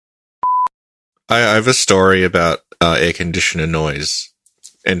I have a story about air conditioner noise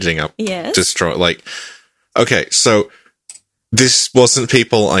ending up destroy. Like, okay, so this wasn't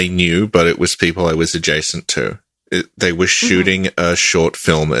people I knew, but it was people I was adjacent to. They were shooting a short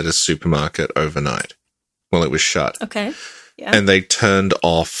film at a supermarket overnight while it was shut. Okay. Yeah. And they turned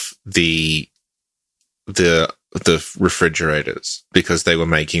off the refrigerators because they were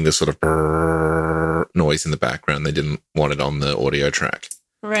making this sort of brrr noise in the background. They didn't want it on the audio track.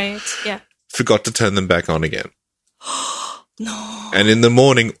 Right. Yeah. Forgot to turn them back on again. No. And in the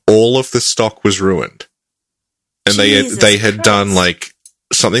morning, all of the stock was ruined. And they had done like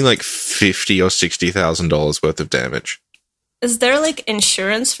something like $50,000 or $60,000 worth of damage. Is there like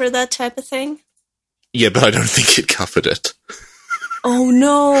insurance for that type of thing? Yeah, but I don't think it covered it. Oh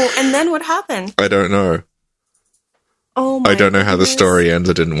no! And then what happened? I don't know. Oh my! I don't know how the goodness. story ends.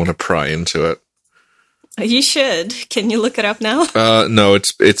 I didn't want to pry into it. You should. Can you look it up now? No,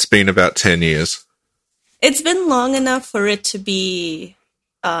 it's been about 10 years. It's been long enough for it to be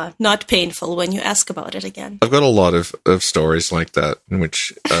not painful when you ask about it again. I've got a lot of stories like that in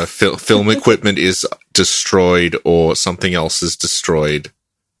which film equipment is destroyed or something else is destroyed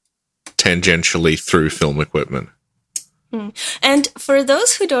tangentially through film equipment. And for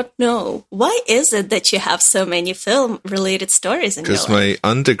those who don't know, why is it that you have so many film-related stories in your life? Because my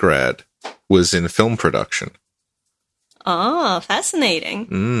undergrad was in film production. Oh,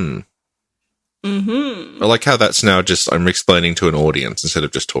 fascinating. I like how that's now just I'm explaining to an audience instead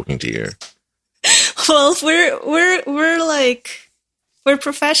of just talking to you. Well, we're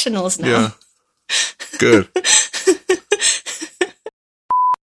professionals now. Yeah. Good.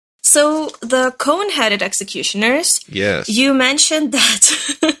 So the cone-headed executioners. Yes. You mentioned that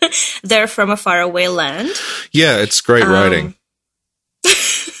they're from a faraway land. Yeah, it's great writing.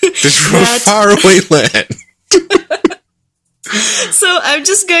 It's from a faraway land. So I'm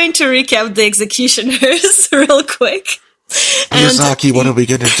just going to recap the executioners real quick. Miyazaki, what are we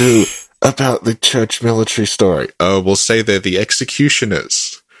going to do about the church military story? We'll say they're the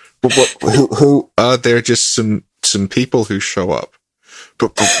executioners. But who are there? Just some people who show up.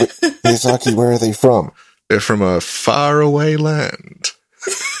 But Miyazaki, where are they from? They're from a faraway land.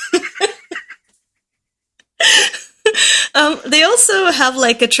 They also have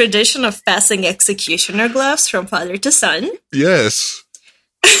like a tradition of passing executioner gloves from father to son. Yes.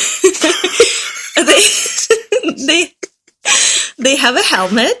 They have a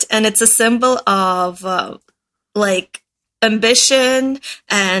helmet, and it's a symbol of like ambition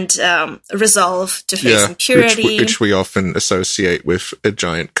and resolve to face impurity, which we often associate with a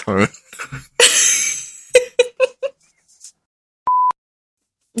giant cone.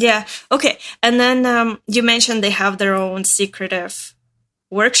 Yeah. Okay. And then you mentioned they have their own secretive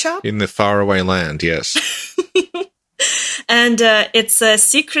workshop In the faraway land, yes. and it's a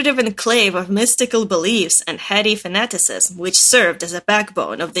secretive enclave of mystical beliefs and heady fanaticism, which served as a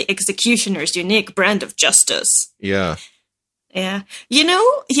backbone of the executioner's unique brand of justice. Yeah. Yeah. You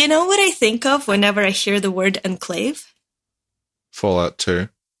know what I think of whenever I hear the word enclave? Fallout 2.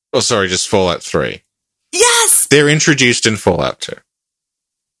 Oh, sorry, just Fallout 3. Yes! They're introduced in Fallout 2.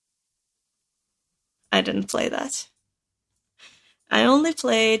 I didn't play that. I only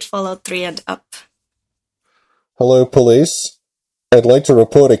played Fallout 3 and up. Hello, police. I'd like to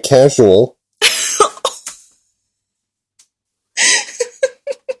report a casual.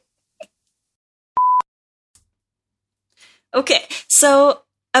 Okay, so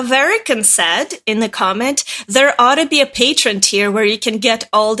Averican said in the comment, there ought to be a patron tier where you can get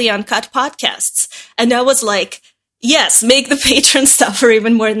all the uncut podcasts. And I was like, yes, make the patrons suffer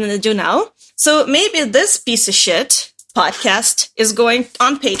even more than they do now. So maybe this piece of shit podcast is going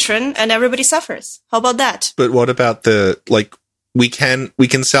on Patreon and everybody suffers. How about that? But what about we can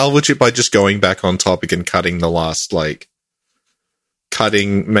salvage it by just going back on topic and cutting the last,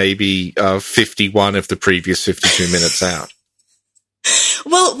 cutting maybe 51 of the previous 52 minutes out.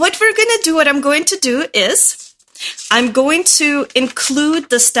 Well, what I'm going to do is I'm going to include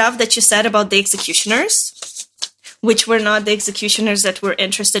the stuff that you said about the executioners, which were not the executioners that we're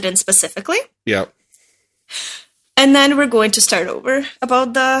interested in specifically. Yeah. And then we're going to start over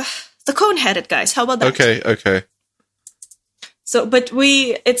about the cone-headed guys. How about that? Okay. So, but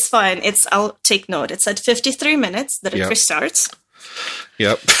it's fine. I'll take note. It's at 53 minutes that it restarts.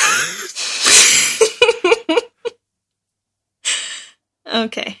 Yep.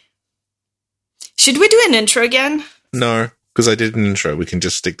 Okay. Should we do an intro again? No, because I did an intro. We can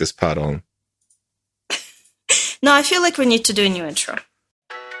just stick this part on. No, I feel like we need to do a new intro.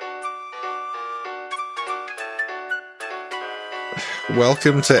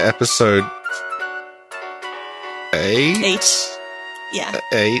 Welcome to episode 8. Yeah.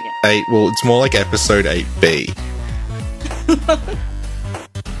 8. Well, it's more like episode 8B.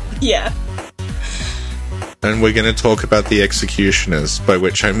 Yeah. And we're going to talk about the executioners, by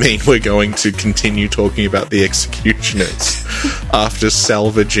which I mean we're going to continue talking about the executioners after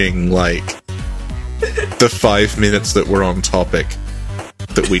salvaging, like, the 5 minutes that were on topic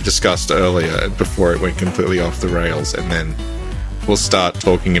that we discussed earlier before it went completely off the rails, and then we'll start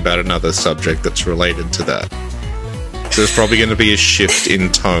talking about another subject that's related to that. So there's probably going to be a shift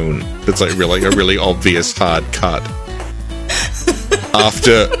in tone that's like really a really obvious hard cut.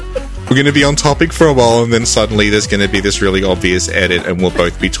 After we're going to be on topic for a while, and then suddenly there's going to be this really obvious edit, and we'll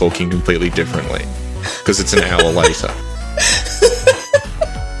both be talking completely differently because it's an hour later.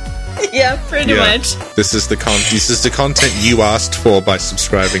 Yeah, pretty much. This is the content you asked for by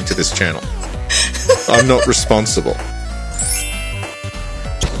subscribing to this channel. I'm not responsible.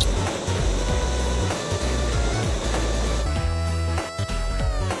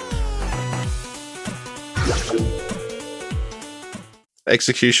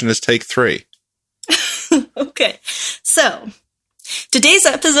 Executioners take 3. Okay, so today's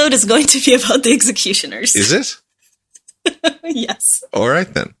episode is going to be about the executioners. Is it? Yes. All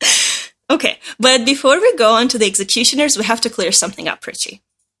right then. Okay, but before we go on to the executioners, we have to clear something up, Richie.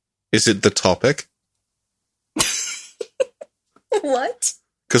 Is it the topic? What?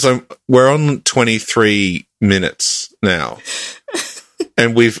 Because we're on 23 minutes now,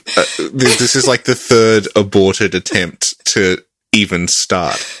 and we've this is like the third aborted attempt to even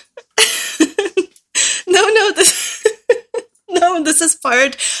start. This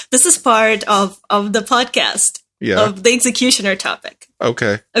is part of the podcast. Yeah. Of the executioner topic.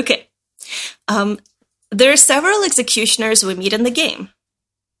 Okay. There are several executioners we meet in the game.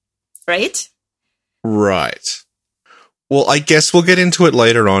 Right? Right. Well, I guess we'll get into it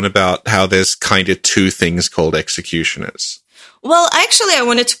later on about how there's kind of 2 things called executioners. Well, actually, I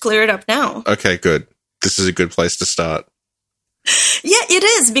wanted to clear it up now. Okay, good. This is a good place to start. Yeah, it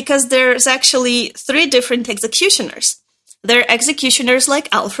is, because there's actually 3 different executioners. There are executioners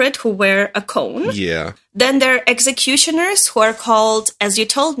like Alfred, who wear a cone. Yeah. Then there are executioners who are called, as you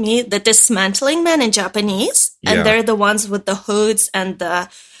told me, the dismantling men in Japanese. And Yeah. they're the ones with the hoods and the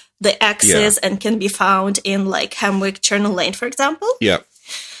axes and can be found in, like, Hamwick, Chernal Lane, for example. Yeah.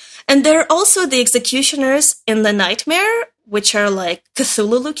 And there are also the executioners in the Nightmare, which are, like,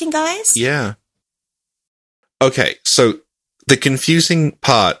 Cthulhu-looking guys. Yeah. Okay, so the confusing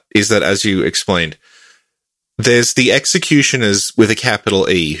part is that, as you explained, there's the executioners with a capital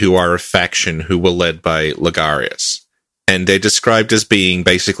E, who are a faction who were led by Ligarius. And they're described as being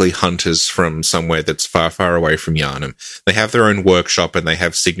basically hunters from somewhere that's far, far away from Yharnam. They have their own workshop, and they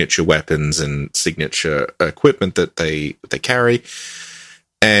have signature weapons and signature equipment that they carry.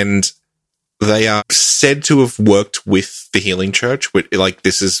 And they are said to have worked with the Healing Church. Like,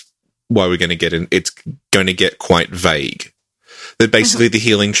 this is why we're going to get in. It's going to get quite vague. That basically the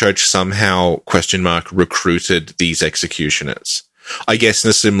Healing Church somehow, recruited these executioners. I guess in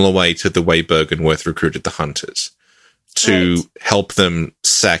a similar way to the way Bergenworth recruited the Hunters. To help them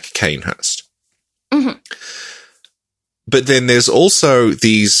sack Canehurst. Mm-hmm. But then there's also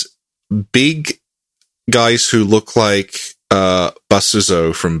these big guys who look like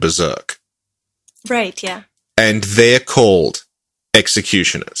Basuzo from Berserk. Right, yeah. And they're called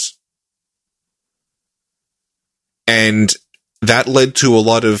executioners. And that led to a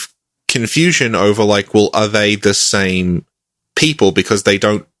lot of confusion over, like, well, are they the same people? Because they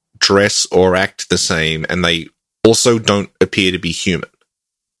don't dress or act the same, and they also don't appear to be human.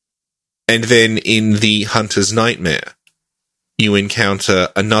 And then in the Hunter's Nightmare, you encounter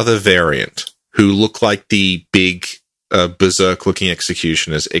another variant who look like the big berserk-looking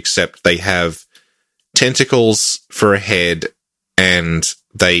executioners, except they have tentacles for a head, and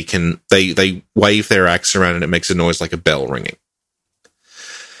they wave their axe around, and it makes a noise like a bell ringing.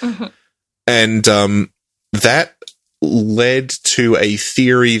 Mm-hmm. And that led to a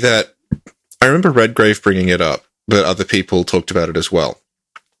theory that I remember Redgrave bringing it up, but other people talked about it as well,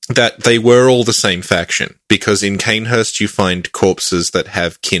 that they were all the same faction, because in Canehurst you find corpses that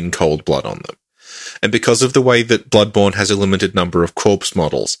have kin cold blood on them. And because of the way that Bloodborne has a limited number of corpse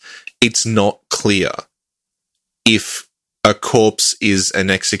models, it's not clear if a corpse is an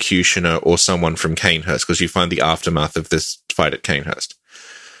executioner or someone from Canehurst, because you find the aftermath of this fight at Canehurst.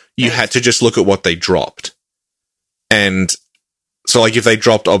 You had to just look at what they dropped. And so, like, if they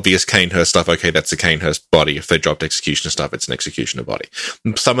dropped obvious Canehurst stuff, okay, that's a Canehurst body. If they dropped executioner stuff, it's an executioner body.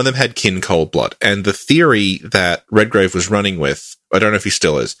 Some of them had kin cold blood. And the theory that Redgrave was running with, I don't know if he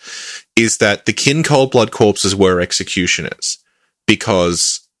still is that the kin cold blood corpses were executioners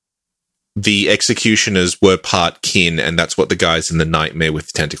because the executioners were part kin, and that's what the guys in the nightmare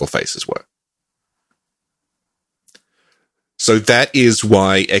with tentacle faces were. So that is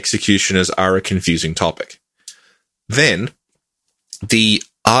why executioners are a confusing topic. Then, the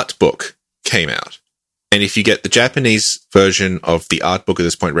art book came out. And if you get the Japanese version of the art book at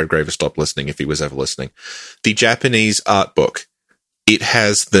this point, Redgrave has stopped listening if he was ever listening. The Japanese art book, it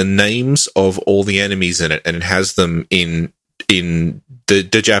has the names of all the enemies in it, and it has them in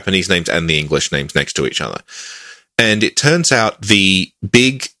the Japanese names and the English names next to each other. And it turns out the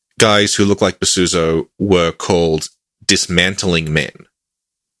big guys who look like Basuzo were called dismantling men.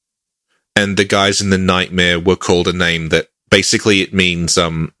 And the guys in the nightmare were called a name that basically it means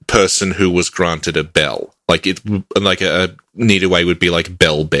person who was granted a bell. Like a neater way would be like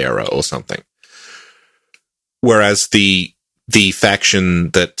bell bearer or something. Whereas the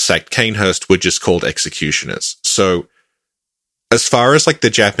faction that sacked Canehurst were just called executioners. So as far as like the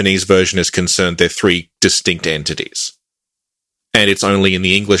Japanese version is concerned, they're three distinct entities. And it's only in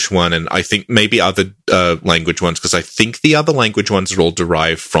the English one, and I think maybe other language ones, because I think the other language ones are all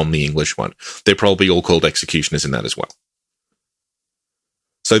derived from the English one. They're probably all called executioners in that as well.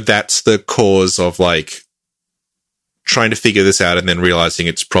 So that's the cause of, like, trying to figure this out and then realizing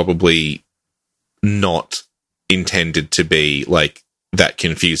it's probably not intended to be, like, that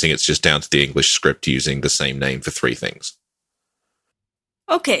confusing. It's just down to the English script using the same name for three things.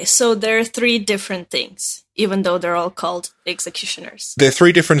 Okay, so there are three different things, even though they're all called executioners. They're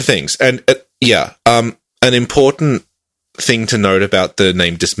three different things. And, an important thing to note about the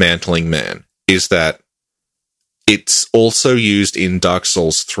name Dismantling Man is that it's also used in Dark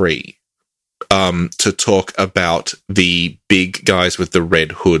Souls 3 to talk about the big guys with the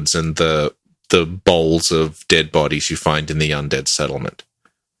red hoods and the bowls of dead bodies you find in the undead settlement.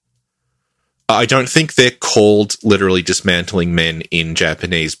 I don't think they're called literally dismantling men in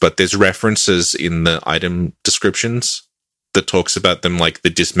Japanese, but there's references in the item descriptions that talks about them like the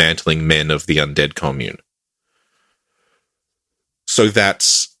dismantling men of the undead commune. So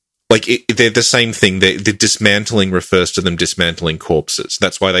that's, like, they're the same thing. The dismantling refers to them dismantling corpses.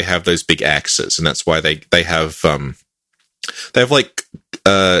 That's why they have those big axes, and that's why they have like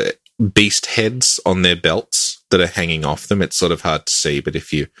beast heads on their belts that are hanging off them. It's sort of hard to see, but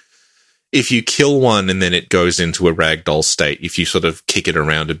if you kill one and then it goes into a ragdoll state, if you sort of kick it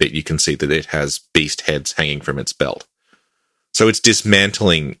around a bit, you can see that it has beast heads hanging from its belt. So it's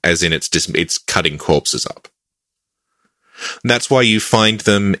dismantling, as in it's cutting corpses up. And that's why you find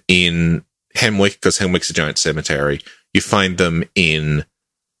them in Hemwick, because Hemwick's a giant cemetery. You find them in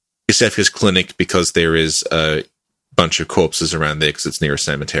Isefka's clinic because there is a bunch of corpses around there because it's near a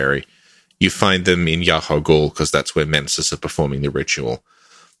cemetery. You find them in Yahogul because that's where Mensis are performing the ritual.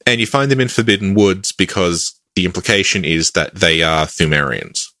 And you find them in Forbidden Woods because the implication is that they are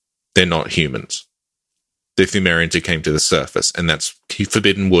Thumerians. They're not humans. They're Thumerians who came to the surface, and that's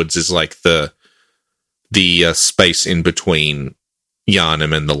Forbidden Woods is like the space in between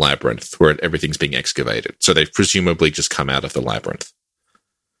Yharnam and the labyrinth where everything's being excavated. So they've presumably just come out of the labyrinth.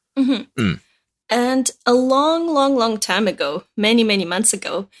 Mm-hmm. Mm. And a long time ago, many months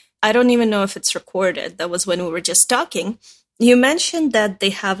ago, I don't even know if it's recorded. That was when we were just talking. You mentioned that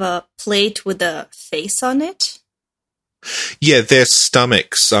they have a plate with a face on it. Yeah, their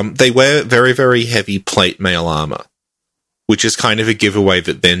stomachs. They wear very, very heavy plate mail armor, which is kind of a giveaway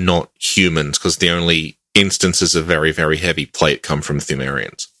that they're not humans, because the only instances of very, very heavy plate come from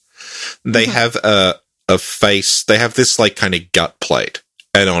Thumerians. They have a face. They have this like kind of gut plate,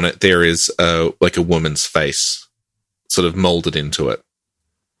 and on it there is like a woman's face, sort of molded into it.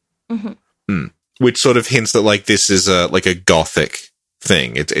 Mm-hmm. Mm. Which sort of hints that like this is like a gothic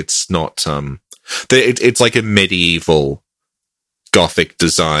thing. It's not it's like a medieval gothic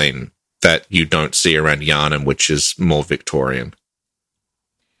design that you don't see around Yharnam, which is more Victorian.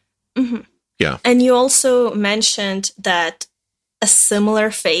 Mm-hmm. Yeah, and you also mentioned that a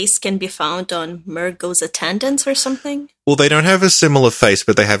similar face can be found on Murgo's attendants or something. Well, they don't have a similar face,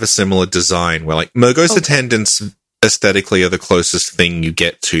 but they have a similar design. Where like Murgo's attendants aesthetically are the closest thing you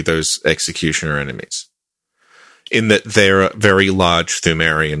get to those executioner enemies, in that they're very large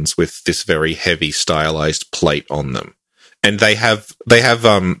Thumerians with this very heavy stylized plate on them, and they have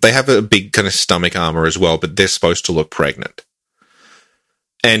a big kind of stomach armor as well, but they're supposed to look pregnant,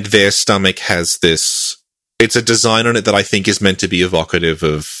 and their stomach has this. It's a design on it that I think is meant to be evocative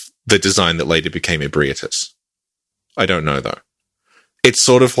of the design that later became Ebrietas. I don't know though. It's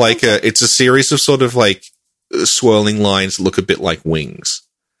sort of like it's a series of sort of like swirling lines that look a bit like wings.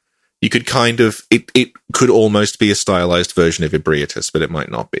 You could kind of it could almost be a stylized version of Ebrietas, but it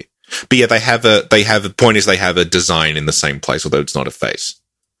might not be. But yeah, they have a point is they have a design in the same place, although it's not a face.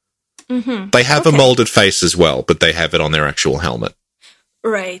 Mm-hmm. They have a molded face as well, but they have it on their actual helmet.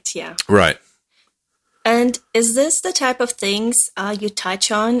 Right, yeah. Right. And is this the type of things you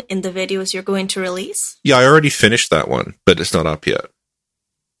touch on in the videos you're going to release? Yeah, I already finished that one, but it's not up yet.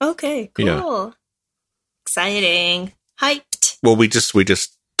 Okay, cool. Yeah. Exciting. Hyped. Well, we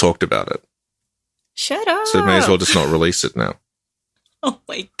just talked about it. Shut up. So may as well just not release it now. Oh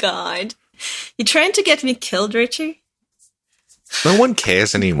my god. You trying to get me killed, Richie? No one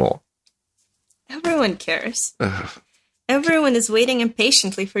cares anymore. Everyone cares. Ugh. Everyone is waiting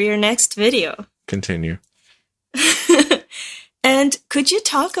impatiently for your next video. Continue. And could you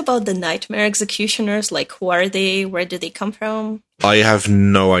talk about the nightmare executioners? Like, who are they? Where do they come from? I have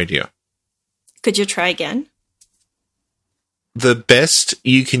no idea. Could you try again? The best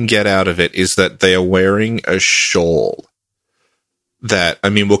you can get out of it is that they are wearing a shawl.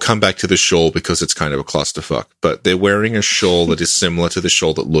 We'll come back to the shawl because it's kind of a clusterfuck, but they're wearing a shawl that is similar to the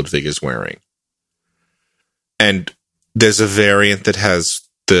shawl that Ludwig is wearing. And there's a variant that has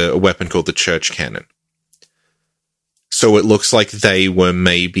a weapon called the church cannon. So it looks like they were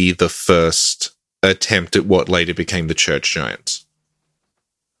maybe the first attempt at what later became the church giants.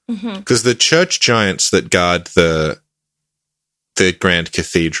 Because the church giants that guard the Grand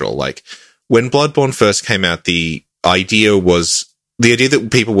Cathedral, like, when Bloodborne first came out, the idea that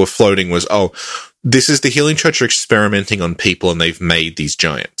people were floating was, oh, this is the Healing Church are experimenting on people and they've made these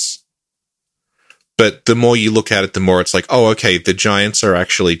giants. But the more you look at it, the more it's like, oh, okay, the giants are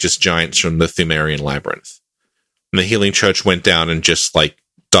actually just giants from the Thumerian Labyrinth. And the Healing Church went down and just, like,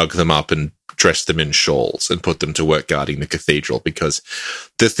 dug them up and dressed them in shawls and put them to work guarding the cathedral, because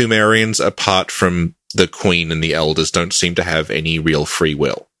the Thumerians, apart from the Queen and the Elders, don't seem to have any real free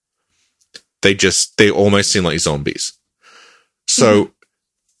will. They almost seem like zombies. So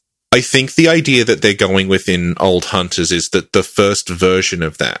I think the idea that they're going with in Old Hunters is that the first version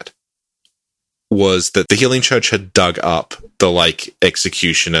of that was that the Healing Church had dug up the, like,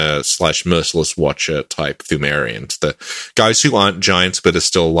 executioner / merciless watcher type Thumerians, the guys who aren't giants but are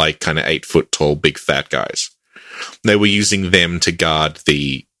still, like, kind of 8 foot tall, big fat guys. They were using them to guard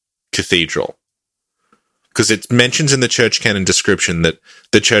the cathedral. Because it mentions in the church canon description that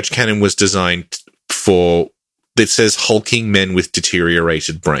the church canon was designed for, it says, hulking men with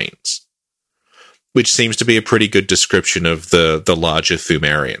deteriorated brains, which seems to be a pretty good description of the larger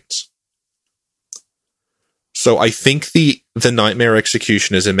Thumerians. So I think the Nightmare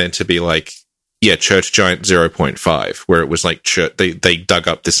Executioners are meant to be like, yeah, Church Giant 0.5, where it was like they dug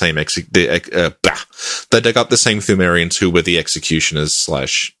up the same they dug up the same Thumerians who were the Executioners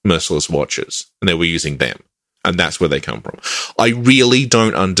 / Merciless Watchers, and they were using them, and that's where they come from. I really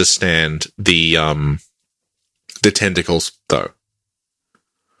don't understand the tentacles, though.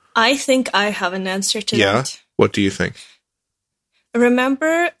 I think I have an answer to that. Yeah? What do you think?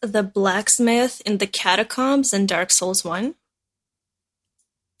 Remember the blacksmith in the catacombs in Dark Souls 1?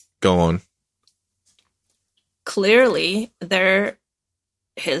 Go on. Clearly, they're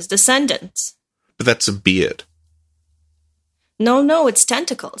his descendants. But that's a beard. No, it's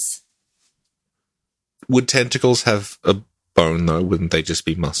tentacles. Would tentacles have a bone, though? Wouldn't they just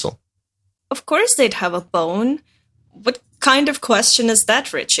be muscle? Of course they'd have a bone. What kind of question is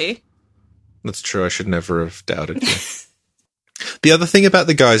that, Richie? That's true. I should never have doubted you. The other thing about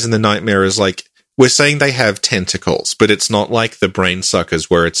the guys in the Nightmare is, like, we're saying they have tentacles, but it's not like the brain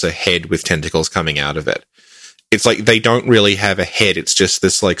suckers where it's a head with tentacles coming out of it. It's like they don't really have a head. It's just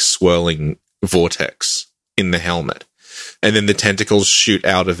this, like, swirling vortex in the helmet. And then the tentacles shoot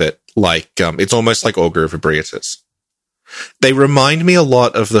out of it like, it's almost like Augur of Ebrietas. They remind me a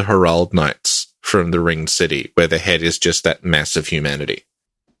lot of the Herald Knights from the Ringed City, where the head is just that mass of humanity.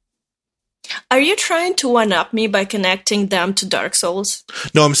 Are you trying to one-up me by connecting them to Dark Souls?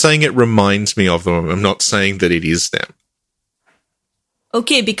 No, I'm saying it reminds me of them. I'm not saying that it is them.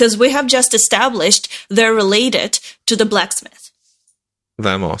 Okay, because we have just established they're related to the blacksmith.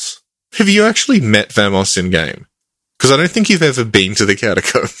 Vamos. Have you actually met Vamos in-game? Because I don't think you've ever been to the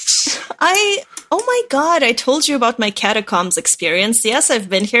catacombs. Oh my god, I told you about my catacombs experience. Yes, I've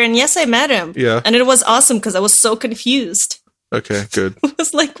been here, and yes, I met him. Yeah. And it was awesome because I was so confused. Okay, good. I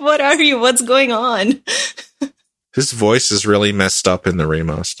was like, what are you? What's going on? His voice is really messed up in the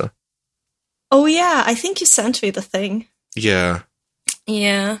remaster. Oh yeah, I think you sent me the thing. Yeah.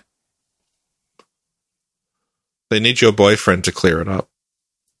 Yeah. They need your boyfriend to clear it up.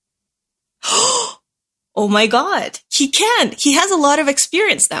 Oh my god, he can. He has a lot of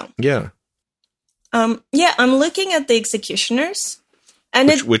experience now. Yeah. Yeah, I'm looking at the executioners.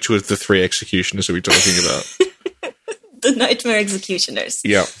 And which was the 3 executioners are we talking about? The Nightmare Executioners.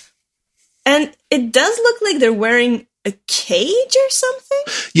 Yeah. And it does look like they're wearing a cage or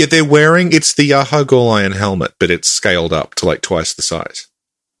something? Yeah, they're wearing, it's the Yahagul Iron helmet, but it's scaled up to like twice the size.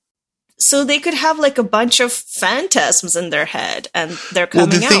 So they could have like a bunch of phantasms in their head and they're coming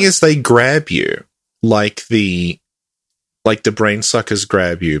out. Well, the thing is they grab you like the brain suckers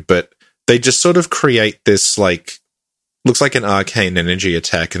grab you, but they just sort of create this like, looks like an arcane energy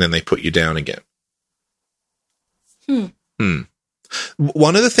attack and then they put you down again.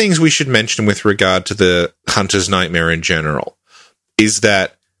 One of the things we should mention with regard to the Hunter's Nightmare in general is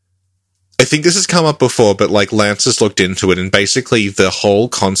that I think this has come up before, but like Lance has looked into it, and basically the whole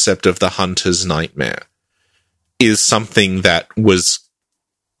concept of the Hunter's Nightmare is something that was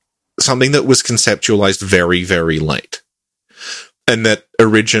conceptualized very, very late. And that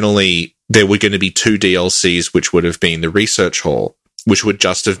originally there were going to be 2 DLCs, which would have been the Research Hall, which would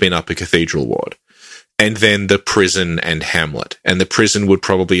just have been Upper Cathedral Ward, and then the prison and Hamlet. And the prison would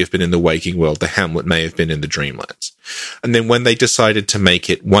probably have been in the waking world. The Hamlet may have been in the Dreamlands. And then when they decided to make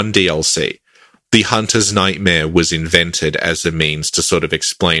it one DLC, the Hunter's Nightmare was invented as a means to sort of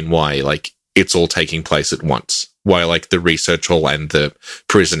explain why, like, it's all taking place at once. Why, like, the Research Hall and the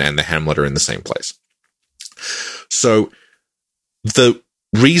prison and the Hamlet are in the same place. So, the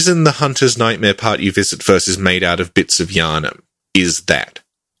reason the Hunter's Nightmare part you visit first is made out of bits of Yharnam is that.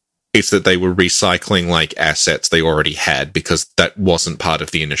 It's that they were recycling, like, assets they already had because that wasn't part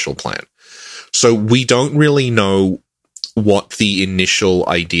of the initial plan. So we don't really know what the initial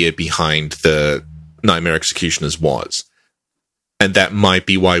idea behind the Nightmare Executioners was. And that might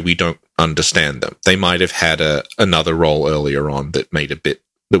be why we don't understand them. They might have had another role earlier on that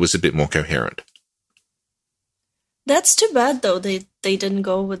was a bit more coherent. That's too bad, though. They didn't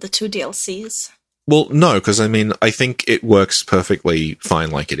go with the 2 DLCs. Well, no, because, I mean, I think it works perfectly fine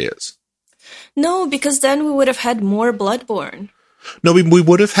like it is. No, because then we would have had more Bloodborne. No, we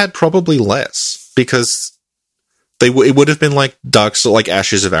would have had probably less, because it would have been like Dark Souls, like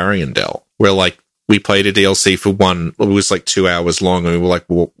Ashes of Ariandel, where, like, we played a DLC for it was like 2 hours long, and we were like,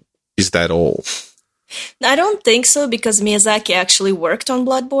 well, is that all? I don't think so, because Miyazaki actually worked on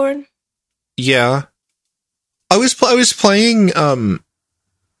Bloodborne. Yeah. I was playing,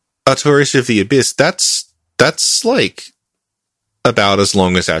 Artorias of the Abyss. That's like about as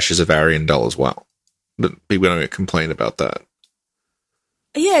long as Ashes of Ariandel as well. But people don't complain about that.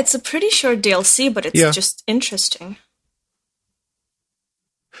 Yeah, it's a pretty short DLC, but it's just interesting.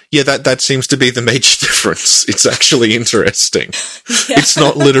 Yeah, that seems to be the major difference. It's actually interesting. Yeah. It's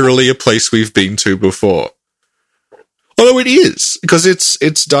not literally a place we've been to before. Although it is, because it's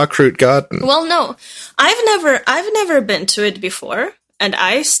Darkroot Garden. Well, no. I've never been to it before. And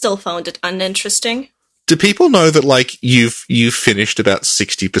I still found it uninteresting. Do people know that, like, you've finished about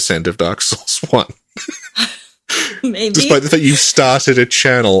 60% of Dark Souls 1? Maybe. Despite the fact you've started a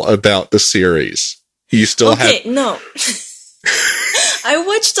channel about the series. You still have... Okay, no. I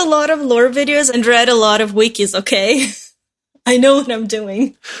watched a lot of lore videos and read a lot of wikis, okay? I know what I'm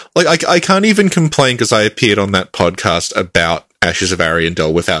doing. Like, I can't even complain because I appeared on that podcast about Ashes of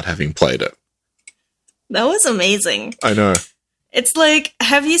Ariandel without having played it. That was amazing. I know. It's like,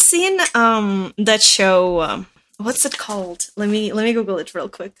 have you seen that show? What's it called? Let me Google it real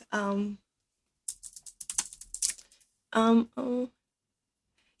quick.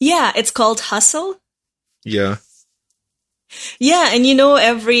 Yeah, it's called Hustle. Yeah. Yeah, and you know,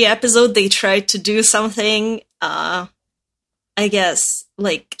 every episode they try to do something. I guess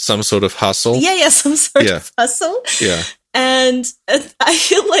like some sort of hustle. Yeah, some sort of hustle. Yeah. And I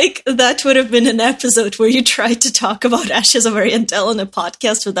feel like that would have been an episode where you tried to talk about Ashes of Ariandel on a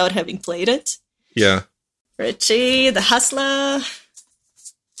podcast without having played it. Yeah. Richie, the hustler.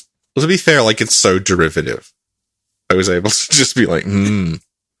 Well, to be fair, like, it's so derivative. I was able to just be like,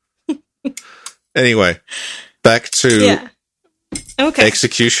 Anyway, back to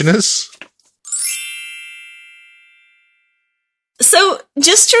Executioners. So,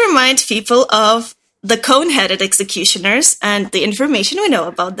 just to remind people of the cone-headed executioners and the information we know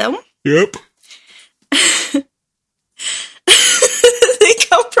about them. Yep. They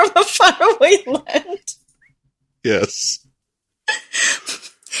come from a faraway land. Yes.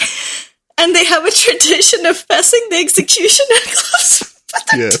 And they have a tradition of passing the executioner gloves.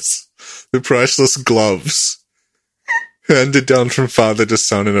 Yes. The priceless gloves. Handed down from father to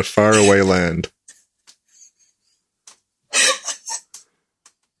son in a faraway land.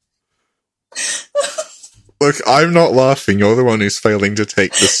 Look, I'm not laughing. You're the one who's failing to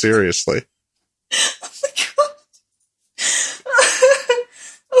take this seriously. Oh my god.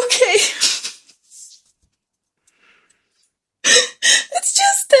 Okay. It's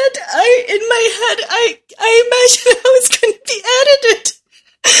just that in my head, I imagine how it's going to be edited.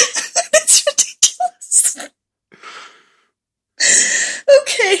 It's ridiculous.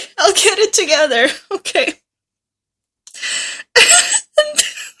 I'll get it together. Okay.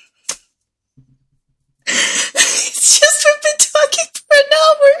 It's just we've been talking for an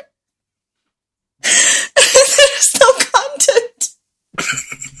hour. There's no content.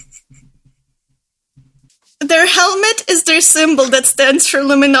 Their helmet is their symbol that stands for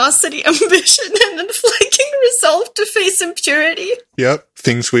luminosity, ambition, and unflagging resolve to face impurity. Yep,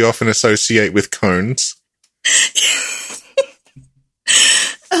 things we often associate with cones.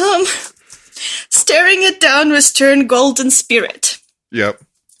 Staring it down with stern golden spirit. Yep.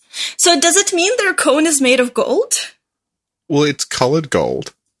 So does it mean their cone is made of gold? Well, it's colored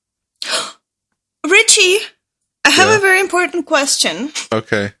gold. Richie, I have a very important question.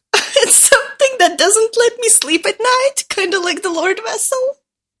 Okay. It's something that doesn't let me sleep at night, kind of like the Lord Vessel.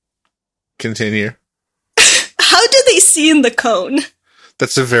 Continue. How do they see in the cone?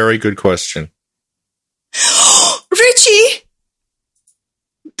 That's a very good question. Richie!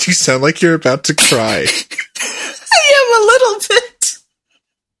 You sound like you're about to cry. I am a little bit.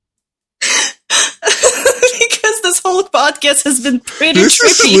 Because this whole podcast has been pretty This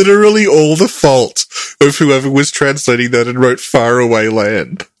trippy. is literally all the fault of whoever was translating that and wrote Faraway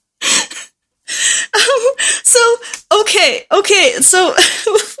Land. Okay, so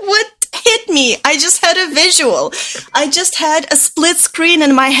what hit me? I just had a visual. I just had a split screen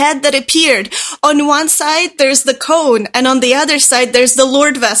in my head that appeared. On one side, there's the cone, and on the other side, there's the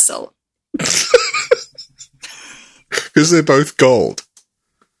Lord Vessel. Because they're both gold.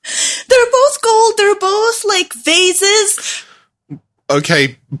 They're both gold. They're both, like, vases.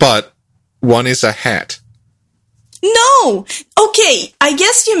 Okay, but one is a hat. No! Okay, I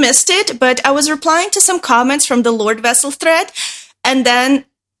guess you missed it, but I was replying to some comments from the Lord Vessel thread, and then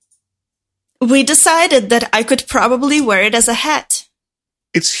we decided that I could probably wear it as a hat.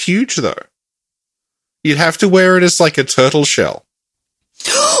 It's huge, though. You'd have to wear it as, like, a turtle shell.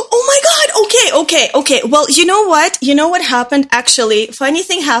 Oh my god! Okay. Well, you know what? You know what happened, actually? Funny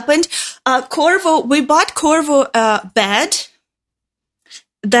thing happened. We bought Corvo a bed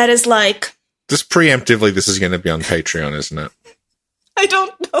that is like... Just preemptively, this is going to be on Patreon, isn't it? I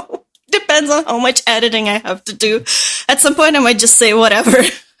don't know. Depends on how much editing I have to do. At some point, I might just say whatever.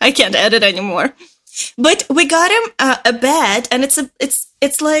 I can't edit anymore. But we got him a bed, and it's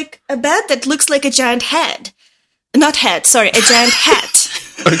like a bed that looks like a giant head. Not head, sorry, a giant hat.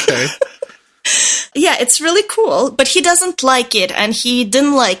 Okay. Yeah, it's really cool, but he doesn't like it, and he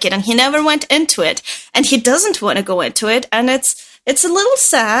didn't like it, and he never went into it, and he doesn't want to go into it, and it's a little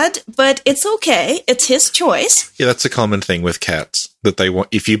sad, but it's okay. It's his choice. Yeah, that's a common thing with cats. That they want,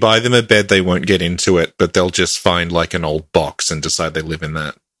 if you buy them a bed, they won't get into it, but they'll just find like an old box and decide they live in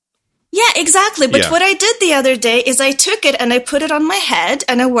that. Yeah, exactly. But what I did the other day is I took it and I put it on my head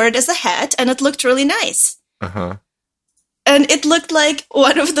and I wore it as a hat, and it looked really nice. Uh-huh. And it looked like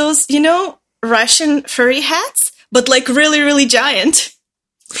one of those, Russian furry hats, but like really, really giant.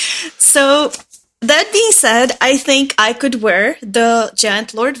 So, that being said, I think I could wear the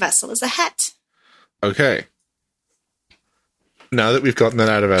giant Lord Vessel as a hat. Okay. Now that we've gotten that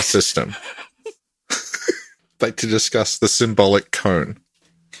out of our system, I'd like to discuss the symbolic cone.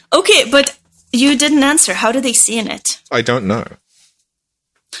 Okay, but you didn't answer. How do they see in it? I don't know.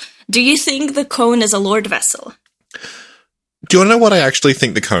 Do you think the cone is a Lord Vessel? Do you want to know what I actually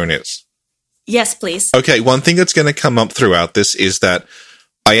think the cone is? Yes, please. Okay, one thing that's going to come up throughout this is that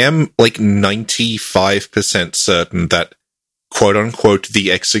I am like 95% certain that, quote unquote,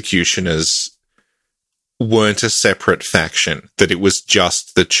 the executioners weren't a separate faction, that it was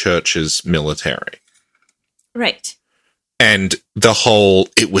just the church's military. Right. And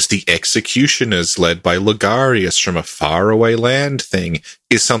it was the executioners led by Ligarius from a faraway land thing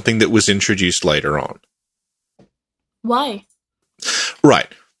is something that was introduced later on. Why? Right.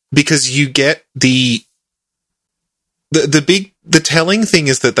 Because you get the telling thing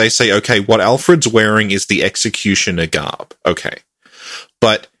is that they say, okay, what Alfred's wearing is the executioner garb. Okay.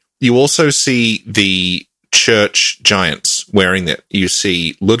 But you also see the church giants wearing it. You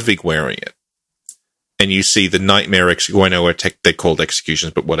see Ludwig wearing it. And you see the nightmare they're called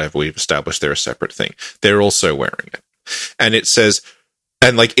executions, but whatever, we've established they're a separate thing. They're also wearing it. And it says,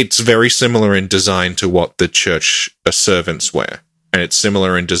 and like, it's very similar in design to what the church servants wear. And it's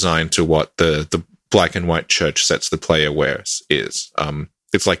similar in design to what the black and white church sets the player wears is.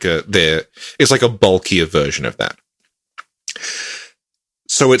 It's like a bulkier version of that.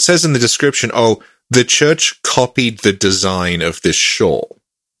 So it says in the description, the church copied the design of this shawl.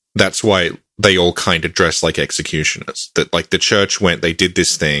 That's why they all kind of dress like executioners. That like the church they did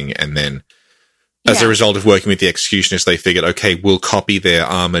this thing, and then as a result of working with the executioners, they figured, okay, we'll copy their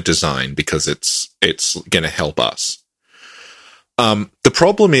armor design because it's going to help us. The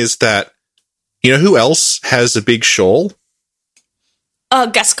problem is that, you know who else has a big shawl?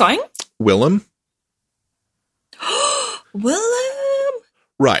 Gascoigne? Willem. Willem?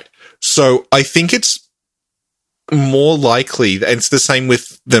 Right. So I think it's more likely, and it's the same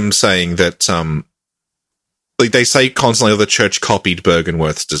with them saying that, like they say constantly, the church copied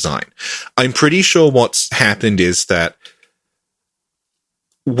Bergenworth's design. I'm pretty sure what's happened is that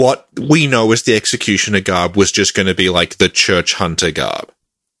what we know as the executioner garb was just going to be like the church hunter garb.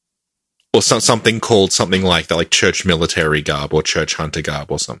 Or something called something like that, like church military garb or church hunter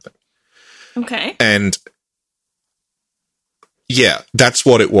garb or something. Okay. And yeah, that's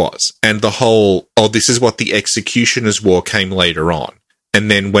what it was. And the whole, this is what the executioners wore came later on.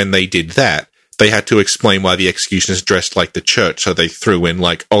 And then when they did that, they had to explain why the executioners dressed like the church. So they threw in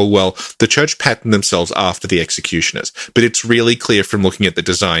like, the church patterned themselves after the executioners. But it's really clear from looking at the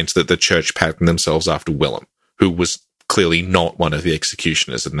designs that the church patterned themselves after Willem, who was clearly not one of the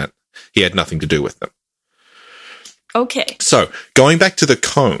executioners, and that he had nothing to do with them. Okay. So going back to the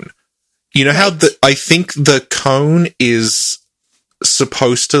cone, you know how I think the cone is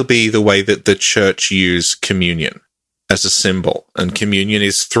supposed to be the way that the church use communion as a symbol, and communion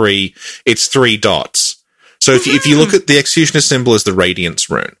is three dots. So if you look at the executioner symbol as the radiance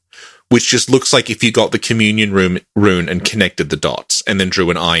rune, which just looks like if you got the communion rune and connected the dots and then drew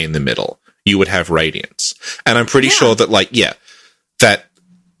an eye in the middle, you would have radiance. And I'm pretty sure that that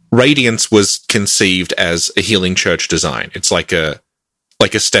radiance was conceived as a healing church design. It's like a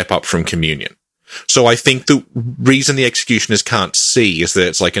step up from communion. So I think the reason the executioners can't see is that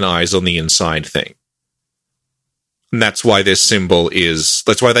it's like an eyes on the inside thing. And that's why their symbol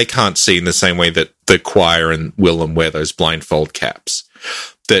that's why they can't see in the same way that the choir and Willem wear those blindfold caps.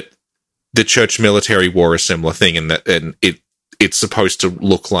 That the church military wore a similar thing, and it's supposed to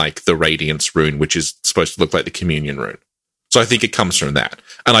look like the radiance rune, which is supposed to look like the communion rune. So I think it comes from that.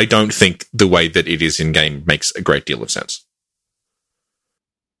 And I don't think the way that it is in-game makes a great deal of sense.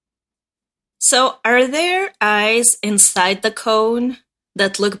 So are there eyes inside the cone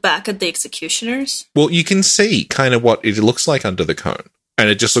that look back at the executioners? Well, you can see kind of what it looks like under the cone. And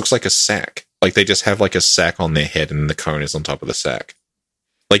it just looks like a sack. Like they just have like a sack on their head and the cone is on top of the sack.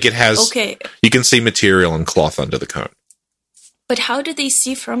 Like it has... Okay. You can see material and cloth under the cone. But how do they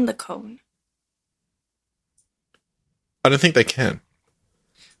see from the cone? I don't think they can.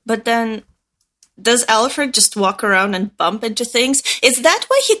 But then, does Alfred just walk around and bump into things? Is that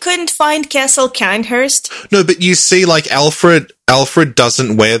why he couldn't find Castle Kinehurst? No, but you see, like, Alfred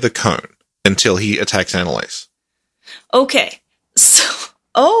doesn't wear the cone until he attacks Annalise. Okay.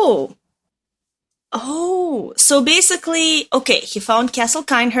 So, so basically, okay, he found Castle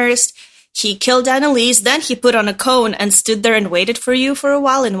Kinehurst, he killed Annalise, then he put on a cone and stood there and waited for you for a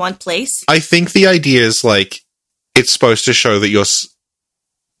while in one place? I think the idea is, like, it's supposed to show that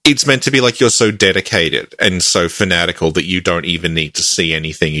it's meant to be like you're so dedicated and so fanatical that you don't even need to see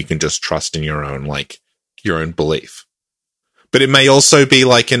anything. You can just trust in your own belief. But it may also be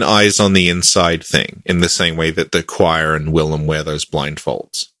like an eyes on the inside thing, in the same way that the choir and Willem wear those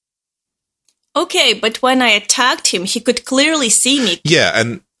blindfolds. Okay, but when I attacked him, he could clearly see me. Yeah,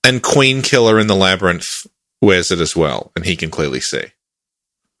 and QueenKiller in the Labyrinth wears it as well, and he can clearly see.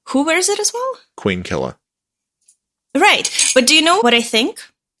 Who wears it as well? QueenKiller. Right, but do you know what I think?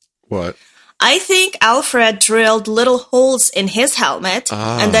 What? I think Alfred drilled little holes in his helmet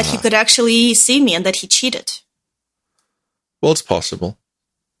and that he could actually see me and that he cheated. Well, it's possible.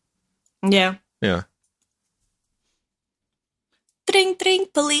 Yeah. Yeah. Dring, dring,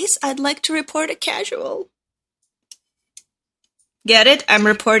 police, I'd like to report a casual. Get it? I'm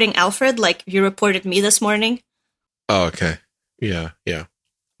reporting Alfred like you reported me this morning. Oh, okay. Yeah.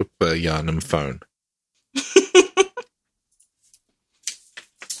 With the Yarnum phone.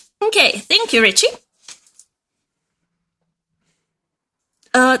 Okay, thank you, Richie.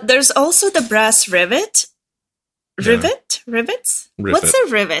 There's also the brass rivet. Rivets? Rivet. What's a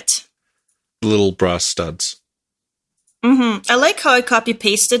rivet? Little brass studs. I like how I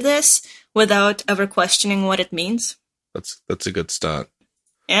copy-pasted this without ever questioning what it means. That's a good start.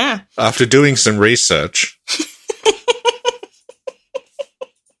 Yeah. After doing some research.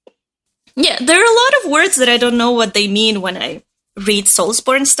 Yeah, there are a lot of words that I don't know what they mean when I read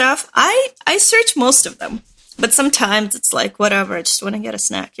Soulsborne stuff. I search most of them. But sometimes it's like, whatever, I just want to get a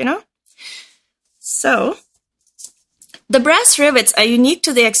snack, you know? So, the brass rivets are unique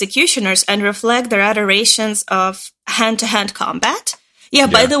to the executioners and reflect their adorations of hand-to-hand combat. Yeah,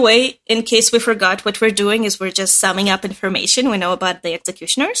 by the way, in case we forgot, what we're doing is we're just summing up information we know about the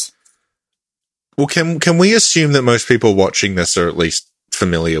executioners. Well, can we assume that most people watching this are at least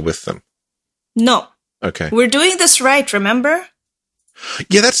familiar with them? No. Okay. We're doing this right, remember?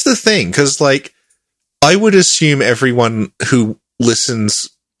 Yeah, that's the thing, because, like, I would assume everyone who listens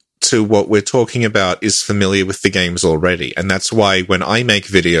to what we're talking about is familiar with the games already, and that's why when I make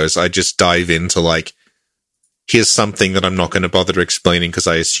videos, I just dive into, like, here's something that I'm not going to bother explaining because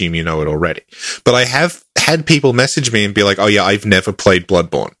I assume you know it already. But I have had people message me and be like, oh yeah, I've never played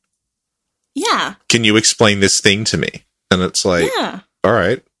Bloodborne. Yeah. Can you explain this thing to me? And it's like, all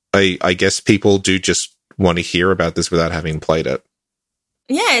right, I guess people do just want to hear about this without having played it.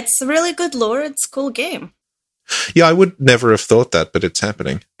 Yeah, it's a really good lore. It's a cool game. Yeah, I would never have thought that, but it's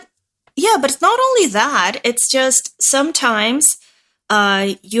happening. Yeah, but it's not only that. It's just sometimes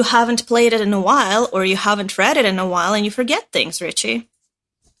you haven't played it in a while or you haven't read it in a while and you forget things, Richie.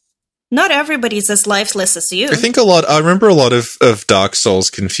 Not everybody's as lifeless as you. I remember a lot of Dark Souls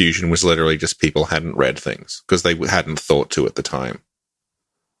confusion was literally just people hadn't read things because they hadn't thought to at the time.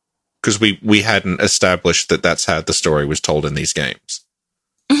 Because we hadn't established that that's how the story was told in these games.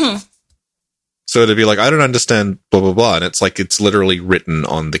 Mm-hmm. So it'd be like, I don't understand blah, blah, blah. And it's like, it's literally written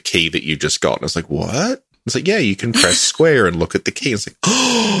on the key that you just got. And it's like, what? It's like, yeah, you can press square and look at the key. It's like,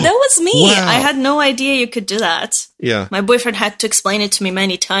 oh, that was me. Wow. I had no idea you could do that. Yeah. My boyfriend had to explain it to me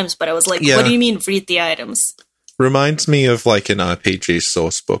many times, but I was like, what do you mean read the items? Reminds me of like an RPG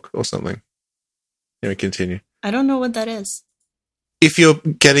source book or something. Anyway, continue. I don't know what that is. If you're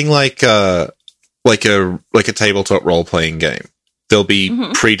getting like a tabletop role-playing game, there'll be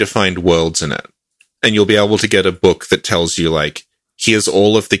predefined worlds in it. And you'll be able to get a book that tells you, like, here's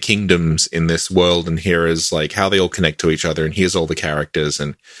all of the kingdoms in this world, and here is, like, how they all connect to each other, and here's all the characters,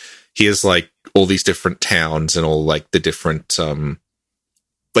 and here's, like, all these different towns and all, like, the different,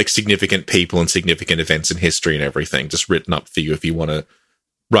 like, significant people and significant events in history and everything, just written up for you if you want to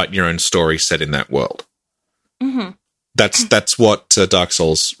write your own story set in that world. Mm-hmm. That's what Dark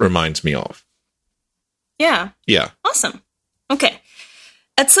Souls reminds me of. Yeah. Yeah. Awesome. Okay.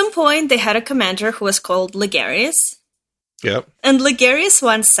 At some point, they had a commander who was called Ligarius. Yep. And Ligarius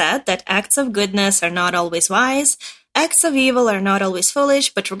once said that acts of goodness are not always wise, acts of evil are not always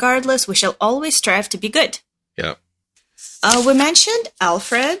foolish, but regardless, we shall always strive to be good. Yeah. We mentioned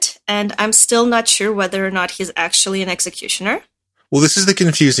Alfred, and I'm still not sure whether or not he's actually an executioner. Well, this is the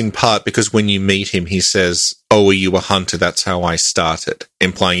confusing part, because when you meet him, he says, oh, are you a hunter? That's how I started,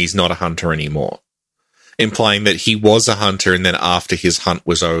 implying he's not a hunter anymore. Implying that he was a hunter, and then after his hunt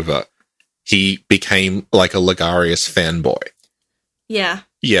was over, he became like a Ligarius fanboy. Yeah.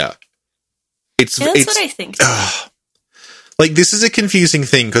 Yeah. That's what I think. Like, this is a confusing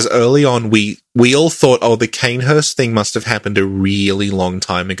thing, because early on we all thought, oh, the Canehurst thing must have happened a really long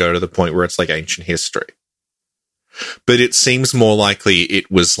time ago to the point where it's like ancient history. But it seems more likely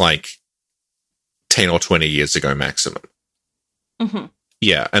it was like 10 or 20 years ago maximum. Mm-hmm.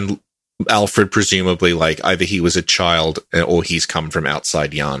 Yeah, and Alfred presumably, like, either he was a child or he's come from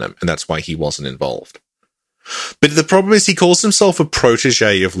outside Yharnam, and that's why he wasn't involved. But the problem is he calls himself a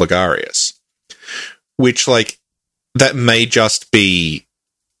protege of Ligarius, which, like, that may just be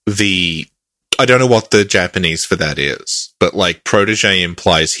I don't know what the Japanese for that is, but, like, protege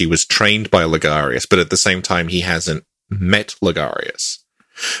implies he was trained by Ligarius, but at the same time he hasn't met Ligarius.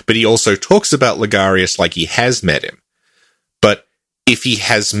 But he also talks about Ligarius like he has met him. But if he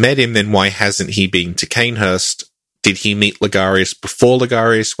has met him, then why hasn't he been to Canehurst? Did he meet Ligarius before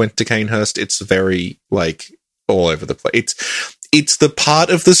Ligarius went to Canehurst? It's very, like, all over the place. It's the part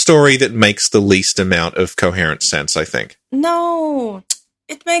of the story that makes the least amount of coherent sense, I think. No,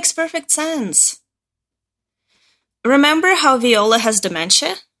 it makes perfect sense. Remember how Viola has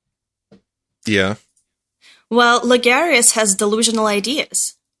dementia? Yeah. Well, Ligarius has delusional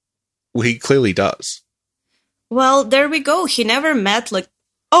ideas. Well, he clearly does. Well, there we go. He never met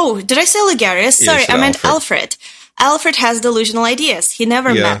Oh, did I say Ligarius? Sorry, I meant Alfred. Alfred has delusional ideas. He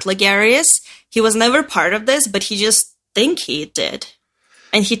never met Ligarius. He was never part of this, but he just think he did.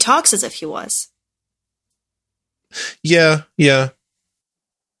 And he talks as if he was. Yeah.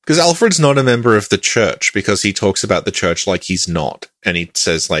 Because Alfred's not a member of the church, because he talks about the church like he's not. And he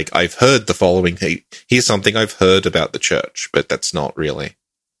says, like, I've heard the following. Here's something I've heard about the church, but that's not really.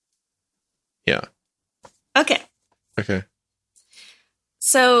 Yeah. Okay.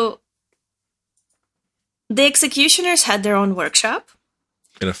 So, the executioners had their own workshop.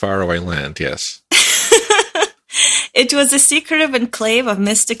 In a faraway land, yes. It was a secretive enclave of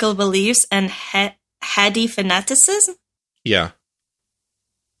mystical beliefs and heady fanaticism. Yeah.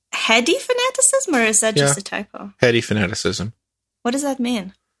 Heady fanaticism, or is that just a typo? Heady fanaticism. What does that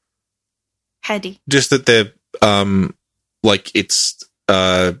mean? Heady. Just that they're, like, it's,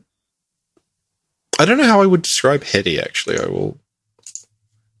 I don't know how I would describe heady, actually. I will.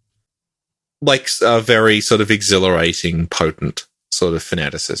 Like, very sort of exhilarating, potent. sort of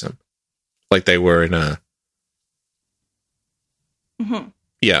fanaticism. Like they were in a... Mm-hmm.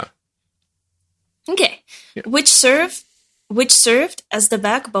 Yeah. Okay. Yeah. Which served as the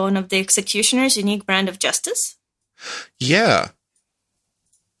backbone of the executioner's unique brand of justice? Yeah.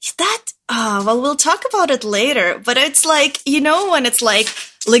 Well, we'll talk about it later, but it's like, when it's like,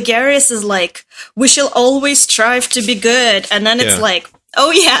 Ligarius is like, we shall always strive to be good, and then it's like,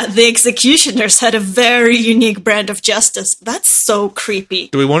 oh yeah, the executioners had a very unique brand of justice. That's so creepy.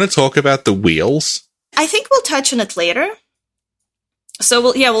 Do we want to talk about the wheels? I think we'll touch on it later. So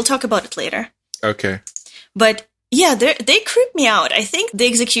we'll talk about it later. Okay. But yeah, they creep me out. I think the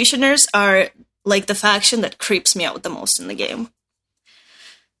executioners are like the faction that creeps me out the most in the game.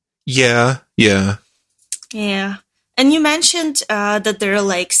 Yeah. Yeah. And you mentioned that there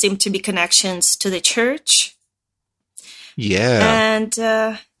like seem to be connections to the church. Yeah. And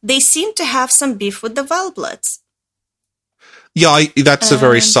they seem to have some beef with the Vilebloods. Yeah, that's a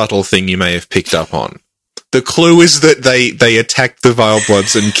very subtle thing you may have picked up on. The clue is that they attacked the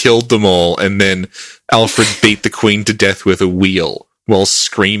Vilebloods and killed them all, and then Alfred beat the queen to death with a wheel while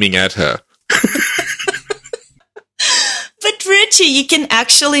screaming at her. But Richie, you can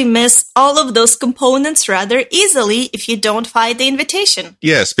actually miss all of those components rather easily if you don't find the invitation.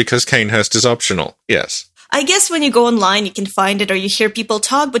 Yes, because Canehurst is optional. Yes. I guess when you go online, you can find it or you hear people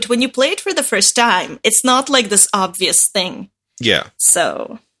talk, but when you play it for the first time, it's not like this obvious thing. Yeah.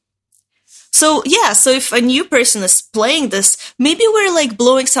 So if a new person is playing this, maybe we're like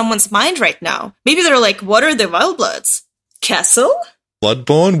blowing someone's mind right now. Maybe they're like, what are the Vilebloods? Castle?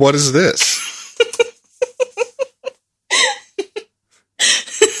 Bloodborne? What is this?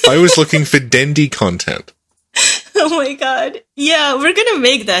 I was looking for Dendy content. Oh my god. Yeah, we're gonna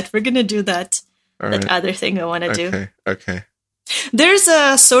make that. We're gonna do that. All that right. other thing I want to do. Okay. There's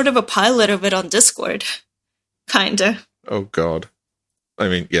a sort of a pilot of it on Discord. Kinda. Oh god. I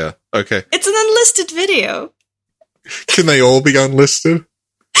mean, yeah. Okay. It's an unlisted video. Can they all be unlisted?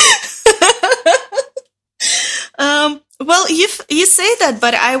 Well, you say that,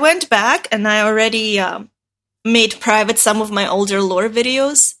 but I went back and I already made private some of my older lore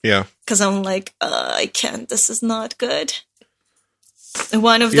videos. Yeah. Because I'm like, I can't. This is not good.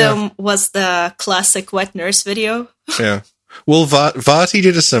 One of them was the classic wet nurse video. Yeah. Well, Varty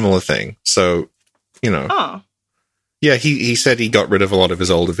did a similar thing. So, Oh. Yeah, he said he got rid of a lot of his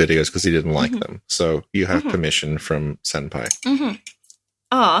older videos because he didn't like them. So you have permission from Senpai. Mm-hmm.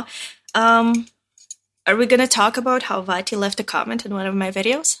 Are we going to talk about how Vati left a comment in one of my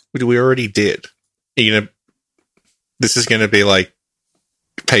videos? We already did. This is going to be like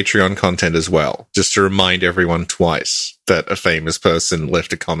Patreon content as well, just to remind everyone twice that a famous person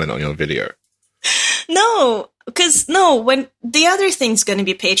left a comment on your video. When the other thing's going to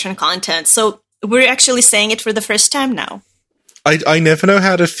be Patreon content, so we're actually saying it for the first time now. I never know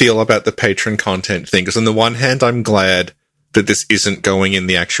how to feel about the Patreon content thing, because on the one hand, I'm glad that this isn't going in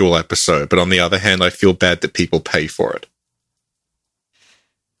the actual episode, but on the other hand, I feel bad that people pay for it.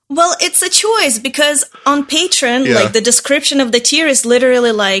 Well, it's a choice, because on Patreon, like, the description of the tier is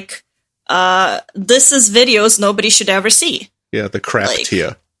literally like, this is videos nobody should ever see. Yeah, the crap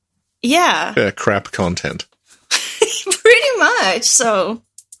tier. Yeah. Yeah, crap content. Pretty much, so...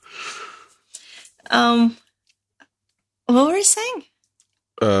 what were we saying?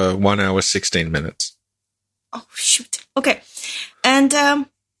 1 hour, 16 minutes. Oh, shoot. Okay. And,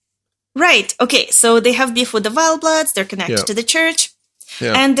 right. Okay, so they have beef with the Vilebloods, they're connected to the church,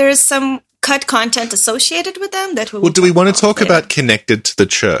 and there's some cut content associated with them that we will do we want to talk later. about connected to the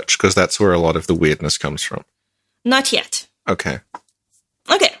church? Because that's where a lot of the weirdness comes from. Not yet. Okay.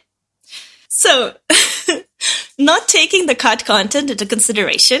 Okay. So, not taking the cut content into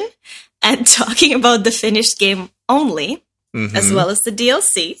consideration and talking about the finished game only, as well as the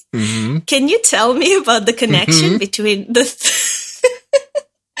DLC, can you tell me about the connection between the...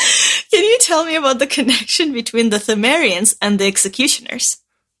 Can you tell me about the connection between the Thumerians and the Executioners?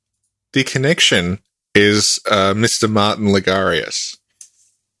 The connection is Mr. Martin Ligarius.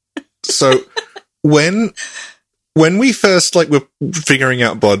 So, when we first were figuring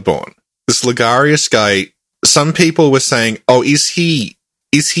out Bloodborne, this Ligarius guy, some people were saying, oh, is he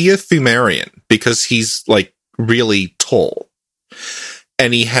a Thumerian? Because he's, really tall.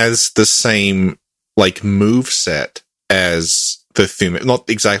 And he has the same, moveset as the Thumerian. Not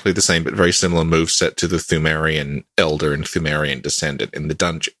exactly the same, but very similar moveset to the Thumerian Elder and Thumerian Descendant in the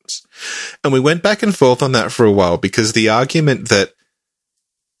dungeons. And we went back and forth on that for a while, because the argument that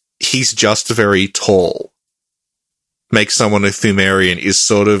he's just very tall makes someone a Thumerian is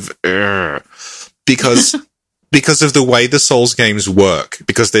sort of... because of the way the Souls games work,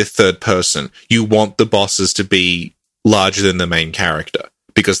 because they're third person, you want the bosses to be larger than the main character,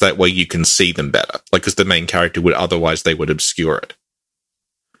 because that way you can see them better. Like, because the main character would otherwise they would obscure it.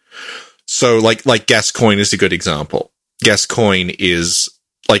 So, like Gascoigne is a good example. Gascoigne is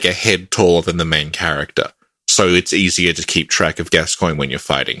like a head taller than the main character, so it's easier to keep track of Gascoigne when you're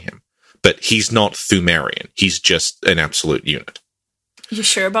fighting him. But he's not Pthumerian. He's just an absolute unit. You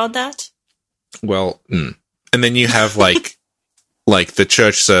sure about that? Well, and then you have like the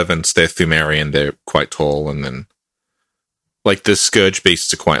church servants. They're Pthumerian. They're quite tall, and then like the scourge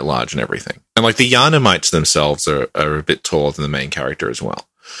beasts are quite large and everything. And like the Yharnamites themselves are a bit taller than the main character as well.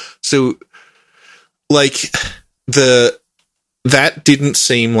 So, like that didn't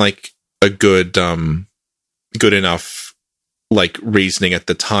seem like a good enough like reasoning at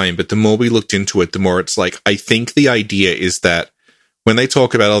the time. But the more we looked into it, the more it's like, I think the idea is that when they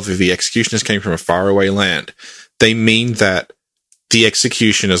talk about the executioners came from a faraway land, they mean that the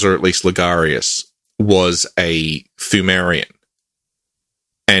executioners, or at least Ligarius, was a Pthumerian,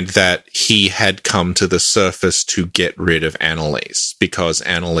 and that he had come to the surface to get rid of Annalise, because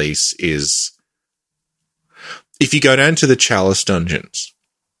Annalise is... If you go down to the Chalice dungeons,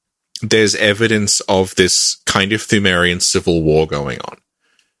 there's evidence of this kind of Pthumerian civil war going on.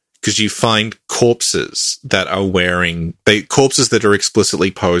 Because you find corpses that are wearing... corpses that are explicitly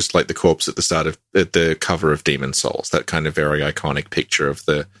posed like the corpse at the cover of Demon Souls, that kind of very iconic picture of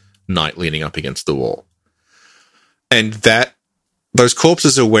the knight leaning up against the wall. And those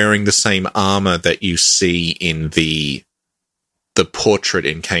corpses are wearing the same armor that you see in the portrait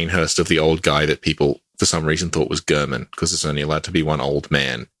in Canehurst of the old guy that people, for some reason, thought was Gurman, because there's only allowed to be one old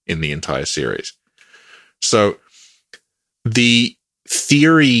man in the entire series. So the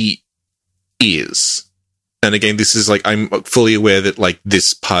theory is, and again, this is like, I'm fully aware that like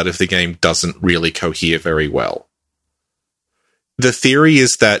this part of the game doesn't really cohere very well. The theory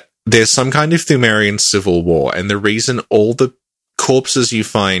is that there's some kind of Pthumerian civil war, and the reason all the corpses you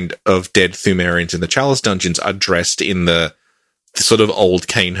find of dead Pthumerians in the Chalice dungeons are dressed in the sort of old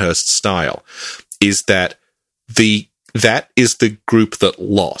Canehurst style is that that is the group that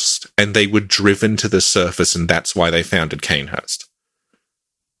lost, and they were driven to the surface, and that's why they founded Canehurst.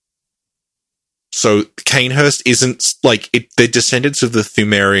 So Canehurst isn't like they're descendants of the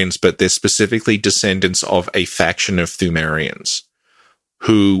Pthumerians, but they're specifically descendants of a faction of Pthumerians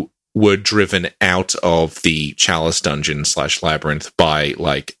who were driven out of the Chalice dungeon / labyrinth by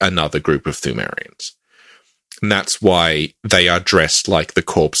like another group of Pthumerians. And that's why they are dressed like the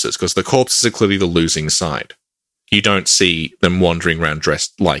corpses, because the corpses are clearly the losing side. You don't see them wandering around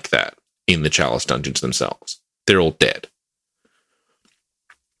dressed like that in the Chalice dungeons themselves. They're all dead.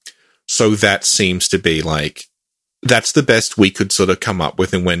 So that seems to be like, that's the best we could sort of come up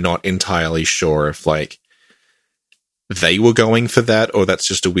with, and we're not entirely sure if like they were going for that or that's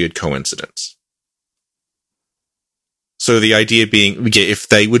just a weird coincidence. So the idea being, if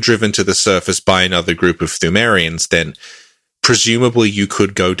they were driven to the surface by another group of Pthumerians, then presumably you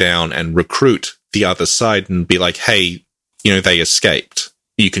could go down and recruit the other side and be like, hey, they escaped.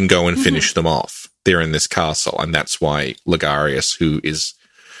 You can go and finish them off. They're in this castle. And that's why Ligarius, who is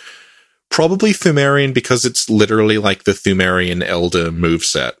probably Pthumerian because it's literally like the Pthumerian Elder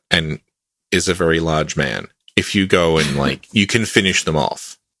moveset and is a very large man. If you go and like, you can finish them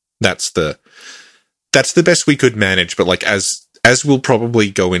off. That's the best we could manage. But like, as we'll probably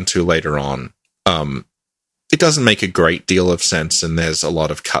go into later on, it doesn't make a great deal of sense. And there's a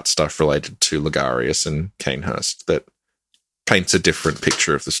lot of cut stuff related to Ligarius and Canehurst that paints a different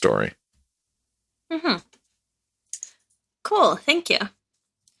picture of the story. Mm-hmm. Cool. Thank you.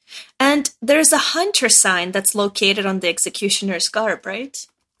 And there's a hunter sign that's located on the executioner's garb, right?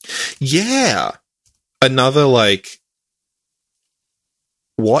 Yeah. Another, like,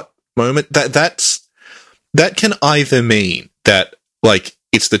 what moment? That can either mean that, like,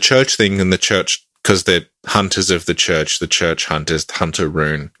 it's the church thing and the church, because they're hunters of the church hunters, hunter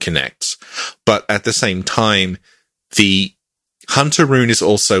rune connects. But at the same time, the hunter rune is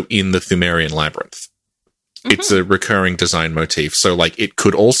also in the Pthumerian labyrinth. Mm-hmm. It's a recurring design motif. So, like, it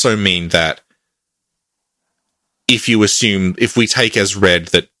could also mean that if we take as read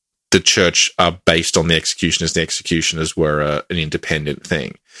that the church are based on the executioners were an independent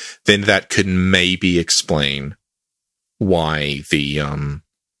thing, then that could maybe explain why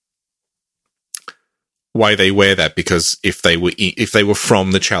why they wear that, because if they were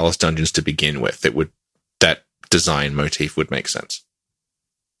from the Chalice dungeons to begin with, that design motif would make sense.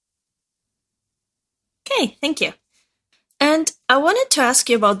 Okay, thank you. And I wanted to ask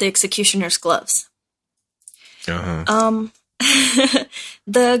you about the executioner's gloves. Uh-huh.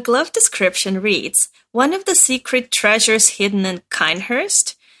 The glove description reads, one of the secret treasures hidden in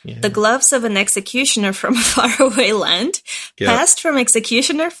Canehurst, The gloves of an executioner from a faraway land, passed from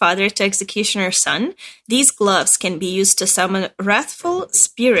executioner father to executioner son. These gloves can be used to summon wrathful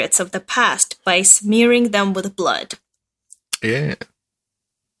spirits of the past by smearing them with blood. Yeah.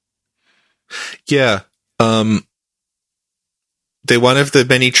 Yeah. They're one of the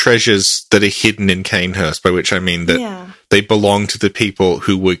many treasures that are hidden in Canehurst, by which I mean that they belong to the people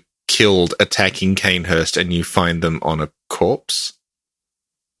who were killed attacking Canehurst, and you find them on a corpse.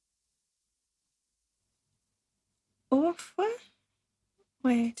 Oh, what?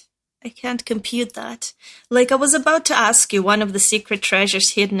 Wait, I can't compute that. Like, I was about to ask you one of the secret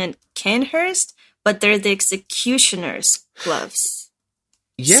treasures hidden in Canehurst, but they're the executioner's gloves.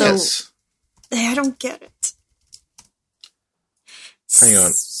 Yes. So, I don't get it. Hang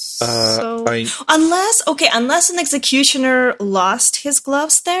on. Unless an executioner lost his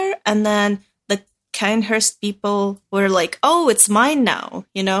gloves there, and then the Canehurst people were like, oh, it's mine now,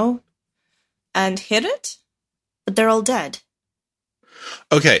 you know, and hid it, but they're all dead.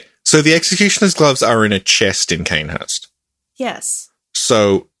 Okay, so the executioner's gloves are in a chest in Canehurst. Yes.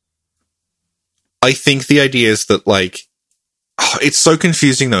 So I think the idea is that, like, it's so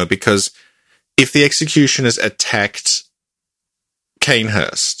confusing, though, because if the executioners attacked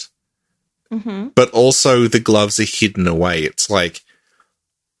Canehurst, but also the gloves are hidden away, it's like,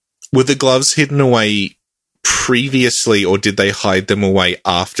 were the gloves hidden away previously, or did they hide them away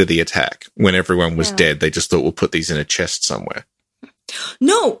after the attack when everyone was dead? They just thought, we'll put these in a chest somewhere.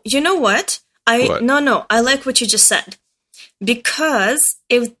 No, you know what? I like what you just said, because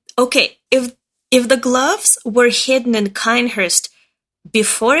if the gloves were hidden in Canehurst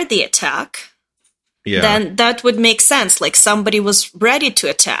before the attack, then that would make sense. Like, somebody was ready to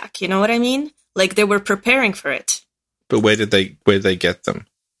attack. You know what I mean? Like, they were preparing for it. But where did they get them?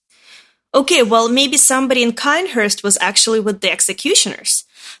 Okay, well, maybe somebody in Canehurst was actually with the executioners,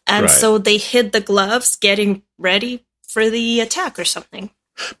 and so they hid the gloves, getting ready for the attack or something.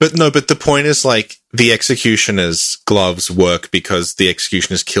 But the point is, like, the executioners' gloves work because the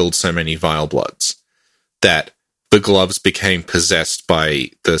executioners killed so many Vilebloods that the gloves became possessed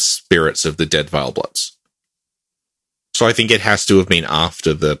by the spirits of the dead Vilebloods. So I think it has to have been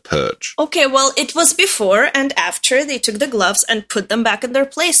after the purge. Okay, well, it was before and after they took the gloves and put them back in their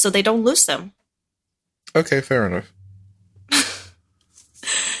place so they don't lose them. Okay, fair enough.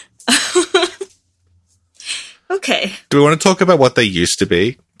 Okay. Do we want to talk about what they used to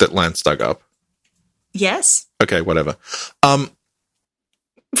be that Lance dug up? Yes. Okay, whatever. What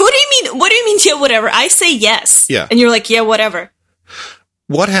do you mean? What do you mean, yeah, whatever? I say yes. Yeah. And you're like, yeah, whatever.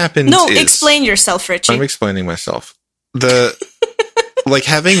 What happens explain yourself, Richie. I'm explaining myself. Like,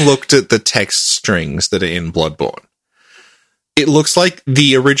 having looked at the text strings that are in Bloodborne, it looks like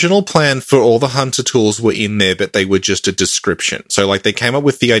the original plan for all the hunter tools were in there, but they were just a description. So, like, they came up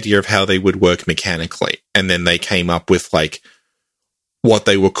with the idea of how they would work mechanically, and then they came up with, like, what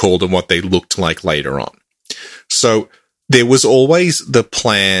they were called and what they looked like later on. So there was always the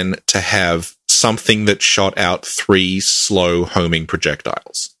plan to have something that shot out 3 slow homing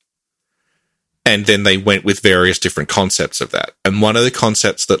projectiles. And then they went with various different concepts of that. And one of the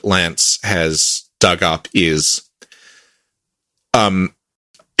concepts that Lance has dug up is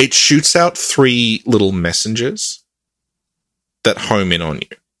it shoots out 3 little messengers that home in on you.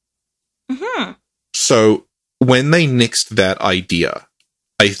 Mm-hmm. So when they nixed that idea,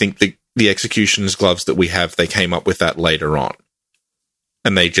 I think the executioner's gloves that we have, they came up with that later on.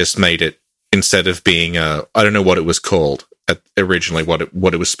 And they just made it, instead of being I don't know what it was called originally, what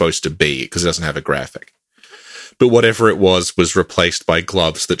it was supposed to be, because it doesn't have a graphic. But whatever it was replaced by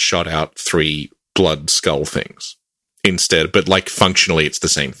gloves that shot out 3 blood skull things instead. But, like, functionally, it's the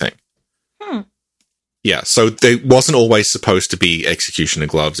same thing. Yeah, so they wasn't always supposed to be executioner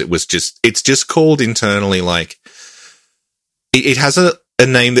gloves. It's just called internally, like, it has a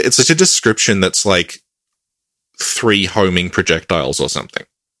name that it's such a description that's like 3 homing projectiles or something.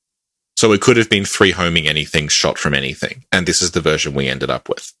 So it could have been 3 homing anything shot from anything, and this is the version we ended up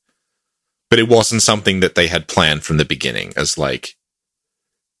with. But it wasn't something that they had planned from the beginning as, like,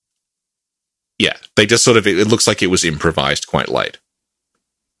 yeah, they just sort of, it looks like it was improvised quite late.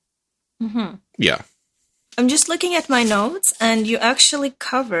 Mm-hmm. Yeah. I'm just looking at my notes, and you actually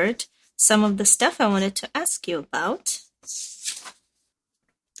covered some of the stuff I wanted to ask you about.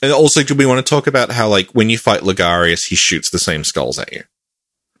 And also, do we want to talk about how, like, when you fight Ligarius, he shoots the same skulls at you?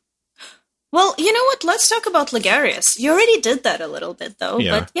 Well, you know what? Let's talk about Ligarius. You already did that a little bit, though.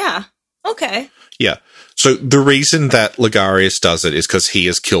 Yeah. But yeah, okay. Yeah. So the reason that Ligarius does it is because he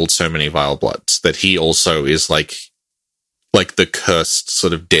has killed so many Vilebloods that he also is like the cursed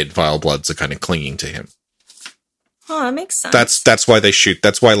sort of dead Vilebloods are kind of clinging to him. Oh, that makes sense. That's why they shoot.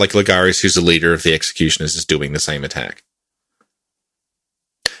 That's why, like, Ligarius, who's the leader of the executioners, is doing the same attack.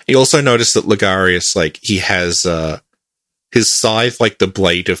 You also notice that Ligarius, like, he has his scythe, like the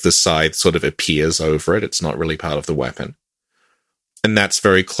blade of the scythe sort of appears over it. It's not really part of the weapon. And that's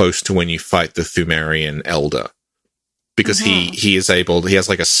very close to when you fight the Thumerian Elder. Because he has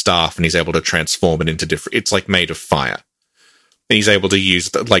like a staff and he's able to transform it into different, it's like made of fire. And he's able to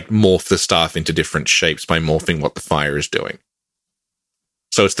use, like, morph the staff into different shapes by morphing what the fire is doing.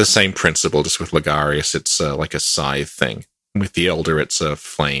 So it's the same principle, just with Ligarius, it's like a scythe thing. With the Elder, it's a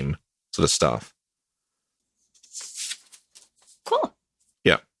flame sort of staff. Cool.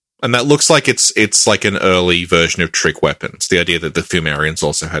 Yeah. And that looks like it's like an early version of trick weapons. The idea that the Thumerians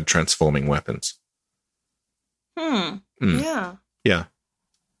also had transforming weapons. Yeah. Yeah.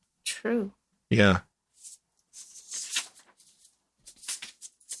 True. Yeah.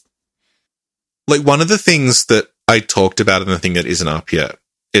 Like, one of the things that I talked about in the thing that isn't up yet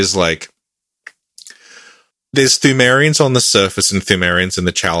is, like, there's Thumerians on the surface and Thumerians in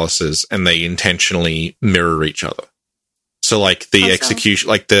the chalices, and they intentionally mirror each other. So, like, the execution,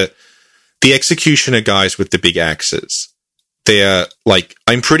 like the executioner guys with the big axes, they're, like,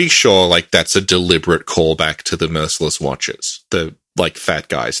 I'm pretty sure, like, that's a deliberate callback to the Merciless Watchers, the, like, fat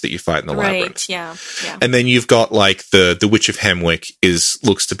guys that you fight in the labyrinth. Yeah. And then you've got, like, the Witch of Hemwick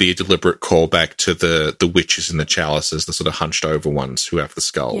looks to be a deliberate callback to the witches in the chalices, the sort of hunched over ones who have the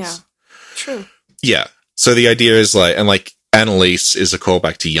skulls. Yeah. True. Yeah. So the idea is, like, and, like, Annalise is a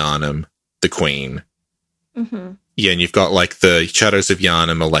callback to Yharnam, the queen. Mm-hmm. Yeah, and you've got, like, the Shadows of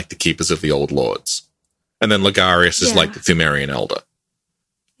Yharnam are like the keepers of the old lords. And then Ligarius is like the Thumerian Elder.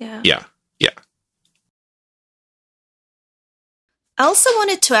 Yeah. Yeah. I also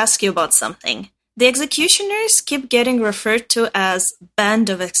wanted to ask you about something. The executioners keep getting referred to as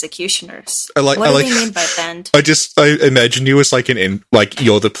Band of Executioners. What do they mean by band? I imagine you as, like,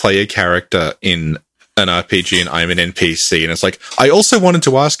 you're the player character in an RPG and I'm an NPC, and it's like, I also wanted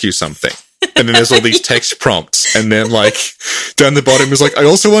to ask you something. And then there's all these text prompts, and then, like, down the bottom is like, I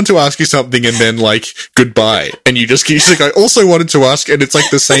also want to ask you something, and then, like, goodbye. And you just keep like, I also wanted to ask, and it's like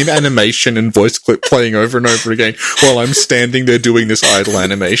the same animation and voice clip playing over and over again while I'm standing there doing this idle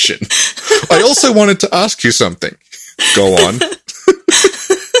animation. I also wanted to ask you something. Go on.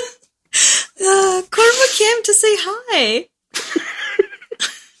 Corvo came to say hi.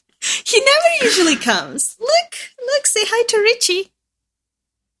 He never usually comes. Look, say hi to Richie.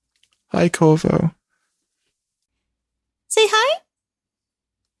 Hi, Corvo. Say hi.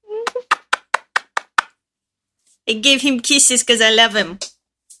 I gave him kisses because I love him.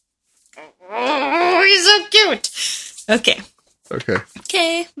 Oh, he's so cute.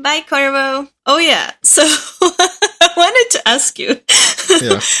 Okay, bye, Corvo. Oh, yeah, so I wanted to ask you.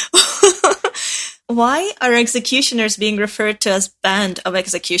 Yeah. Why are executioners being referred to as Band of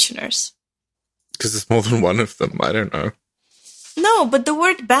Executioners? Because there's more than one of them. I don't know. No, but the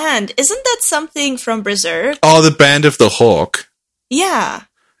word band, isn't that something from Berserk? Oh, the Band of the Hawk. Yeah.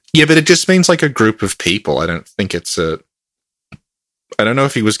 Yeah, but it just means, like, a group of people. I don't think it's I don't know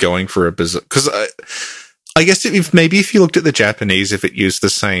if he was going for a Berserk. Because I guess if you looked at the Japanese, if it used the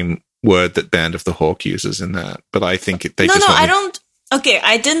same word that Band of the Hawk uses in that. But I think I don't. Okay,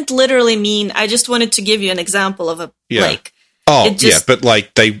 I didn't literally mean, I just wanted to give you an example of a, like... Oh, yeah, but,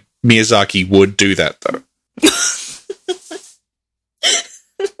 like, Miyazaki would do that, though.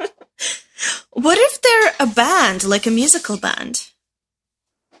 What if they're a band, like a musical band?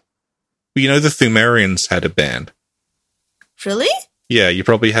 You know, the Thumerians had a band. Really? Yeah, you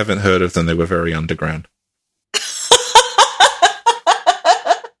probably haven't heard of them. They were very underground.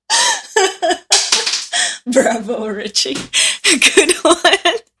 Bravo, Richie. Good one.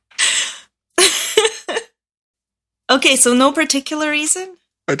 Okay, so no particular reason?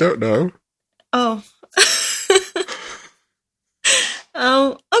 I don't know. Oh.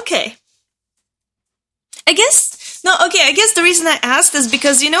 Oh, okay. I guess the reason I asked is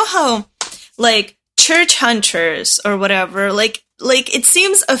because you know how, like, church hunters or whatever, like it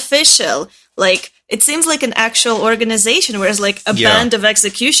seems official, like it seems like an actual organization, whereas like a band of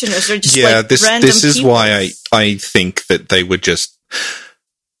executioners are just like random this is people. why I think that they were just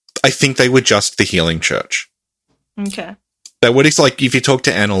the healing church. Okay. That what it's like if you talk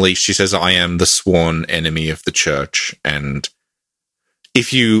to Annalise, she says, I am the sworn enemy of the church, and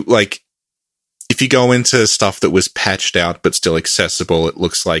if you go into stuff that was patched out but still accessible, it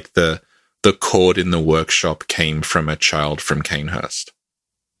looks like the cord in the workshop came from a child from Canehurst.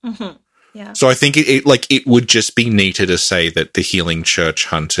 Mm-hmm. Yeah. So I think it would just be neater to say that the healing church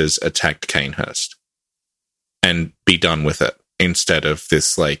hunters attacked Canehurst and be done with it, instead of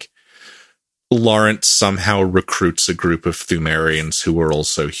this, like, Lawrence somehow recruits a group of Thumerians who are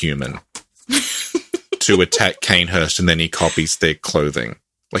also human to attack Canehurst, and then he copies their clothing.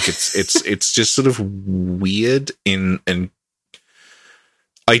 Like it's just sort of weird and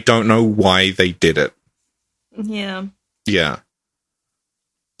I don't know why they did it. Yeah. Yeah.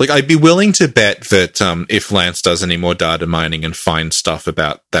 Like, I'd be willing to bet that if Lance does any more data mining and finds stuff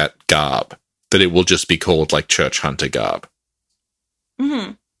about that garb, that it will just be called, like, Church Hunter garb.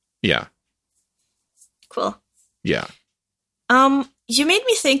 Mm-hmm. Yeah. Cool. Yeah. You made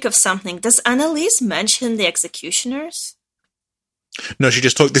me think of something. Does Annalise mention the executioners? No,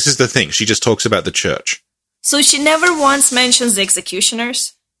 this is the thing. She just talks about the church. So she never once mentions the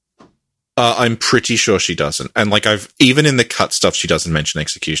executioners? I'm pretty sure she doesn't. And, like, even in the cut stuff, she doesn't mention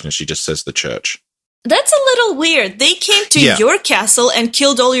executioners. She just says the church. That's a little weird. They came to your castle and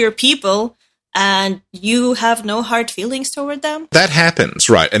killed all your people, and you have no hard feelings toward them? That happens,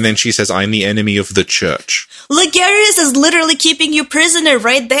 right. And then she says, I'm the enemy of the church. Ligarius is literally keeping you prisoner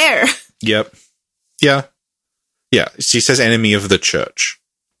right there. Yep. Yeah. Yeah, she says enemy of the church.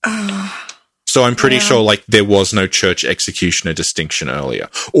 So I'm pretty sure, like, there was no church executioner distinction earlier.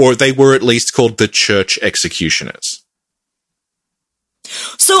 Or they were at least called the church executioners.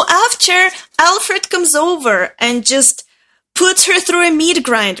 So after Alfred comes over and just puts her through a meat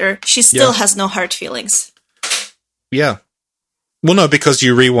grinder, she still has no hard feelings. Yeah. Well, no, because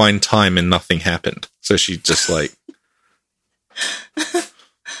you rewind time and nothing happened. So she just, like...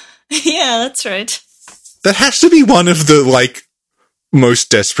 Yeah, that's right. That has to be one of the, like,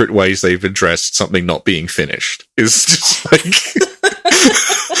 most desperate ways they've addressed something not being finished. Is just like,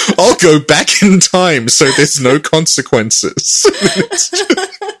 I'll go back in time so there's no consequences.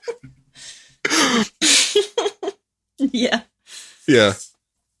 Yeah. Yeah.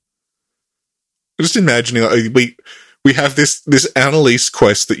 Just imagining, like, we have this Annalise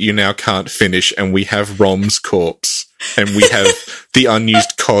quest that you now can't finish, and we have Rom's corpse, and we have the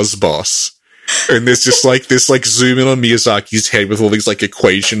unused Cos boss. And there's just, like, this, like, zoom in on Miyazaki's head with all these, like,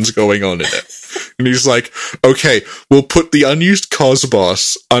 equations going on in it. And he's like, okay, we'll put the unused Cos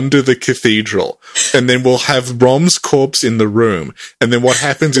boss under the cathedral, and then we'll have Rom's corpse in the room. And then what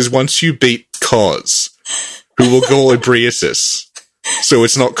happens is once you beat Cos, who we'll call Ebrietas, so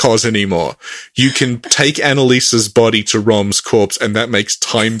it's not Cos anymore, you can take Annalise's body to Rom's corpse, and that makes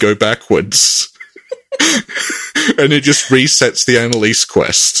time go backwards. And it just resets the Annalise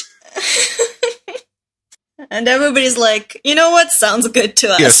quest. And everybody's like, you know what? Sounds good to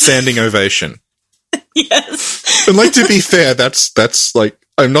us. Yeah, standing ovation. Yes. And, like, to be fair, that's like,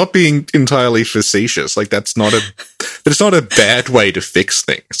 I'm not being entirely facetious. Like, it's not a bad way to fix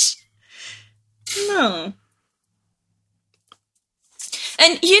things. No.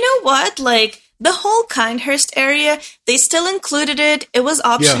 And you know what? Like, the whole Kindhurst area, they still included it. It was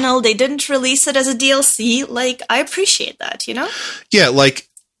optional. Yeah. They didn't release it as a DLC. Like, I appreciate that, you know? Yeah, like,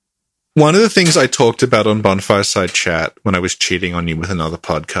 one of the things I talked about on Bonfireside Chat when I was cheating on you with another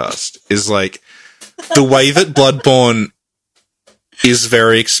podcast is, like, the way that Bloodborne is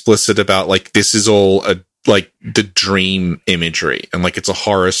very explicit about, like, this is all like the dream imagery, and, like, it's a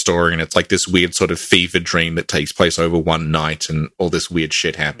horror story, and it's like this weird sort of fever dream that takes place over one night, and all this weird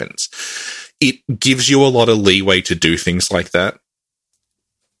shit happens. It gives you a lot of leeway to do things like that.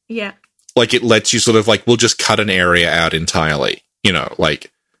 Yeah. Like, it lets you sort of, like, we'll just cut an area out entirely, you know,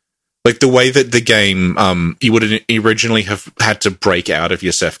 like the way that the game, you would originally have had to break out of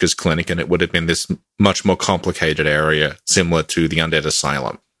Yosefka's clinic, and it would have been this much more complicated area, similar to the Undead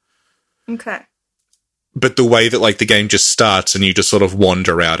Asylum. Okay. But the way that, like, the game just starts and you just sort of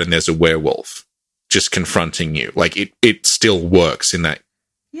wander out and there's a werewolf just confronting you, like, it still works in that,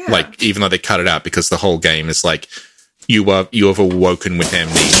 like, even though they cut it out, because the whole game is like, you have awoken with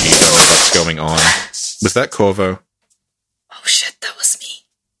amnesia, you don't know what's going on. Was that Corvo? Oh shit, that was me.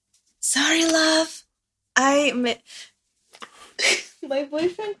 Sorry, love. My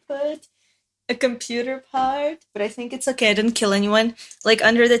boyfriend put a computer part, but I think it's okay. I didn't kill anyone. Like,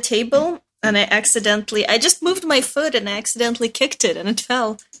 under the table, and I just moved my foot and I accidentally kicked it and it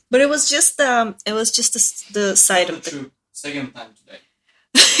fell. But it was just the side of the... Second time today.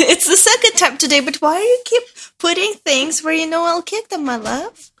 It's the second time today, but why do you keep putting things where you know I'll kick them, my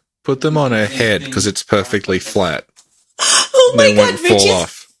love? Put them on her head, because it's perfectly flat. Oh my god, Richie! Fall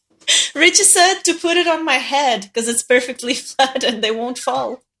off. Richie said to put it on my head, because it's perfectly flat and they won't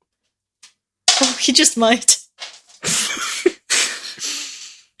fall. Oh, he just might.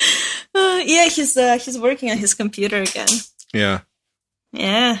 Yeah, he's working on his computer again. Yeah.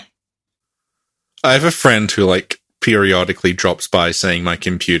 Yeah. I have a friend who, like, periodically drops by saying, my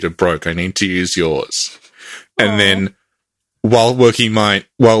computer broke, I need to use yours. And then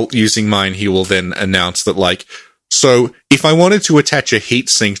while using mine, he will then announce that, like, so if I wanted to attach a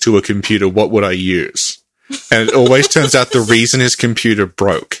heatsink to a computer, what would I use? And it always turns out the reason his computer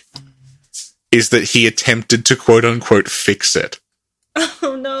broke is that he attempted to quote unquote fix it.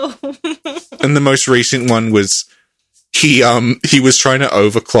 Oh no. And the most recent one was he was trying to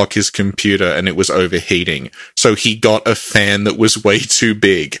overclock his computer and it was overheating. So he got a fan that was way too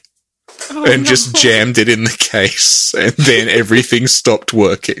big and just jammed it in the case, and then everything stopped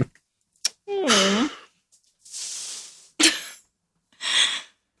working.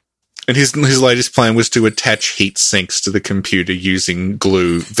 And his latest plan was to attach heat sinks to the computer using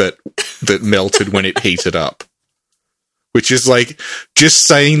glue that melted when it heated up. Which is like, just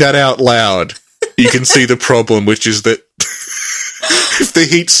saying that out loud, you can see the problem, which is that if the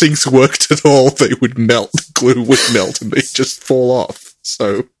heat sinks worked at all, they would melt, the glue would melt, and they'd just fall off.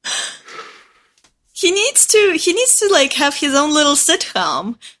 So he needs to like have his own little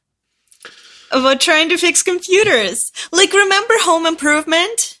sitcom about trying to fix computers. Like, remember Home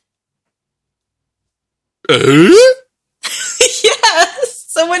Improvement? Yes.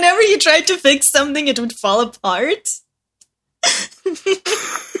 So whenever you tried to fix something, it would fall apart.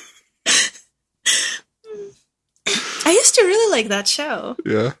 I used to really like that show.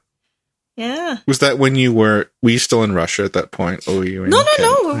 Yeah. Yeah. Was that when were you still in Russia at that point? Or were you in No.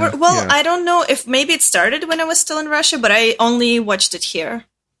 Canada? Well, I don't know if maybe it started when I was still in Russia, but I only watched it here.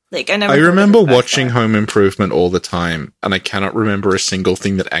 Like, I remember watching Home Improvement all the time, and I cannot remember a single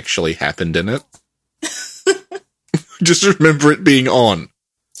thing that actually happened in it. Just remember it being on.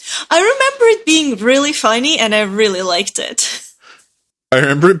 I remember it being really funny, and I really liked it. I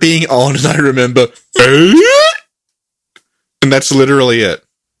remember it being on, and I remember, and that's literally it.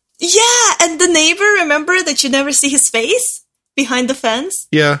 Yeah, and the neighbor, remember that you never see his face behind the fence?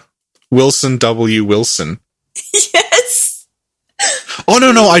 Yeah. Wilson W. Wilson. Yes. Oh,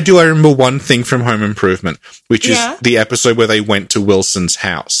 no, I do. I remember one thing from Home Improvement, which is the episode where they went to Wilson's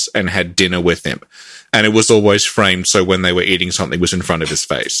house and had dinner with him. And it was always framed so when they were eating something, it was in front of his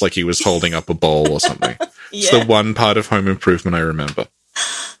face, like he was holding up a bowl or something. It's the one part of Home Improvement I remember.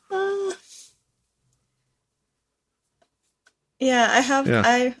 I have.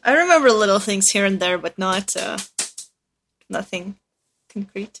 Yeah. I remember little things here and there, but not nothing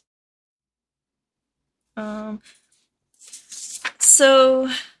concrete. So,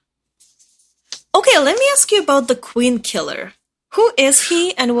 okay, let me ask you about the QueenKiller. Who is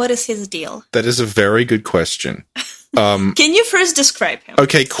he, and what is his deal? That is a very good question. Can you first describe him?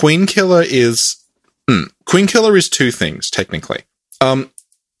 Okay, QueenKiller is two things, technically.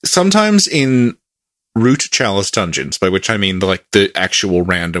 Sometimes in root chalice dungeons, by which I mean the actual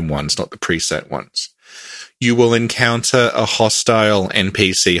random ones, not the preset ones, you will encounter a hostile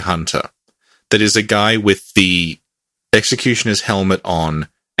NPC hunter that is a guy with the executioner's helmet on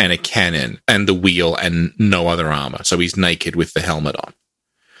and a cannon and the wheel and no other armor. So he's naked with the helmet on.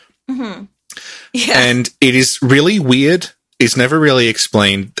 Mm-hmm. Yeah. And it is really weird. It's never really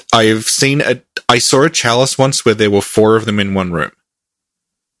explained. I saw a chalice once where there were 4 of them in one room.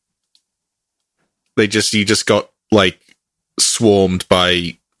 You just got like swarmed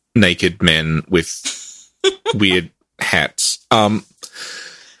by naked men with weird hats. And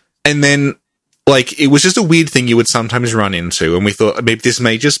then like it was just a weird thing you would sometimes run into, and we thought maybe this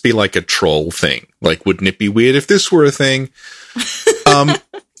may just be like a troll thing. Like, wouldn't it be weird if this were a thing?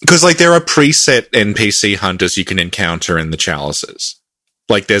 Because like there are preset NPC hunters you can encounter in the chalices.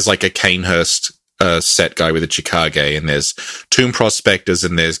 Like there's like a Canehurst set guy with a Chikage, and there's tomb prospectors,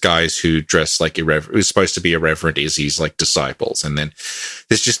 and there's guys who dress like who's supposed to be irreverent Izzy's like disciples, and then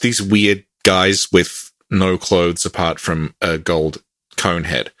there's just these weird guys with no clothes apart from a gold cone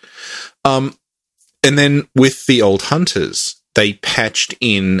head. And then with the old hunters, they patched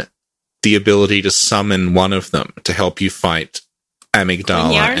in the ability to summon one of them to help you fight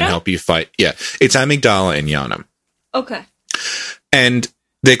Amygdala and help you fight. Yeah, it's Amygdala and Yharnam. Okay. And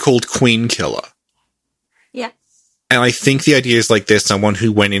they're called QueenKiller. Yeah. And I think the idea is like there's someone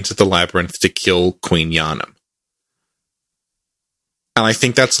who went into the labyrinth to kill Queen Yharnam. And I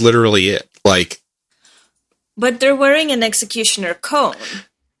think that's literally it. Like, but they're wearing an executioner cone.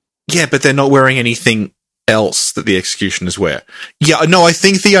 Yeah, but they're not wearing anything else that the executioners wear. Yeah, no, I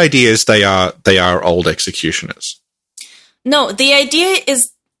think the idea is they are old executioners. No, the idea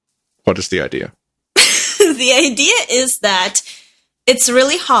is... What is the idea? The idea is that it's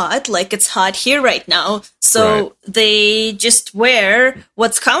really hot, like it's hot here right now, so they just wear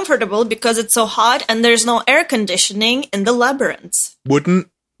what's comfortable because it's so hot and there's no air conditioning in the labyrinths. Wouldn't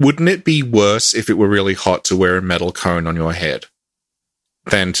it be worse if it were really hot to wear a metal cone on your head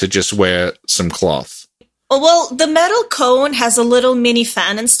than to just wear some cloth? Oh, well, the metal cone has a little mini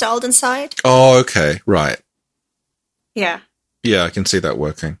fan installed inside. Oh, okay, right. Yeah. Yeah, I can see that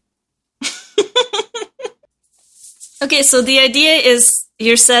working. Okay, so the idea is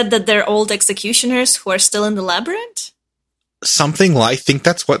you said that they're old executioners who are still in the labyrinth? I think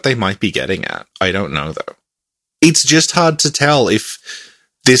that's what they might be getting at. I don't know, though. It's just hard to tell if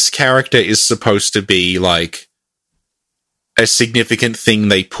this character is supposed to be, like, a significant thing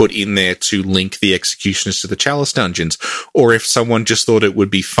they put in there to link the executioners to the Chalice Dungeons, or if someone just thought it would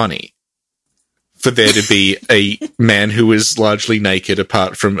be funny for there to be a man who is largely naked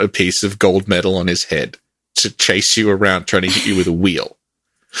apart from a piece of gold metal on his head to chase you around trying to hit you with a wheel.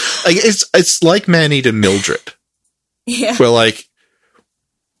 Like, it's like Man-Eater Mildred. Yeah. Where, like,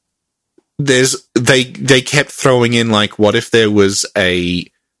 they kept throwing in, like, what if there was a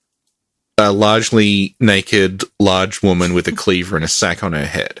largely naked, large woman with a cleaver and a sack on her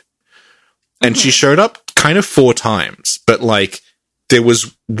head. And she showed up kind of 4 times, but, like, there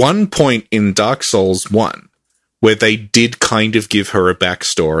was one point in Dark Souls 1 where they did kind of give her a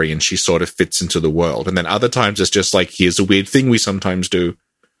backstory and she sort of fits into the world. And then other times it's just like, here's a weird thing we sometimes do.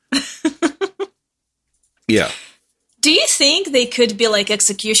 Yeah. Do you think they could be like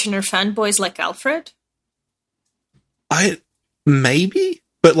executioner fanboys like Alfred? Maybe,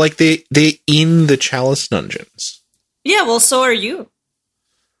 but like they're in the Chalice Dungeons. Yeah, well, so are you.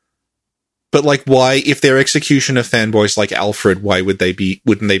 But like, why, if they're executioner fanboys like Alfred, wouldn't they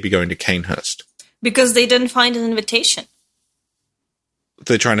be going to Canehurst? Because they didn't find an invitation.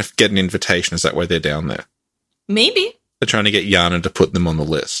 They're trying to get an invitation. Is that why they're down there? Maybe. They're trying to get Yana to put them on the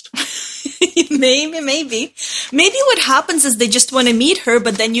list. Maybe. Maybe what happens is they just want to meet her,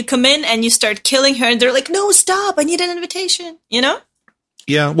 but then you come in and you start killing her, and they're like, no, stop, I need an invitation, you know?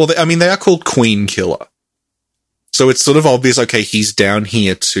 Yeah, well, they are called QueenKiller. So it's sort of obvious, okay, he's down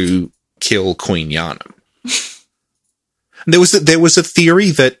here to kill Queen Yana. There was a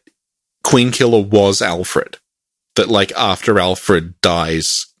theory that QueenKiller was Alfred. That, like, after Alfred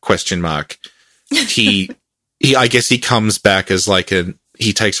dies, he I guess he comes back as like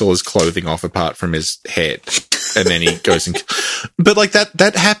he takes all his clothing off apart from his head, and then he goes and... But, like,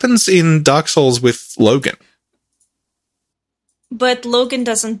 that happens in Dark Souls with Logan. But Logan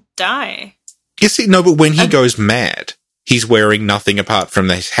doesn't die. Yes, but when he goes mad, he's wearing nothing apart from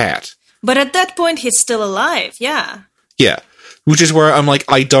his hat. But at that point, he's still alive, yeah. Yeah, which is where I'm like,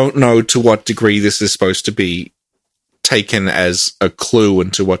 I don't know to what degree this is supposed to be taken as a clue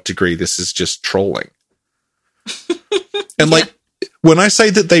and to what degree this is just trolling. And, like, when I say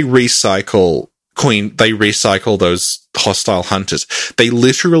that they recycle those hostile hunters, they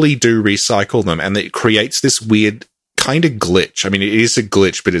literally do recycle them, and it creates this weird kind of glitch. I mean, it is a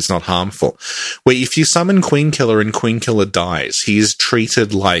glitch, but it's not harmful. Where if you summon QueenKiller and QueenKiller dies, he is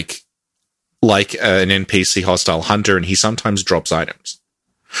treated like an NPC hostile hunter, and he sometimes drops items.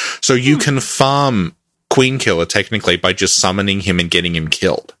 So you can farm QueenKiller technically by just summoning him and getting him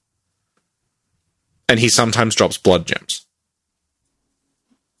killed. And he sometimes drops blood gems.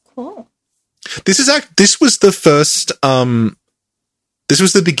 Cool. This was the first, this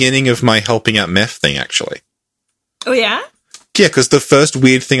was the beginning of my helping out meth thing, actually. Oh, yeah? Yeah, because the first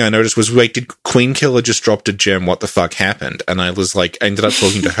weird thing I noticed was, wait, did QueenKiller just dropped a gem? What the fuck happened? And I was like, I ended up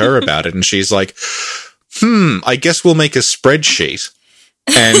talking to her about it, and she's like, I guess we'll make a spreadsheet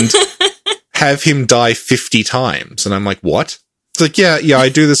and have him die 50 times. And I'm like, what? It's like, yeah, I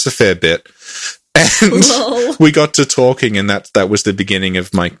do this a fair bit. And we got to talking, and that was the beginning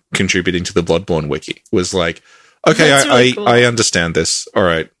of my contributing to the Bloodborne wiki. Was like, okay, really cool. I understand this. All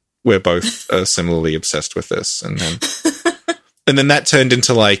right, we're both similarly obsessed with this, and then that turned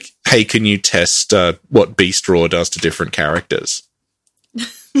into like, hey, can you test what Beast Raw does to different characters?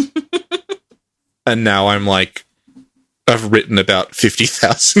 And now I'm like, I've written about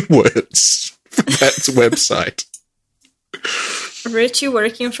 50,000 words for that website. Richie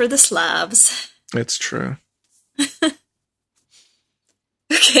working for the slabs. It's true.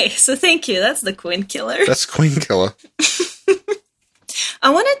 Okay, so thank you. That's the QueenKiller. That's QueenKiller. I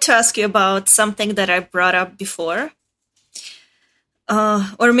wanted to ask you about something that I brought up before.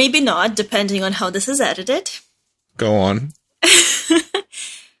 Or maybe not, depending on how this is edited. Go on.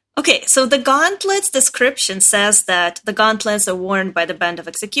 Okay, so the gauntlet's description says that the gauntlets are worn by the band of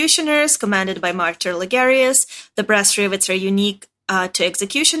executioners, commanded by Martyr Ligarius. The brass rivets are unique to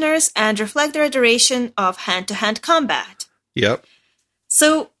executioners and reflect their adoration of hand-to-hand combat. Yep.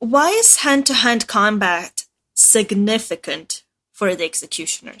 So why is hand-to-hand combat significant for the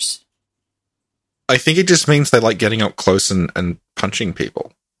executioners? I think it just means they like getting up close and punching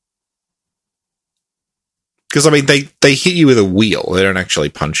people. Because, I mean, they hit you with a wheel. They don't actually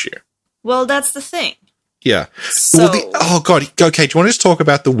punch you. Well, that's the thing. Yeah. So, oh god. Okay, do you want to just talk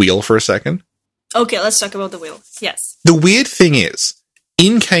about the wheel for a second? okay, let's talk about the wheel. Yes. The weird thing is,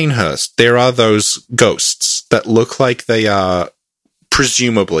 in Canehurst, there are those ghosts that look like they are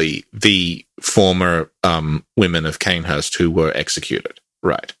presumably the former women of Canehurst who were executed.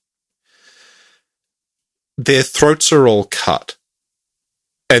 Right. Their throats are all cut.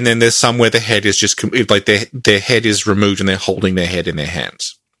 And then there's some where the head is just, like, their head is removed and they're holding their head in their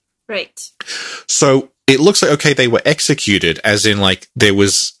hands. Right. So it looks like, okay, they were executed, as in, like, there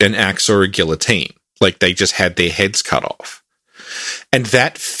was an axe or a guillotine. Like, they just had their heads cut off. And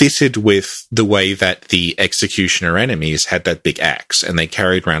that fitted with the way that the executioner enemies had that big axe, and they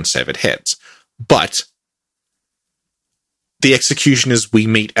carried around severed heads. But the executioners we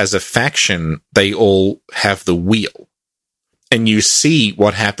meet as a faction, they all have the wheel. And you see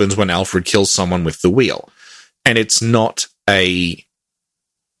what happens when Alfred kills someone with the wheel. And it's not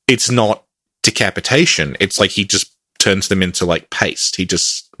decapitation. It's like he just turns them into, like, paste. He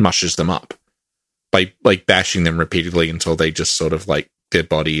just mushes them up by, like, bashing them repeatedly until they just sort of, like, their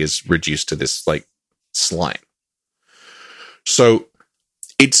body is reduced to this, like, slime. So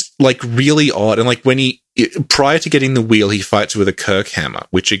it's, like, really odd. And, like, when prior to getting the wheel, he fights with a Kirk hammer,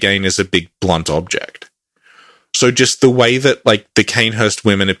 which again is a big blunt object. So just the way that, like, the Canehurst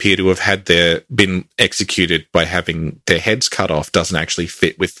women appear to have been executed by having their heads cut off doesn't actually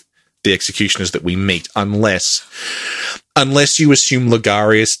fit with the executioners that we meet, unless you assume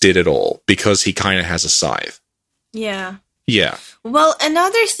Ligarius did it all, because he kind of has a scythe. Yeah. Yeah. Well,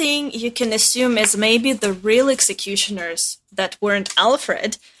 another thing you can assume is maybe the real executioners that weren't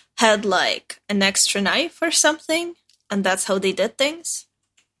Alfred had, like, an extra knife or something, and that's how they did things.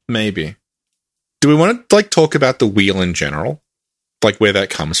 Maybe. Do we want to, like, talk about the wheel in general? Like, where that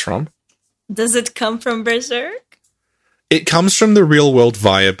comes from? Does it come from Berserk? It comes from the real world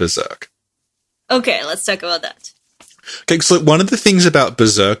via Berserk. Okay, let's talk about that. Okay, so one of the things about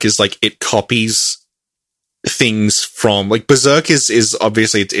Berserk is, like, it copies things from, like, Berserk is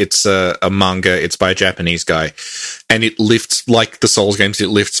obviously it's a manga. It's by a Japanese guy, and it lifts, like the Souls games, it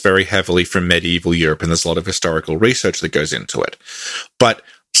lifts very heavily from medieval Europe, and there's a lot of historical research that goes into it. But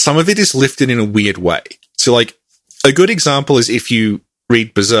some of it is lifted in a weird way. So, like, a good example is if you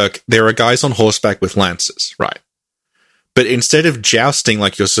read Berserk, there are guys on horseback with lances, right? But instead of jousting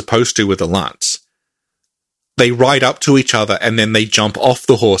like you're supposed to with a lance, they ride up to each other and then they jump off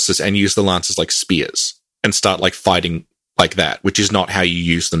the horses and use the lances like spears and start, like, fighting like that, which is not how you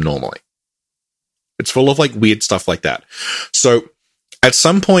use them normally. It's full of, like, weird stuff like that. So at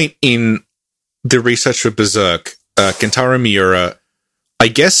some point in the research for Berserk, Kentaro Miura, I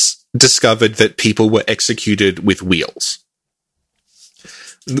guess, discovered that people were executed with wheels.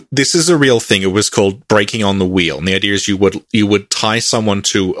 This is a real thing. It was called breaking on the wheel. And the idea is you would tie someone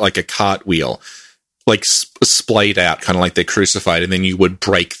to, like, a cartwheel, like, splayed out, kind of like they're crucified, and then you would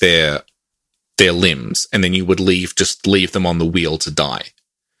break their limbs, and then you would leave them on the wheel to die.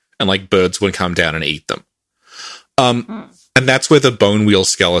 And, like, birds would come down and eat them. And that's where the bone wheel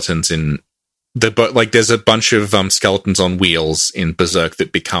skeletons there's a bunch of skeletons on wheels in Berserk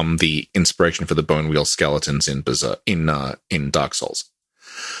that become the inspiration for the bone wheel skeletons in Berserk, in Dark Souls.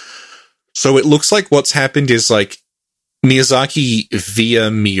 So it looks like what's happened is, like, Miyazaki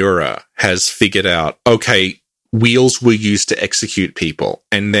via Miura has figured out, okay, wheels were used to execute people.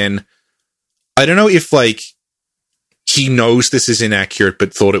 And then I don't know if, like, he knows this is inaccurate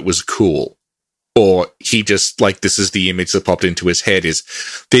but thought it was cool, or he just, like, this is the image that popped into his head, is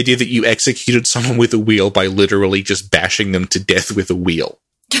the idea that you executed someone with a wheel by literally just bashing them to death with a wheel.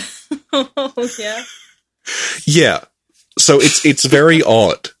 Oh, yeah. Yeah. So it's very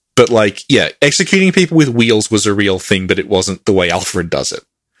odd. But, like, yeah, executing people with wheels was a real thing, but it wasn't the way Alfred does it.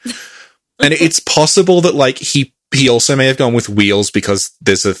 And it's possible that, like, he also may have gone with wheels because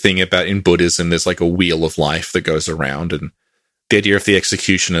there's a thing about, in Buddhism, there's, like, a wheel of life that goes around, and the idea of the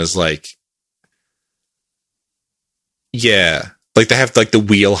executioners, like, yeah, like, they have, like, the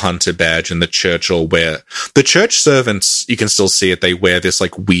wheel hunter badge, and the church all wear, the church servants, you can still see it, they wear this,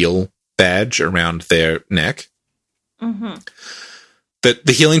 like, wheel badge around their neck. Mm-hmm. But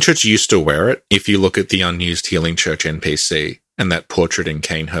the Healing Church used to wear it. If you look at the unused Healing Church NPC and that portrait in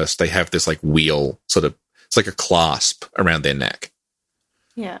Canehurst, they have this, like, wheel, sort of, it's like a clasp around their neck.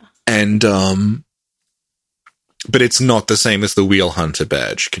 Yeah. And, but it's not the same as the Wheel Hunter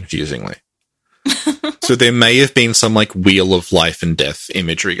badge, confusingly. So there may have been some, like, wheel of life and death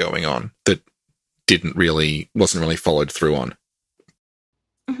imagery going on that wasn't really followed through on.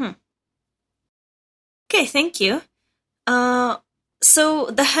 Mm-hmm. Okay, thank you. So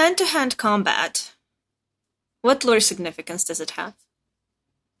the hand-to-hand combat, what lore significance does it have?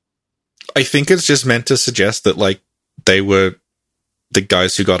 I think it's just meant to suggest that, like, they were the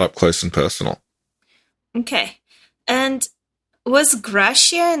guys who got up close and personal. Okay. And was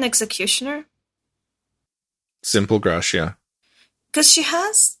Gracia an executioner? Simple Gracia. Because she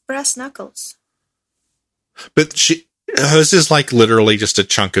has brass knuckles. But hers is, like, literally just a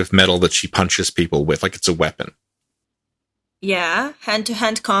chunk of metal that she punches people with, like it's a weapon. Yeah,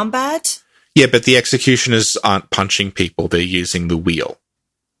 hand-to-hand combat. Yeah, but the executioners aren't punching people, they're using the wheel.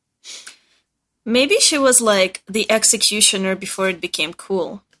 Maybe she was, like, the executioner before it became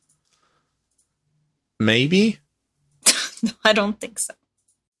cool. Maybe? No, I don't think so.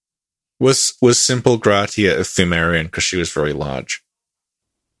 Was Simple Gratia a Thumerian because she was very large?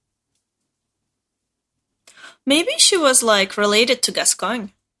 Maybe she was, like, related to Gascoigne.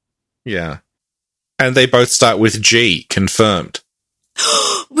 Yeah. And they both start with G, confirmed.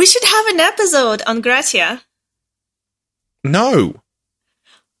 We should have an episode on Gratia. No!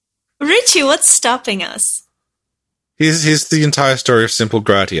 Richie, what's stopping us? Here's the entire story of Simple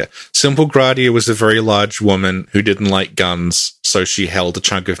Gratia. Simple Gratia was a very large woman who didn't like guns, so she held a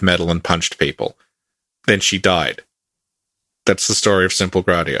chunk of metal and punched people. Then she died. That's the story of Simple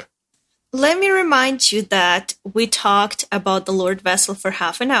Gratia. Let me remind you that we talked about the Lord Vessel for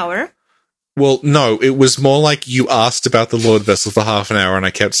half an hour. Well, no, it was more like you asked about the Lord Vessel for half an hour and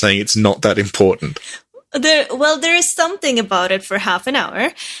I kept saying it's not that important. There is something about it for half an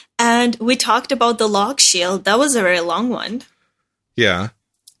hour. And we talked about the log shield. That was a very long one. Yeah.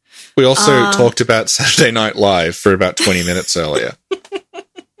 We also talked about Saturday Night Live for about 20 minutes earlier.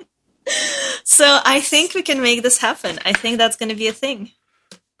 So I think we can make this happen. I think that's going to be a thing.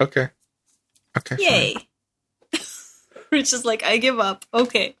 Okay. Yay. Rich is like, I give up.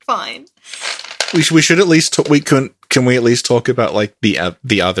 Okay, fine. We should at least can we at least talk about, like, the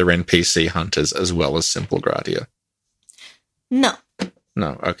other NPC hunters as well as Simple Gratia? No.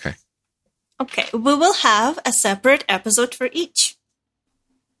 No, okay. Okay, we will have a separate episode for each.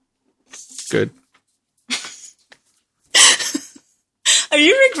 Good. Are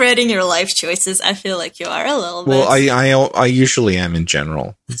you regretting your life choices? I feel like you are a little bit. Well, I usually am in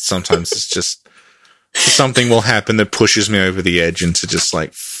general. Sometimes it's just something will happen that pushes me over the edge into just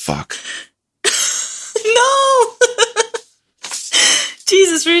like, fuck. No!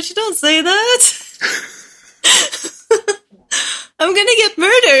 Jesus, Rich, don't say that. I'm gonna get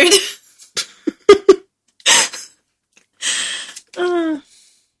murdered.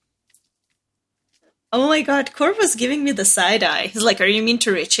 Oh my god, Corp was giving me the side eye. He's like, are you mean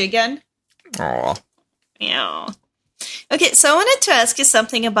to Rich again? Aw. Yeah. Okay, so I wanted to ask you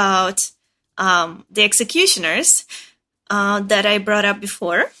something about the executioners that I brought up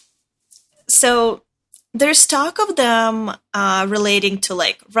before. So there's talk of them relating to,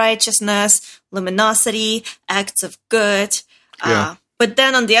 like, righteousness, luminosity, acts of good. Yeah. But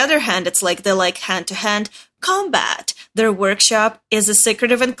then on the other hand, it's like they like hand-to-hand combat. Their workshop is a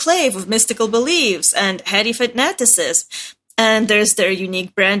secretive enclave of mystical beliefs and heady fanaticism. And there's their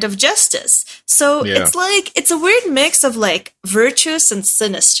unique brand of justice. So it's like, it's a weird mix of, like, virtuous and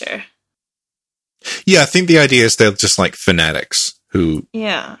sinister. Yeah, I think the idea is they're just like fanatics who...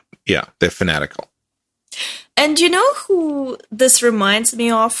 Yeah, they're fanatical. And you know who this reminds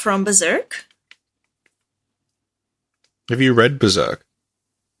me of from Berserk? Have you read Berserk?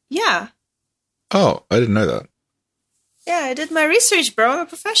 Yeah. Oh, I didn't know that. Yeah, I did my research, bro. I'm a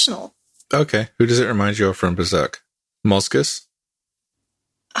professional. Okay, who does it remind you of from Berserk? Moscus?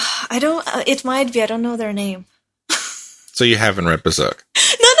 I don't... it might be. I don't know their name. So you haven't read Berserk?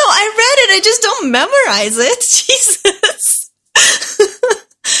 No, I read it. I just don't memorize it. Jesus.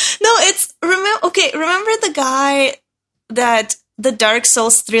 No, it's... remember the guy that the Dark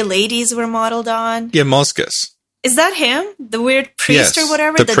Souls 3 ladies were modeled on? Yeah, Moscus. Is that him? The weird priest Yes, or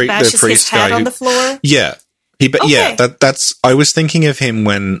whatever the that bashes his head on the floor? Yeah. Okay. Yeah, that's... I was thinking of him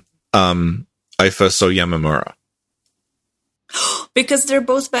when I first saw Yamamura. Because they're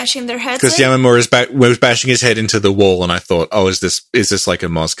both bashing their heads Because Yamamura was bashing his head into the wall, and I thought, oh, is this like a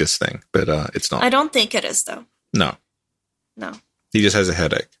Moscus thing? But it's not. I don't think it is, though. No. No. He just has a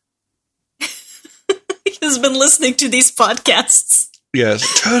headache. He's been listening to these podcasts.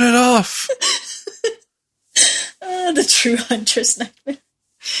 Yes. Turn it off! The true hunter's nightmare.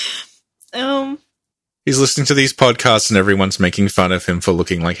 He's listening to these podcasts and everyone's making fun of him for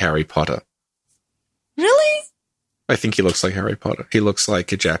looking like Harry Potter. Really? I think he looks like Harry Potter. He looks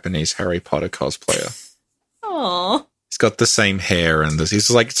like a Japanese Harry Potter cosplayer. Aww. He's got the same hair and this.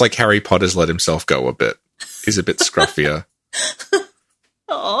 It's like Harry Potter's let himself go a bit. He's a bit scruffier.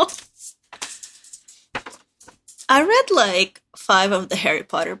 Aww. I read like 5 of the Harry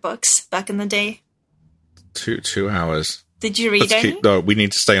Potter books back in the day. 2 hours. Did you read any? No, we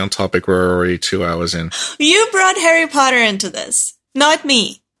need to stay on topic. We're already 2 hours in. You brought Harry Potter into this, not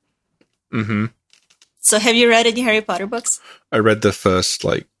me. Mm-hmm. So have you read any Harry Potter books? I read the first,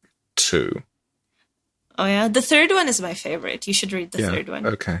 2. Oh, yeah? The third one is my favorite. You should read the third one.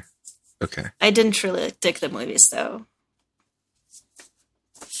 Okay. I didn't really dig the movies, though.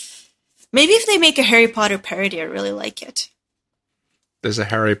 Maybe if they make a Harry Potter parody, I really like it. There's a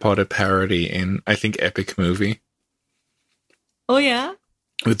Harry Potter parody in, I think, Epic Movie. Oh, yeah?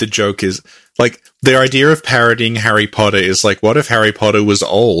 With the joke is, the idea of parodying Harry Potter is, what if Harry Potter was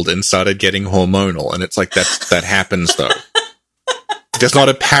old and started getting hormonal? And it's that happens, though. That's not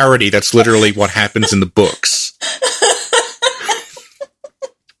a parody. That's literally what happens in the books.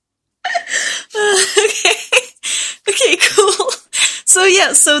 Okay, cool.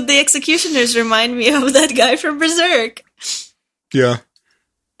 So the executioners remind me of that guy from Berserk. Yeah.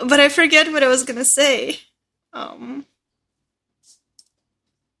 But I forget what I was gonna say.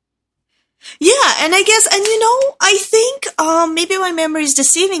 Yeah, and I guess, I think maybe my memory is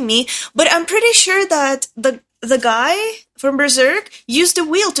deceiving me, but I'm pretty sure that the guy from Berserk used a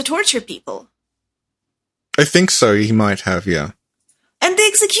wheel to torture people. I think so. He might have, yeah. And the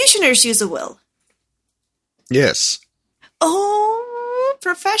executioners use a will. Yes. Oh,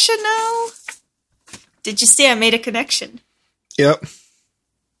 professional. Did you see I made a connection? Yep.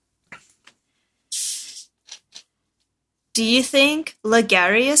 Do you think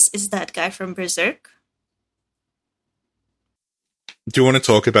Lagarius is that guy from Berserk? Do you want to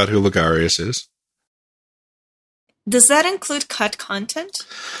talk about who Lagarius is? Does that include cut content?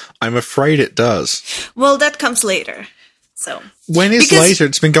 I'm afraid it does. Well, that comes later. So when is later?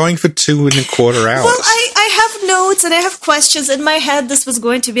 It's been going for 2.25 hours. Well, I have notes and I have questions. In my head, this was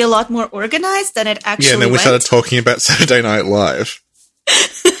going to be a lot more organized than it actually Yeah, and then we went. started talking about Saturday Night Live.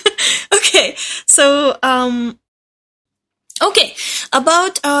 Okay, so, okay,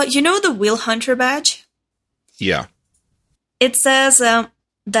 about, the Wheel Hunter badge? Yeah. It says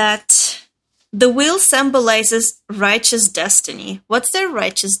that the wheel symbolizes righteous destiny. What's their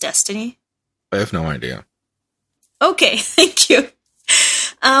righteous destiny? I have no idea. Okay, thank you.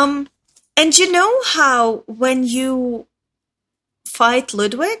 And you know how when you fight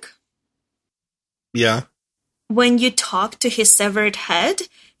Ludwig? Yeah. When you talk to his severed head,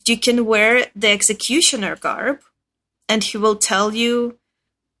 you can wear the executioner garb, and he will tell you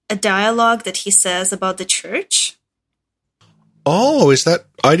a dialogue that he says about the church. Oh, is that...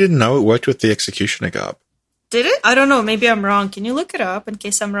 I didn't know it worked with the executioner garb. Did it? I don't know. Maybe I'm wrong. Can you look it up in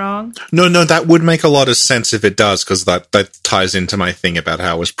case I'm wrong? No, that would make a lot of sense if it does, because that ties into my thing about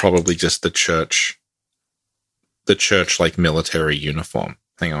how it was probably just the church, military uniform.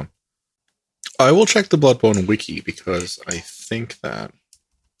 Hang on. I will check the Bloodborne wiki, because I think that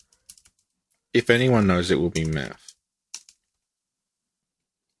if anyone knows, it will be Meth.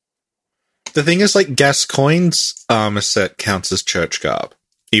 The thing is, Gascoigne's armor set counts as church garb,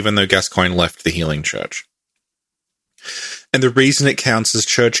 even though Gascoigne left the healing church. And the reason it counts as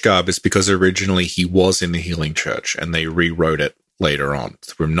church garb is because originally he was in the healing church, and they rewrote it later on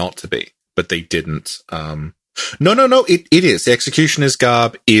for him not to be. But they didn't. No, it is. The executioner's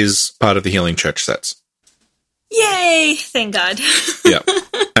garb is part of the healing church sets. Yay! Thank God. Yeah.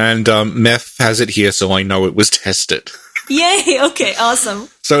 And Meth has it here, so I know it was tested. Yay! Okay, awesome.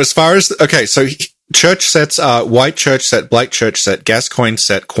 So as far as... Okay, so church sets are white church set, black church set, Gascoigne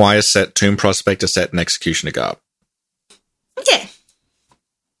set, choir set, tomb prospector set, and executioner garb. Okay.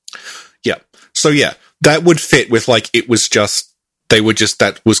 Yeah. So yeah, that would fit with it was just... They were just...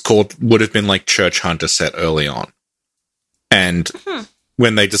 That was called... Would have been church hunter set early on. And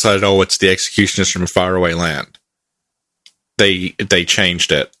when they decided, it's the executioners from a faraway land, they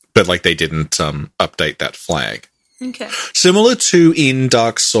changed it, but they didn't update that flag. Okay. Similar to in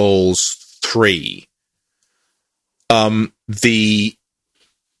Dark Souls 3, the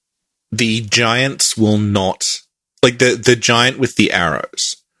giants will not... the giant with the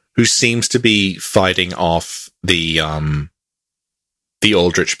arrows, who seems to be fighting off the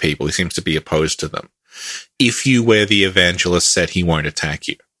Aldrich people, he seems to be opposed to them. If you wear the evangelist set, he won't attack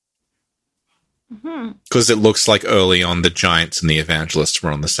you. Because it looks like early on the giants and the evangelists were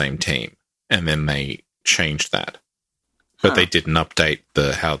on the same team, and then they changed that. But they didn't update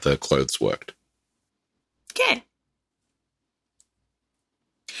how the clothes worked. Okay.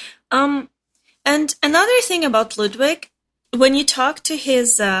 And another thing about Ludwig, when you talk to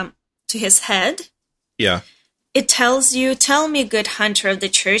his head, yeah, it tells you, "Tell me, good hunter of the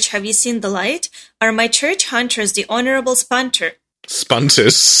church, have you seen the light? Are my church hunters the honorable spunter?"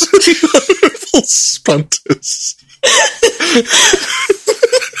 Spuntus. The honorable spuntus.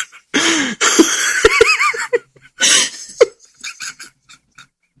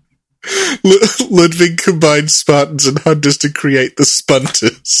 Ludwig combined Spartans and hunters to create the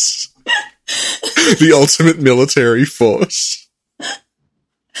Spunters. The ultimate military force.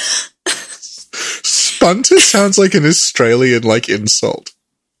 Spunter sounds like an Australian, insult.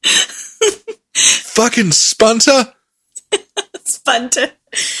 Fucking Spunter! Spunter.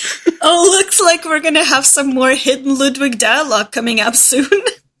 Oh, looks like we're gonna have some more hidden Ludwig dialogue coming up soon.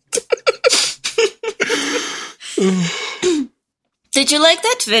 Did you like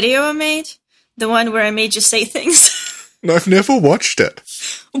that video I made? The one where I made you say things? No, I've never watched it.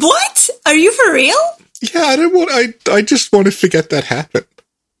 What? Are you for real? Yeah, I just want to forget that happened.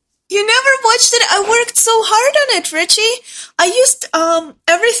 You never watched it? I worked so hard on it, Richie. I used,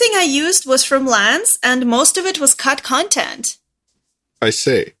 everything I used was from Lance, and most of it was cut content. I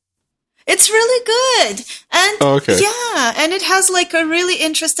see. It's really good. And, oh, okay. Yeah, and it has, a really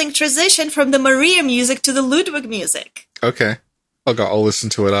interesting transition from the Maria music to the Ludwig music. Okay. I'll listen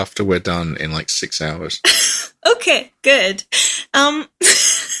to it after we're done in 6 hours. Okay, good.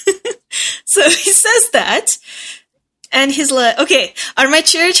 So he says that, and he's like, okay, are my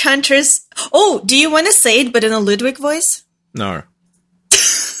church hunters... Oh, do you want to say it, but in a Ludwig voice? No.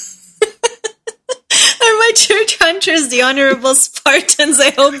 Are my church hunters the honorable Spartans?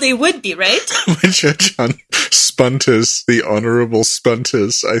 I hope they would be, right? My church Spunters, the honorable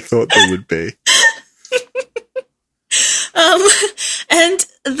Spunters, I thought they would be. And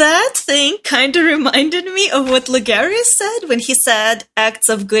that thing kind of reminded me of what Ligarius said when he said acts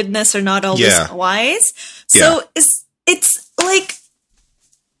of goodness are not always wise. So it's like,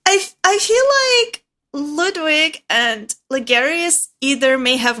 I feel like Ludwig and Ligarius either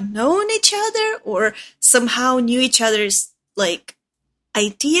may have known each other or somehow knew each other's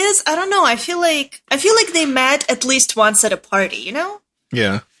ideas. I don't know. I feel like they met at least once at a party, you know?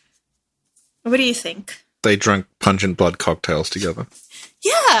 Yeah. What do you think? They drank pungent blood cocktails together.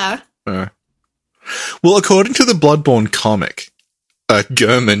 Yeah. Well, according to the Bloodborne comic,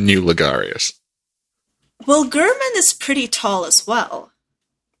 German knew Ligarius. Well, German is pretty tall as well.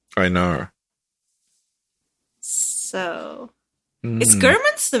 I know. So, is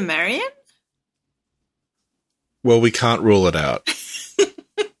German Sumerian? Well, we can't rule it out.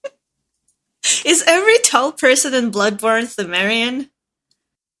 Is every tall person in Bloodborne Sumerian?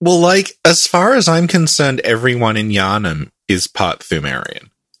 Well, as far as I'm concerned, everyone in Yharnam is part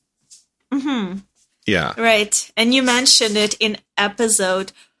Thumerian. Mm-hmm. Yeah. Right. And you mentioned it in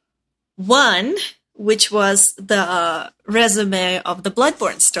episode 1, which was the resume of the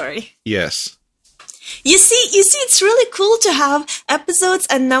Bloodborne story. Yes. You see, it's really cool to have episodes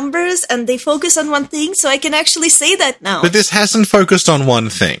and numbers, and they focus on one thing, so I can actually say that now. But this hasn't focused on one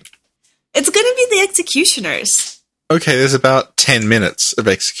thing. It's going to be the executioners. Okay, there's about 10 minutes of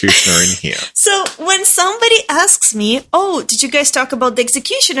executioner in here. So when somebody asks me, oh, did you guys talk about the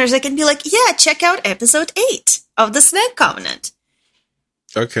executioners? I can be like, yeah, check out episode 8 of the Snag Covenant.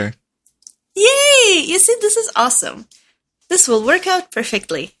 Okay. Yay! You see, this is awesome. This will work out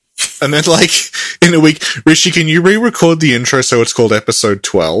perfectly. And then, in a week, Rishi, can you re-record the intro so it's called episode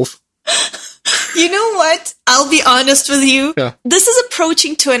 12? You know what? I'll be honest with you. Yeah. This is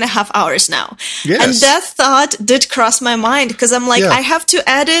approaching 2.5 hours now. Yes. And that thought did cross my mind because I'm like, I have to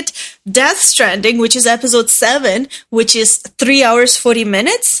edit Death Stranding, which is episode 7, which is 3 hours, 40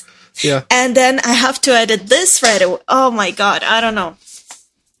 minutes. Yeah. And then I have to edit this right away. Oh my God. I don't know.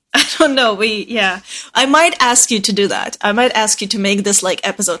 I might ask you to do that. I might ask you to make this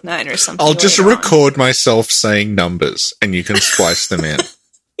episode 9 or something. I'll just record myself saying numbers and you can splice them in.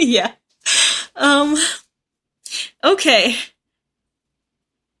 Yeah. Okay.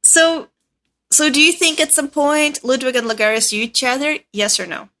 So do you think at some point Ludwig and Ligarius knew each other? Yes or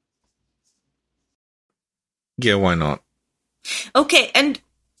no? Yeah, why not? Okay,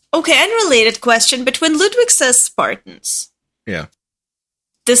 unrelated question, but when Ludwig says Spartans... Yeah.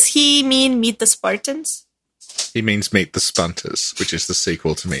 Does he mean meet the Spartans? He means Meet the Spunters, which is the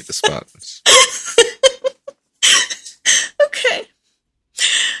sequel to Meet the Spartans. Okay.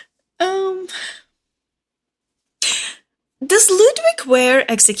 Does Ludwig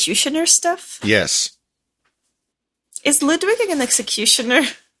wear executioner stuff? Yes. Is Ludwig an executioner?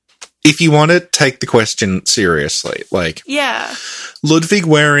 If you want to take the question seriously, Yeah. Ludwig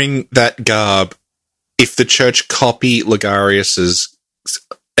wearing that garb, if the church copy Ligarius's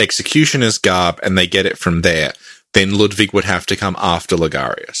executioner's garb and they get it from there, then Ludwig would have to come after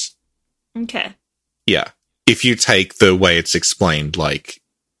Ligarius. Okay. Yeah. If you take the way it's explained,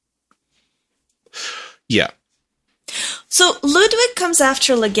 yeah. So Ludwig comes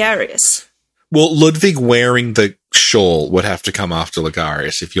after Ligarius. Well, Ludwig wearing the shawl would have to come after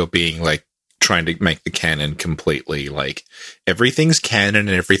Ligarius if you're being, trying to make the canon completely, like, everything's canon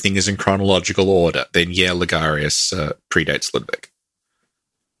and everything is in chronological order, then yeah, Ligarius predates Ludwig.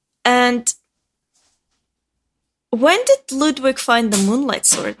 And when did Ludwig find the Moonlight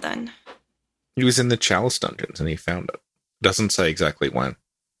Sword, then? He was in the Chalice Dungeons and he found it. Doesn't say exactly when.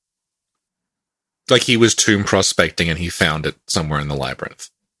 Like, he was tomb prospecting and he found it somewhere in the labyrinth.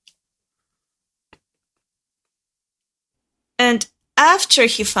 And after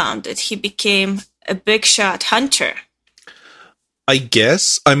he found it, he became a big shot hunter. I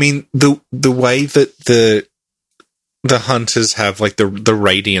guess. I mean, the way that the hunters have, like, the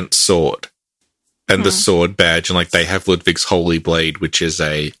radiant sword and the sword badge, and, like, they have Ludwig's holy blade, which is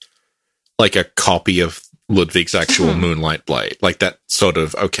a copy of Ludwig's actual moonlight blade. Like, that sort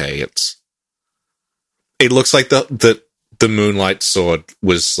of, okay, it looks like the moonlight sword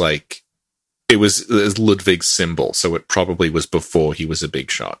was, like, it was Ludwig's symbol, so it probably was before he was a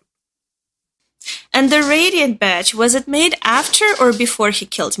big shot. And the radiant badge, was it made after or before he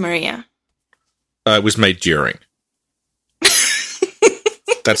killed Maria? It was made during.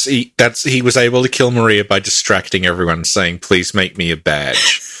 He was able to kill Maria by distracting everyone, saying, "Please make me a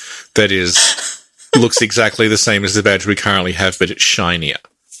badge that looks exactly the same as the badge we currently have, but it's shinier."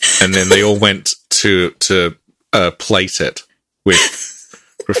 And then they all went to plate it with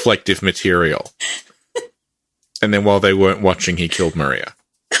reflective material. And then while they weren't watching, he killed Maria.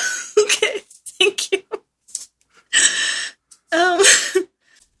 Okay, thank you.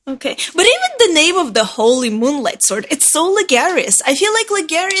 Okay, but even the name of the Holy Moonlight Sword, it's so Ligarius. I feel like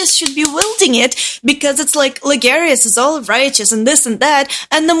Ligarius should be wielding it because it's like Ligarius is all righteous and this and that,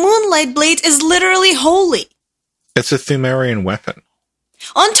 and the Moonlight Blade is literally holy. It's a Thumerian weapon.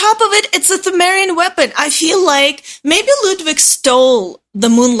 On top of it, it's a Thumerian weapon. I feel like maybe Ludwig stole the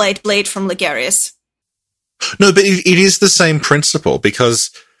Moonlight Blade from Ligarius. No, but it is the same principle,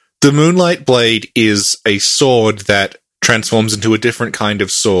 because the Moonlight Blade is a sword that transforms into a different kind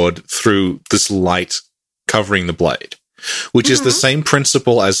of sword through this light covering the blade, which is the same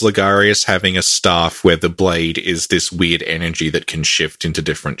principle as Ligarius having a staff where the blade is this weird energy that can shift into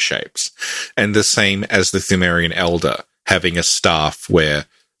different shapes, and the same as the Thumerian Elder having a staff where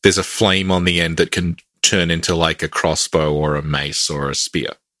there's a flame on the end that can turn into, like, a crossbow or a mace or a spear.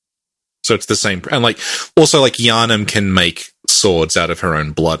 So it's the same. And, like, also, like, Yharnam can make swords out of her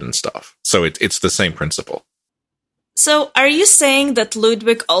own blood and stuff. So it's the same principle. So are you saying that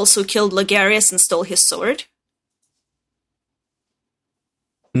Ludwig also killed Ligarius and stole his sword?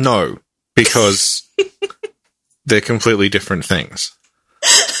 No, because they're completely different things.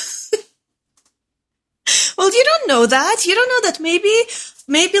 Well, you don't know that. You don't know that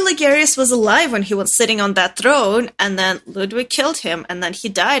maybe Ligarius was alive when he was sitting on that throne, and then Ludwig killed him, and then he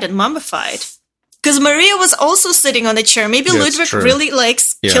died and mummified. Because Maria was also sitting on a chair. Maybe Ludwig really likes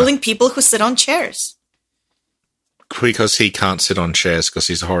killing people who sit on chairs. Because he can't sit on chairs because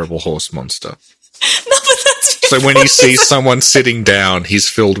he's a horrible horse monster. No, but that's so when he sees someone sitting down, he's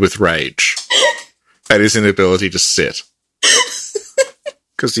filled with rage at his inability to sit.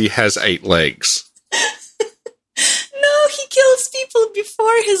 Because he has 8 legs. No, he kills people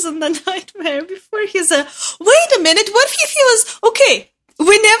before he's in the nightmare. Before he's a... Wait a minute, what if he was... Okay,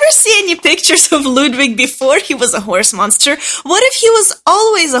 we never see any pictures of Ludwig before he was a horse monster. What if he was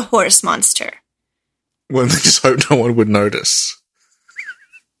always a horse monster? Well, they just hope no one would notice.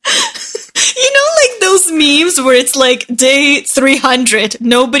 You know, like those memes where it's like day 300,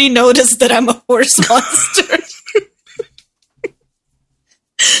 nobody noticed that I'm a horse monster.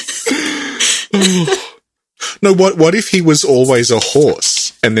 No, what if he was always a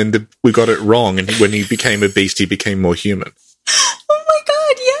horse, and then we got it wrong, and when he became a beast, he became more human? Oh my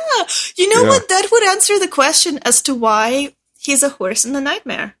god, yeah! You know what? That would answer the question as to why he's a horse in the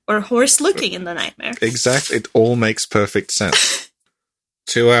nightmare, or horse-looking in the nightmare. Exactly. It all makes perfect sense.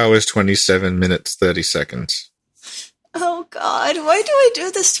 2 hours, 27 minutes, 30 seconds. Oh god, why do I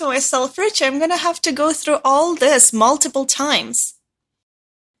do this to myself? Rich, I'm gonna have to go through all this multiple times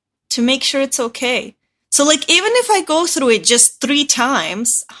to make sure it's okay. So, like, even if I go through it just 3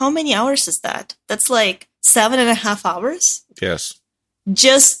 times, how many hours is that? That's like 7.5 hours? Yes.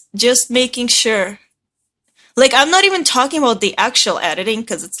 Just making sure. Like, I'm not even talking about the actual editing,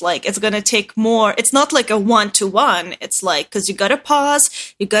 because it's like, it's going to take more. It's not like a 1-to-1. It's like, because you got to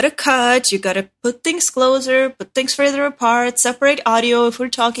pause, you got to cut, you got to put things closer, put things further apart, separate audio if we're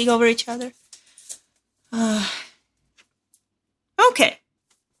talking over each other. Okay.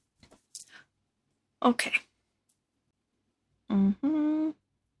 Okay.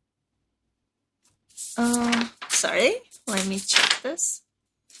 Sorry. Let me check this.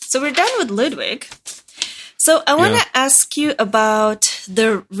 So we're done with Ludwig. So I want to ask you about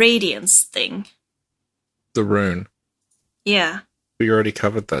the radiance thing? The rune. Yeah. We already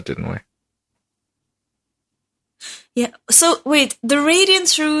covered that, didn't we? Yeah. So, wait, the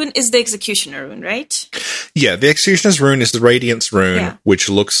Radiance rune is the Executioner rune, right? Yeah, the Executioner's rune is the Radiance rune, Yeah. which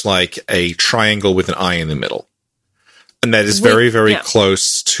looks like a triangle with an eye in the middle. And that is very, very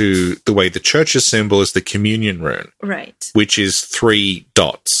close to the way the Church's symbol is the Communion rune. Right. Which is 3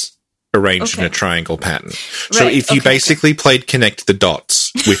 dots arranged in a triangle pattern. So Right, if you basically played Connect the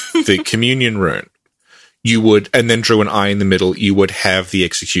Dots with the Communion rune, you would, and then drew an eye in the middle, you would have the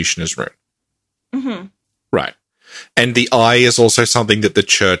Executioner's rune. Mm-hmm. Right. And the eye is also something that the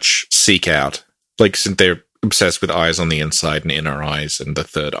Church seek out. Like, since they're obsessed with eyes on the inside and inner eyes and the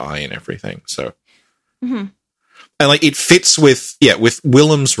third eye and everything. So, and like, it fits with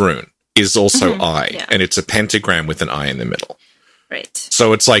Willem's rune is also eye, and it's a pentagram with an eye in the middle. Right.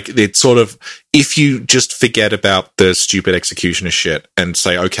 So it's like, it's sort of, if you just forget about the stupid Executioner shit and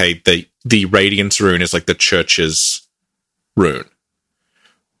say, okay, the Radiance rune is like the Church's rune,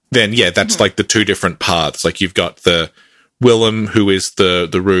 then that's like the 2 different paths. Like, you've got the Willem, who is the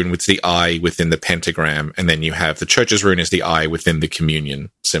rune with the eye within the pentagram, and then you have the Church's rune as the eye within the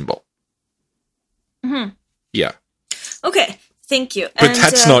Communion symbol. Mm-hmm. Yeah. Okay, thank you. But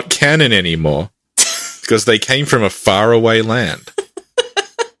that's not canon anymore, because they came from a faraway land.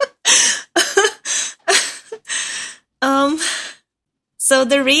 So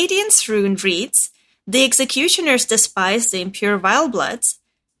the Radiance rune reads, the Executioners despise the impure Vilebloods,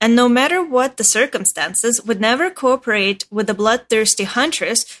 and no matter what the circumstances, would never cooperate with the bloodthirsty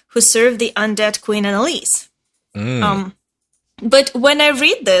hunters who serve the undead Queen Annalise. But when I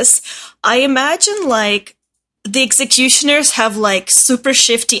read this, I imagine, like, the Executioners have, like, super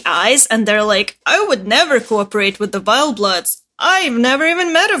shifty eyes, and they're like, I would never cooperate with the Vilebloods. I've never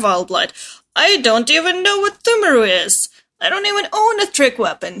even met a Vileblood. I don't even know what Thumaru is. I don't even own a trick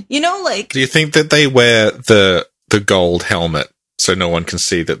weapon. You know, like... Do you think that they wear the gold helmet so no one can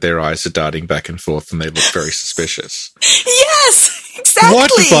see that their eyes are darting back and forth and they look very suspicious? Yes! Exactly!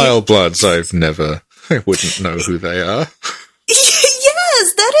 What Vilebloods? I wouldn't know who they are.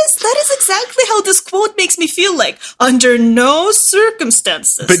 Yes, that is exactly how this quote makes me feel like. Under no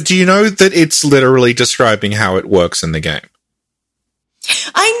circumstances. But do you know that it's literally describing how it works in the game?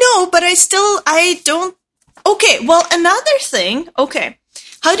 I know, but I don't... Okay, well, another thing... Okay,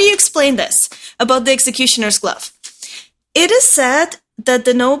 how do you explain this about the Executioner's glove? It is said that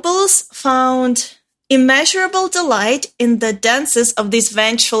the nobles found immeasurable delight in the dances of these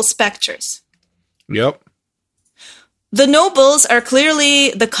vengeful specters. Yep. The nobles are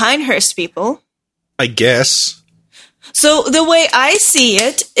clearly the Kinehurst people. I guess. So the way I see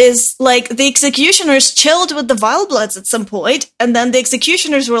it is, like, the Executioners chilled with the Vilebloods at some point, and then the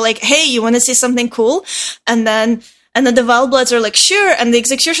Executioners were like, hey, you want to see something cool? And then the Vilebloods are like, sure, and the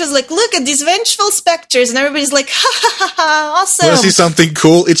Executioners like, look at these vengeful specters, and everybody's like, ha ha ha ha, awesome. Want to see something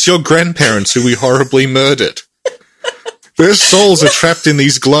cool? It's your grandparents who we horribly murdered. Their souls are trapped in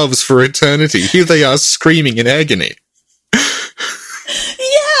these gloves for eternity. Here they are screaming in agony.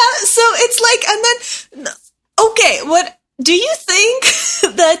 Yeah, so it's like, and then... Okay, what do you think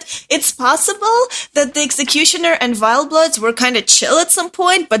that it's possible that the Executioner and Vilebloods were kind of chill at some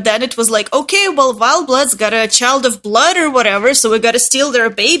point, but then it was like, okay, well, Vilebloods got a child of blood or whatever, so we got to steal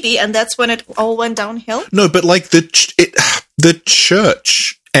their baby, and that's when it all went downhill? No, but like the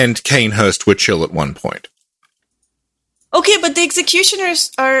Church and Kinehurst were chill at one point. Okay, but the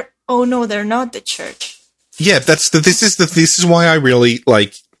Executioners are... Oh no, they're not the Church. Yeah, this is why I really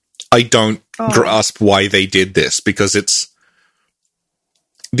like. I don't grasp why they did this, because it's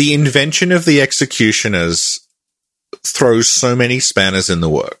the invention of the Executioners throws so many spanners in the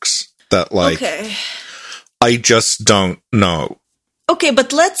works that, like, I just don't know. Okay,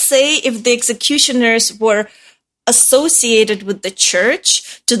 but let's say if the Executioners were associated with the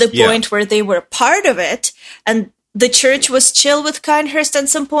Church to the point where they were part of it, and the Church was chill with Kinehurst at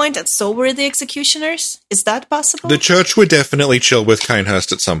some point, and so were the Executioners? Is that possible? The Church were definitely chill with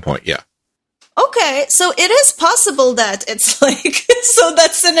Kinehurst at some point, yeah. Okay, so it is possible that it's like... So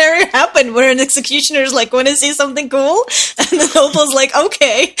that scenario happened where an Executioner's like, want to see something cool? And the noble's like,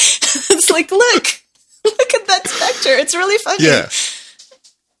 okay. It's like, look at that specter. It's really funny. Yeah.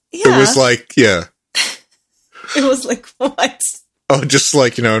 It was like, yeah. It was like, what? Oh, just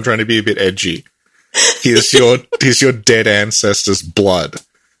like, I'm trying to be a bit edgy. Here's your dead ancestors' blood.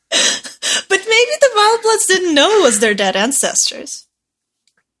 But maybe the Vilebloods didn't know it was their dead ancestors.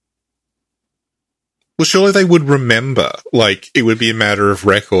 Well, surely they would remember. Like, it would be a matter of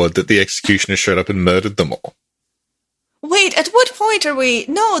record that the Executioner showed up and murdered them all. Wait, at what point are we...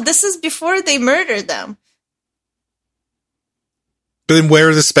 No, this is before they murdered them. But then where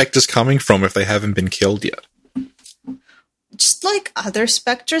are the spectres coming from if they haven't been killed yet? Just like other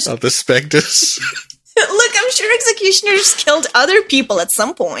specters. Other spectres? Look, I'm sure executioners killed other people at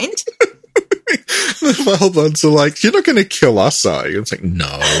some point. The Vilebloods are like, you're not going to kill us, are you? It's like,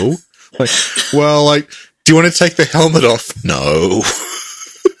 no. Like, well, like, do you want to take the helmet off? No.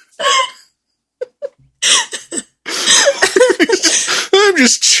 I'm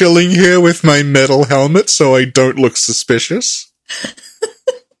just chilling here with my metal helmet so I don't look suspicious.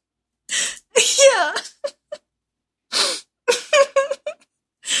 Yeah.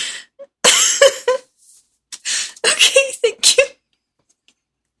 Okay, thank you.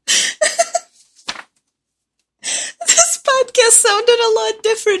 This podcast sounded a lot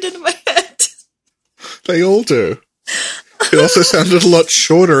different in my head. They all do. It also sounded a lot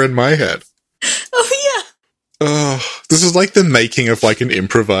shorter in my head. Oh, yeah. Oh, this is like the making of like an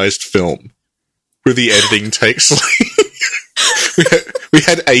improvised film, where the editing takes like we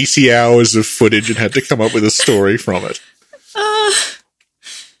had 80 hours of footage and had to come up with a story from it.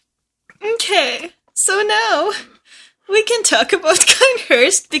 Okay, so now we can talk about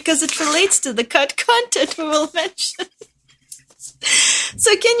Kinehurst because it relates to the cut content we will mention.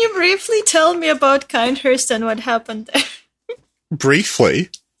 So can you briefly tell me about Kinehurst and what happened there? Briefly?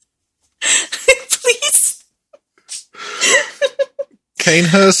 Please.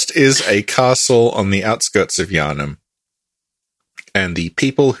 Kinehurst is a castle on the outskirts of Yharnam, and the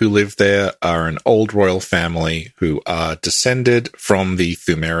people who live there are an old royal family who are descended from the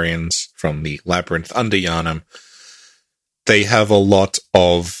Pthumerians, from the labyrinth under Yharnam. They have a lot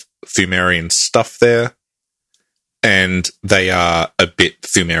of Pthumerian stuff there, and they are a bit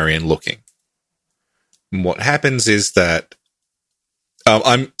Pthumerian looking. And what happens is that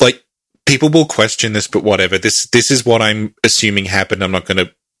I'm like, people will question this, but whatever. This is what I'm assuming happened. I'm not going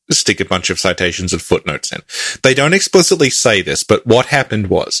to stick a bunch of citations and footnotes in. They don't explicitly say this, but what happened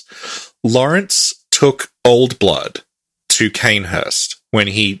was Lawrence took Old Blood to Kinehurst when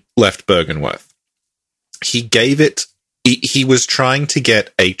he left Bergenworth. He gave it. He was trying to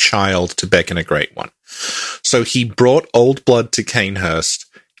get a child to beckon a great one. So he brought Old Blood to Kinehurst,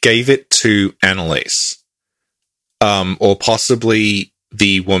 gave it to Annalise, or possibly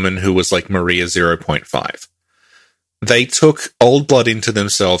the woman who was like Maria 0.5. They took Old Blood into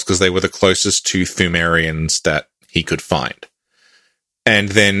themselves because they were the closest to Pthumerians that he could find. And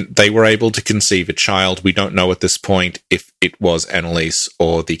then they were able to conceive a child. We don't know at this point if it was Annalise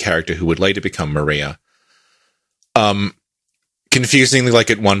or the character who would later become Maria. Confusingly,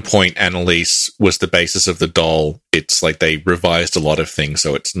 like at one point, Annalise was the basis of the doll. It's like they revised a lot of things,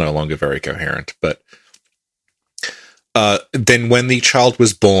 so it's no longer very coherent. But then when the child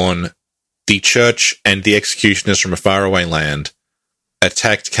was born, the church and the executioners from a faraway land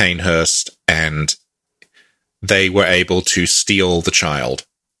attacked Kinehurst, and they were able to steal the child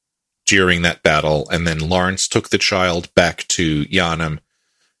during that battle. And then Lawrence took the child back to Yharnam.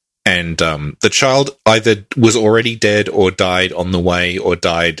 And the child either was already dead or died on the way or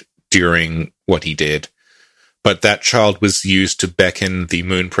died during what he did. But that child was used to beckon the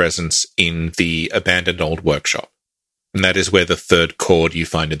moon presence in the abandoned old workshop. And that is where the third cord you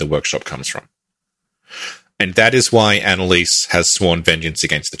find in the workshop comes from. And that is why Annalise has sworn vengeance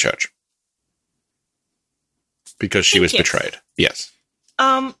against the church. Because she was betrayed. Yes.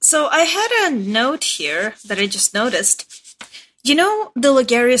 So I had a note here that I just noticed. You know the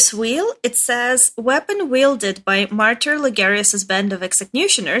Ligarius wheel? It says, weapon wielded by Martyr Ligarius's band of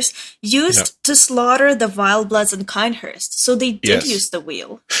executioners used to slaughter the Vilebloods in Kinehurst. So they did use the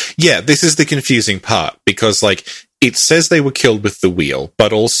wheel. Yeah, this is the confusing part, because, like, it says they were killed with the wheel,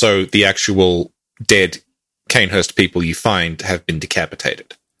 but also the actual dead Kinehurst people you find have been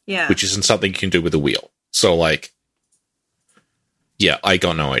decapitated. Yeah. Which isn't something you can do with a wheel. So, like, yeah, I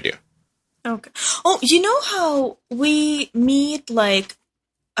got no idea. Okay. Oh, you know how we meet, like,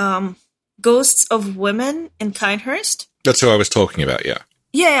 ghosts of women in Kinehurst? That's who I was talking about, yeah.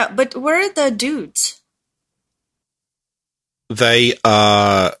 Yeah, but where are the dudes? They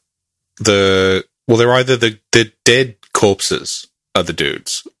are they're either the dead corpses are the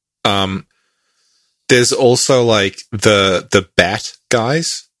dudes. There's also, like, the bat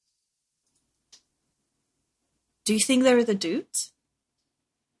guys. Do you think they're the dudes?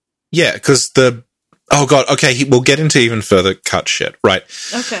 Yeah, because oh god, okay, we'll get into even further cut shit, right?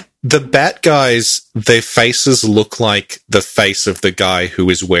 Okay. The bat guys, their faces look like the face of the guy who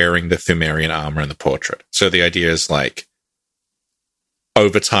is wearing the Pthumerian armor in the portrait. So the idea is, like,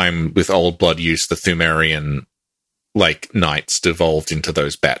 over time with Old Blood use, the Pthumerian, like, knights devolved into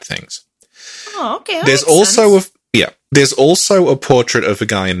those bat things. Oh, okay. There's also there's also a portrait of a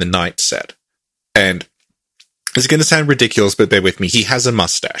guy in the knight set, and It's going to sound ridiculous, but bear with me. He has a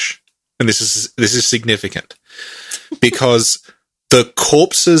mustache. And this is significant. Because the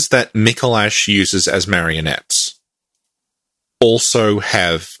corpses that Micolash uses as marionettes also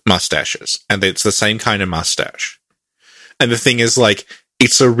have mustaches. And it's the same kind of mustache. And the thing is, like,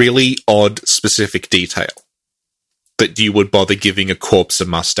 it's a really odd, specific detail that you would bother giving a corpse a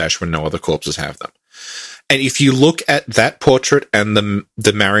mustache when no other corpses have them. And if you look at that portrait and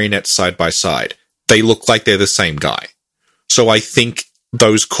the marionette side by side, they look like they're the same guy. So I think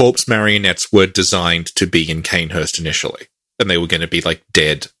those corpse marionettes were designed to be in Canehurst initially. And they were going to be like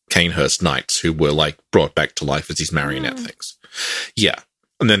dead Canehurst knights who were like brought back to life as these marionette things. Yeah.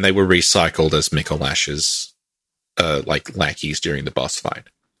 And then they were recycled as Mikolash's like lackeys during the boss fight.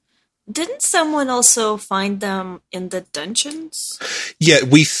 Didn't someone also find them in the dungeons? Yeah,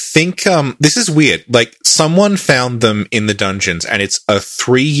 we think this is weird. Like, someone found them in the dungeons, and it's a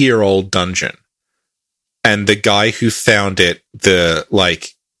 3-year-old dungeon. And the guy who found it, the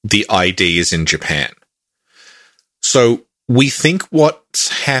ID is in Japan. So we think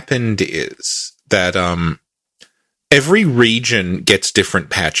what's happened is that every region gets different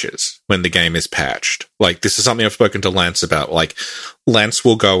patches when the game is patched. Like, this is something I've spoken to Lance about. Like, Lance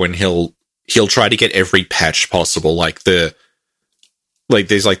will go and he'll try to get every patch possible. Like there's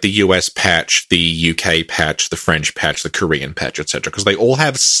like the US patch, the UK patch, the French patch, the Korean patch, etc. Because they all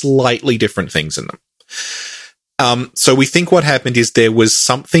have slightly different things in them. So we think what happened is there was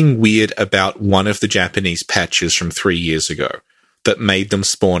something weird about one of the Japanese patches from 3 years ago that made them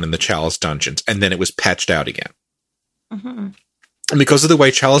spawn in the Chalice dungeons, and then it was patched out again. Mm-hmm. And because of the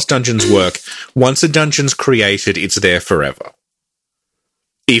way Chalice dungeons work, once a dungeon's created, it's there forever.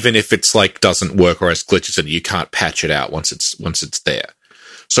 Even if it's like doesn't work or has glitches in it, you can't patch it out once it's there.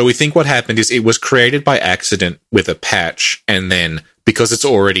 So we think what happened is it was created by accident with a patch, and then because it's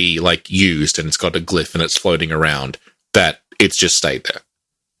already like used and it's got a glyph and it's floating around, that it's just stayed there.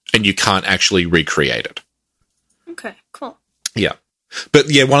 And you can't actually recreate it. Okay, cool. Yeah. But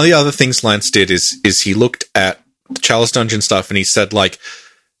yeah, one of the other things Lance did is he looked at Chalice Dungeon stuff and he said, like,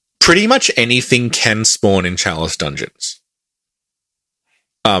 pretty much anything can spawn in Chalice Dungeons.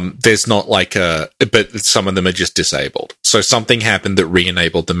 There's not like but some of them are just disabled. So something happened that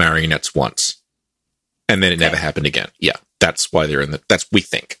re-enabled the marionettes once. And then it never happened again. Yeah, that's why they're we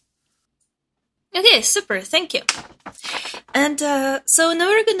think. Okay, super, thank you. And so now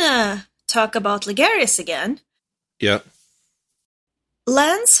we're gonna talk about Ligarius again. Yeah.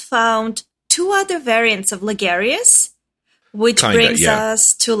 Lance found 2 other variants of Ligarius, which brings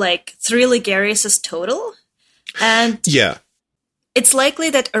us to like 3 Ligariuses total. And yeah, it's likely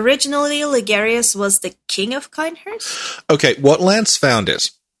that originally Ligarius was the king of Canehurst. Okay, what Lance found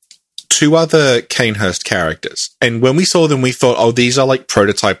is 2 other Canehurst characters. And when we saw them, we thought, oh, these are like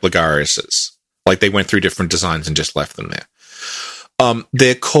prototype Ligariuses. Like they went through different designs and just left them there.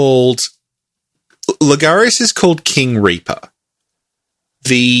 They're called... Ligarius is called King Reaper.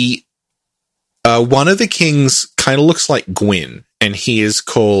 The... one of the kings kind of looks like Gwyn, and he is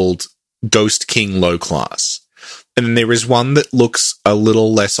called Ghost King Low Class. And then there is one that looks a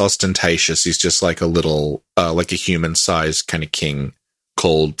little less ostentatious. He's just like a little, like a human-sized kind of king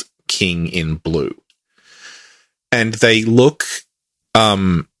called King in Blue. And they look,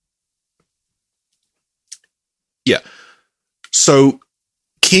 yeah. So,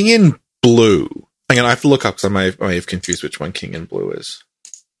 King in Blue, hang on, I have to look up because I may have confused which one King in Blue is.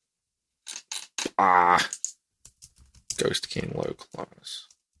 Ghost King Low Class.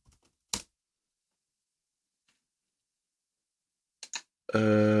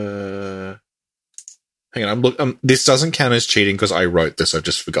 Hang on, this doesn't count as cheating because I wrote this, I've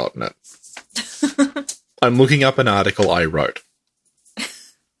just forgotten it. I'm looking up an article I wrote.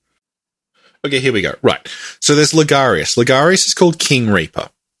 Okay, here we go. Right. So there's Ligarius. Ligarius is called King Reaper.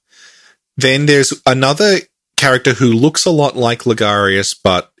 Then there's another character who looks a lot like Ligarius,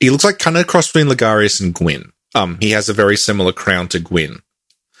 but he looks like kind of cross between Ligarius and Gwyn. He has a very similar crown to Gwyn.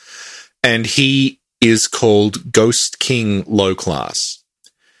 And he is called Ghost King Low Class.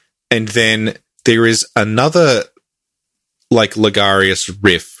 And then there is another, like, Ligarius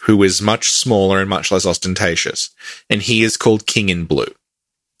Riff, who is much smaller and much less ostentatious. And he is called King in Blue.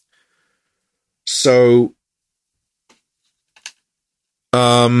 So,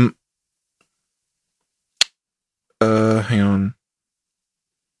 hang on.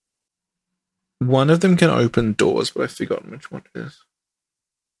 One of them can open doors, but I've forgotten which one it is.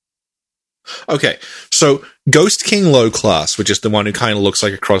 Okay, so Ghost King Low Class, which is the one who kind of looks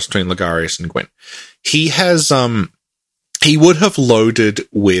like a cross between Ligarius and Gwyn, he has, he would have loaded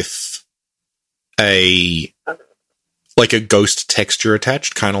with like a ghost texture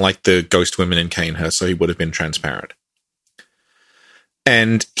attached, kind of like the ghost women in Canehurst, so he would have been transparent.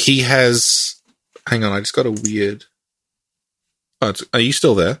 And he has... Hang on, I just got a weird... Oh, are you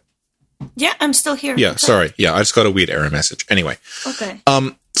still there? Yeah, I'm still here. Yeah, sorry. Yeah, I just got a weird error message. Anyway. Okay.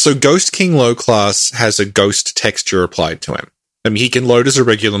 So Ghost King low class has a ghost texture applied to him. I mean, he can load as a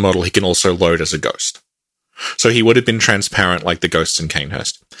regular model. He can also load as a ghost. So he would have been transparent like the ghosts in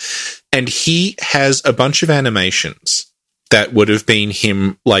Canehurst. And he has a bunch of animations that would have been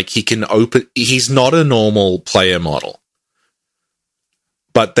him, like he can open... He's not a normal player model.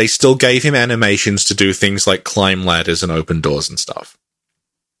 But they still gave him animations to do things like climb ladders and open doors and stuff.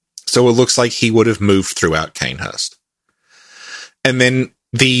 So it looks like he would have moved throughout Canehurst. And then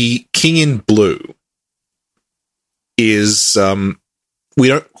the King in Blue is... we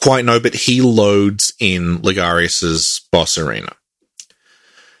don't quite know, but he loads in Ligarius's boss arena.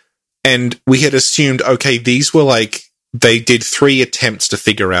 And we had assumed, okay, these were like... They did 3 attempts to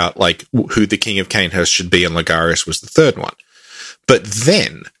figure out like who the King of Canehurst should be, and Ligarius was the 3rd one. But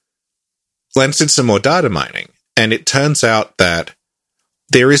then, Lance did some more data mining, and it turns out that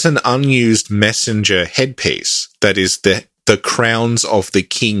there is an unused messenger headpiece that is the crowns of the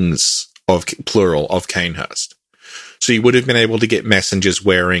kings, of plural, of Canehurst. So you would have been able to get messengers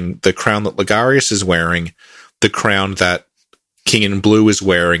wearing the crown that Ligarius is wearing, the crown that King in Blue is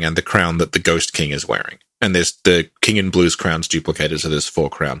wearing, and the crown that the Ghost King is wearing. And there's the King in Blue's crown's duplicated, so there's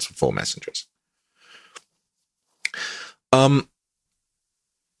 4 crowns for 4 messengers. And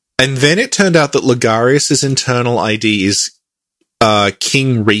then it turned out that Ligarius's internal ID is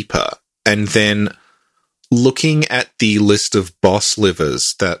King Reaper. And then looking at the list of boss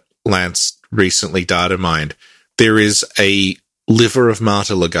livers that Lance recently data mined, there is a liver of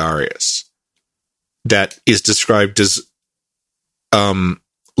Martyr Ligarius that is described as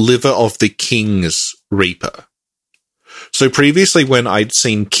liver of the King's Reaper. So previously when I'd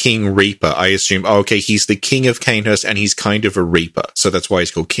seen King Reaper, I assumed, oh, okay, he's the King of Canehurst and he's kind of a Reaper. So that's why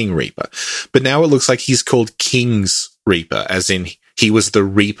he's called King Reaper. But now it looks like he's called King's Reaper, as in he was the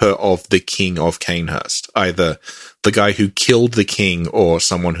Reaper of the King of Canehurst, either the guy who killed the king or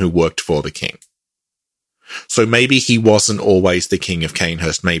someone who worked for the king. So maybe he wasn't always the King of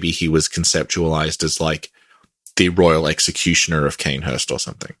Canehurst. Maybe he was conceptualized as like the royal executioner of Canehurst or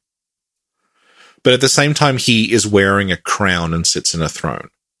something. But at the same time, he is wearing a crown and sits in a throne.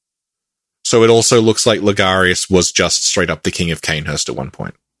 So it also looks like Ligarius was just straight up the King of Canehurst at one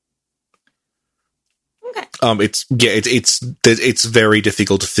point. Okay. It's very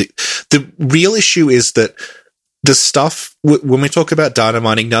difficult to the real issue is that the stuff, when we talk about data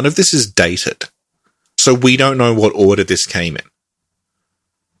mining, none of this is dated. So we don't know what order this came in.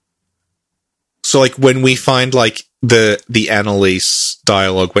 So, like, when we find, like, the Annalise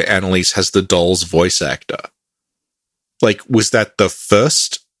dialogue where Annalise has the doll's voice actor, like, was that the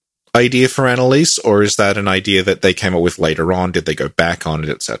first idea for Annalise, or is that an idea that they came up with later on? Did they go back on it,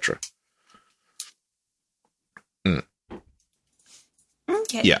 etc.?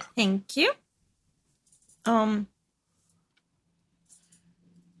 Okay. Yeah. Thank you. I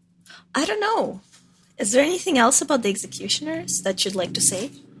don't know. Is there anything else about the executioners that you'd like to say?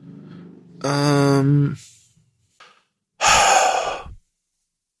 I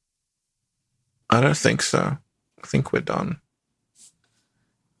don't think so. I think we're done.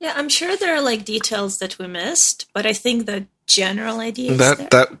 Yeah, I'm sure there are like details that we missed, but I think the general idea is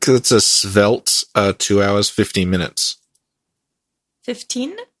that's a svelte 2 hours 50 minutes.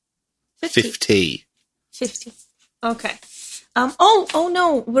 15? 50. Okay. Oh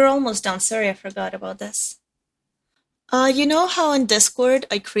no, we're almost done. Sorry, I forgot about this. You know how on Discord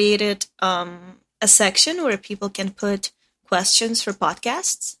I created a section where people can put questions for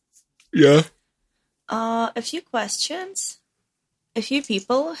podcasts? Yeah. A few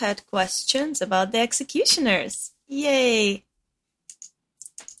people had questions about the executioners. Yay.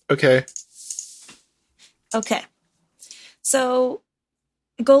 Okay. So,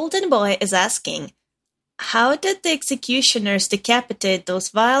 Golden Boy is asking, how did the executioners decapitate those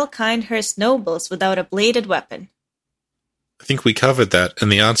vile Canehurst nobles without a bladed weapon? I think we covered that,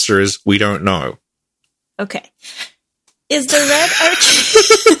 and the answer is we don't know. Okay. Is the red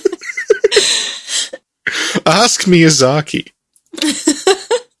arcane... Ask Miyazaki.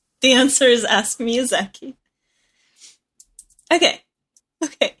 The answer is ask Miyazaki. Okay.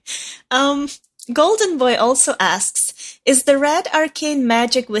 Golden Boy also asks, is the red arcane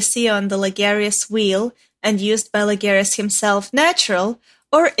magic we see on the Ligarius wheel and used by Ligarius himself natural,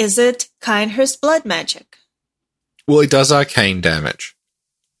 or is it Canehurst blood magic? Well, it does arcane damage.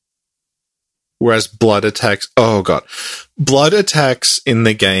 Whereas blood attacks... Oh, God. Blood attacks in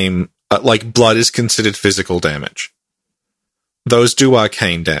the game... like, blood is considered physical damage. those do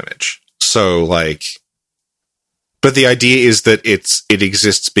arcane damage. So, like... But the idea is that it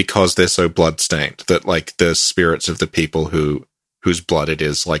exists because they're so blood-stained, that, like, the spirits of the people whose blood it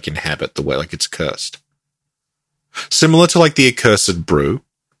is, like, inhabit the way, like, it's cursed. Similar to, like, the accursed brew.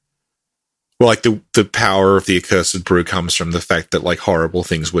 Well, like, the power of the accursed brew comes from the fact that, like, horrible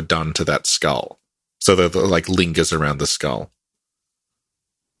things were done to that skull. So that, like, lingers around the skull.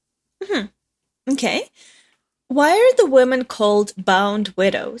 Mm-hmm. Okay. Why are the women called bound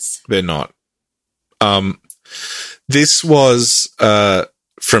widows? They're not. This was from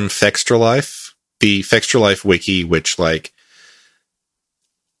Fextra Life, the Fextra Life wiki, which, like,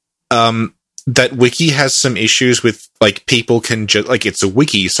 that wiki has some issues with, like, people can just, like, it's a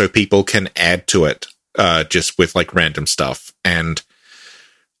wiki, so people can add to it just with, like, random stuff. And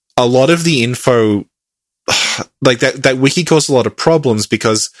a lot of the info, like, that wiki caused a lot of problems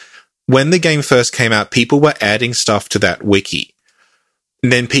because when the game first came out, people were adding stuff to that wiki.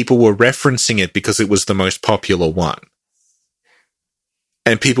 And then people were referencing it because it was the most popular one.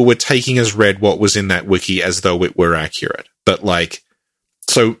 And people were taking as read what was in that wiki as though it were accurate. But, like,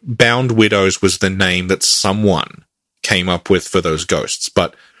 so Bound Widows was the name that someone came up with for those ghosts.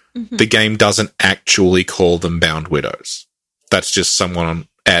 But the game doesn't actually call them Bound Widows. That's just someone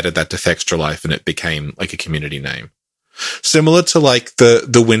added that to Fextra Life and it became, like, a community name. Similar to, like,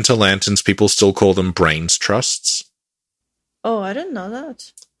 the Winter Lanterns, people still call them Brains Trusts. Oh, I didn't know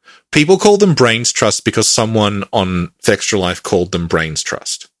that. People call them Brains Trust because someone on Fextra Life called them Brains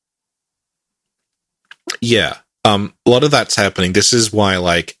Trust. Yeah. A lot of that's happening. This is why,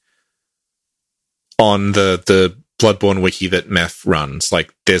 like, on the Bloodborne wiki that Meth runs,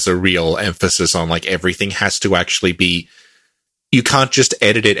 like, there's a real emphasis on, like, everything has to actually be... You can't just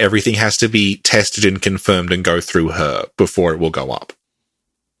edit it. Everything has to be tested and confirmed and go through her before it will go up.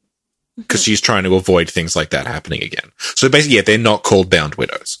 Because she's trying to avoid things like that happening again. So basically, yeah, they're not called Bound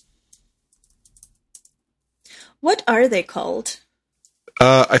Widows. What are they called?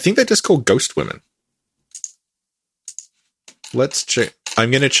 I think they're just called Ghost Women. Let's check.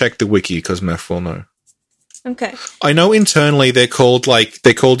 I'm going to check the wiki because Meth will know. Okay. I know internally they're called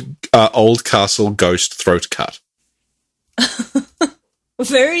Old Castle Ghost Throat Cut.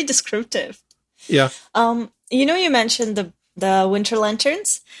 Very descriptive. Yeah. You know, you mentioned the Winter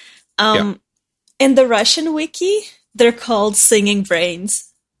Lanterns. In the Russian wiki, they're called Singing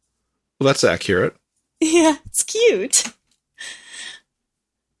Brains. Well, that's accurate. Yeah, it's cute.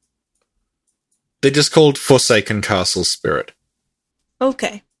 They're just called Forsaken Castle Spirit.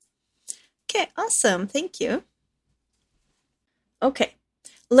 Okay. Okay, awesome. Thank you. Okay.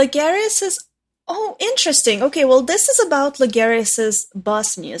 Lagarius's... Oh, interesting. Okay, well, this is about Lagarius's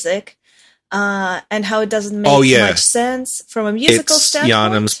boss music. And how it doesn't make much sense from a musical standpoint. It's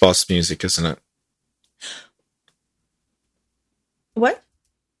Yharnam's boss music, isn't it? What?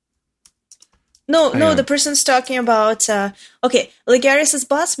 No, the person's talking about... okay, Lagarius's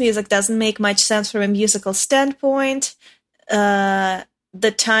boss music doesn't make much sense from a musical standpoint. The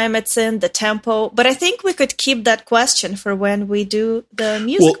time it's in, the tempo. But I think we could keep that question for when we do the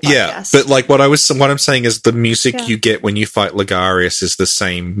music podcast. Yeah, but, like, what I'm saying is the music you get when you fight Lagarius is the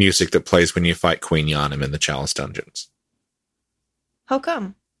same music that plays when you fight Queen Yharnam in the Chalice Dungeons. How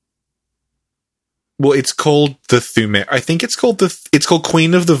come? Well, it's called the I think it's called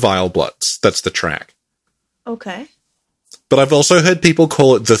Queen of the Vilebloods. That's the track. Okay. But I've also heard people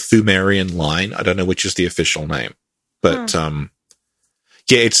call it the Thumerian Line. I don't know which is the official name. But,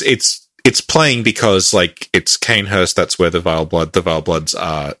 yeah, it's playing because, like, it's Canehurst, that's where the Vilebloods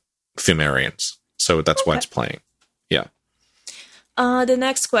are Thumerians. So that's why it's playing. Yeah. The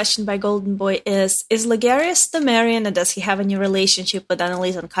next question by Golden Boy is Lagarius Thumerian, and does he have any relationship with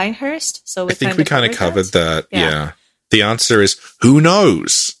Annalise and Canehurst? So I think we kind of covered that. Yeah. The answer is, who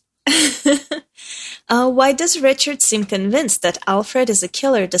knows? Why does Richard seem convinced that Alfred is a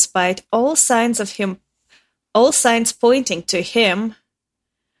killer despite all signs pointing to him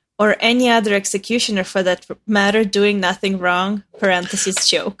or any other executioner for that matter doing nothing wrong, parentheses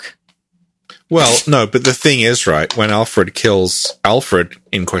joke? Well, no, but the thing is, right, when Alfred,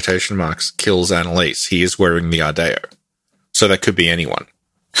 in quotation marks, kills Annalise, he is wearing the Ardeo. So that could be anyone.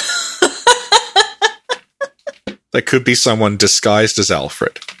 That could be someone disguised as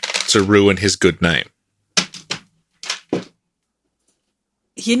Alfred to ruin his good name.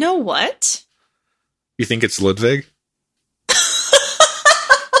 You know what? You think it's Ludwig?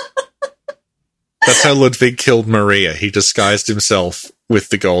 That's how Ludwig killed Maria. He disguised himself with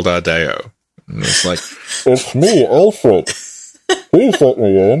the gold Ardeo. And it's like, it's me, Alfred. Please let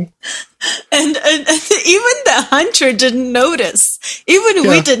me in. And even the hunter didn't notice. Even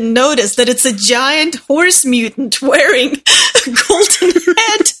we didn't notice that it's a giant horse mutant wearing a golden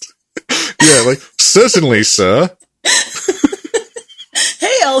head. Yeah, like, certainly, sir.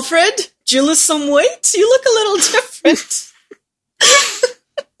 Hey, Alfred, did you lose some weight? You look a little different.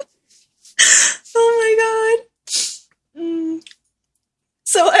 Oh my god.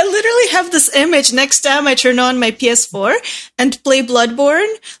 So I literally have this image next time I turn on my PS4 and play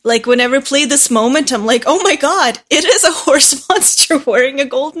Bloodborne. Like, whenever I play this moment, I'm like, oh my god, it is a horse monster wearing a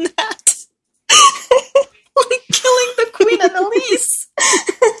golden hat. Like, killing the Queen Annalise.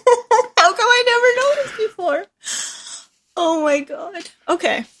 How come I never noticed before? Oh my god.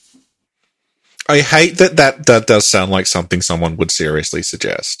 Okay. I hate that does sound like something someone would seriously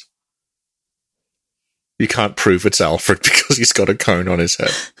suggest. You can't prove it's Alfred because he's got a cone on his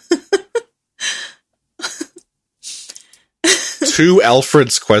head. To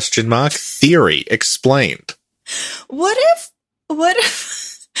Alfred's ? Theory explained. What if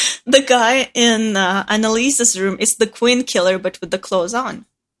the guy in Annalise's room is the QueenKiller but with the clothes on?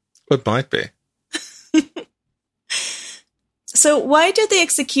 It might be. So why do the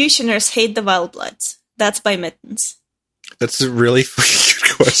executioners hate the Vilebloods? That's by Mittens. That's a really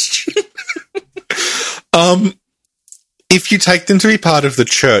good question. If you take them to be part of the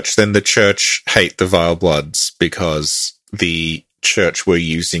church, then the church hate the Vilebloods because the church were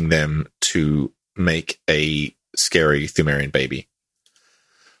using them to make a scary Thumerian baby.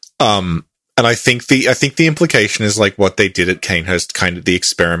 And I think the implication is like what they did at Canehurst, kind of the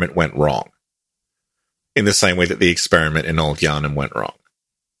experiment went wrong. In the same way that the experiment in Old Yharnam went wrong.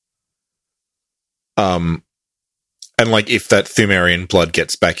 And like if that Thumerian blood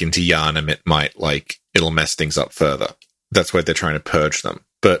gets back into Yharnam, it might it'll mess things up further. That's why they're trying to purge them.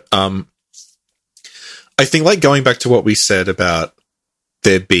 But I think like going back to what we said about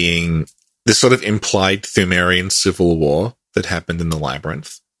there being this sort of implied Thumerian civil war that happened in the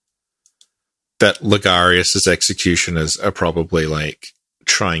Labyrinth, that Ligarius's executioners are probably like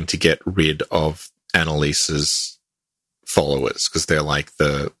trying to get rid of Annalise's followers because they're like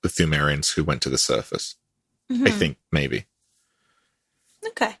the Thumerians who went to the surface. Mm-hmm. I think maybe.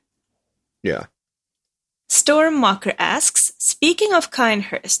 Okay. Yeah. Stormwalker asks, speaking of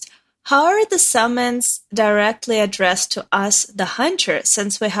Canehurst, how are the summons directly addressed to us, the hunter,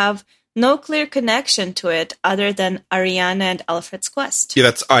 since we have no clear connection to it other than Ariana and Alfred's quest?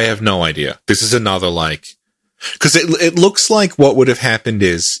 Yeah, I have no idea. This is another because it looks like what would have happened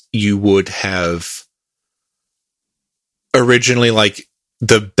is you would have originally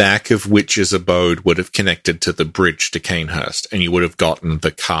the back of Witch's Abode would have connected to the bridge to Canehurst, and you would have gotten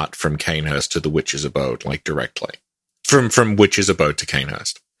the cart from Canehurst to the Witch's Abode directly from Witch's Abode to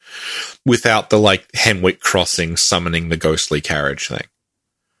Canehurst, without the Henwick crossing summoning the ghostly carriage thing.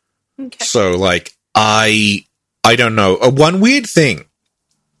 Okay. So I don't know. One weird thing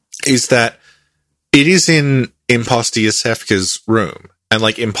is that it is in Imposter Yosefka's room, and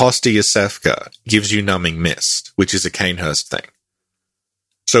Imposter Yosefka gives you Numbing Mist, which is a Canehurst thing.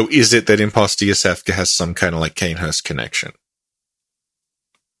 So is it that Imposter Yosefka has some kind of Canehurst connection?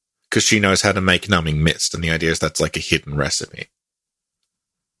 Because she knows how to make Numbing Mist, and the idea is that's a hidden recipe.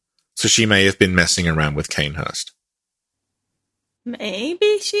 So she may have been messing around with Canehurst.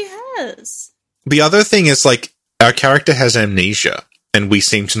 Maybe she has. The other thing is, our character has amnesia, and we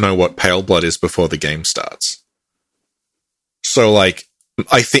seem to know what pale blood is before the game starts. So, I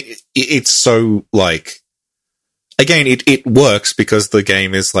think it's so, again, it works because the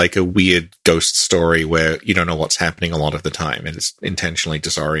game is a weird ghost story where you don't know what's happening a lot of the time, and it's intentionally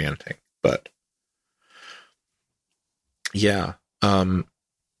disorienting. But, yeah,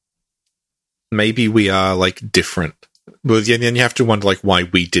 maybe we are, different. But then you have to wonder, why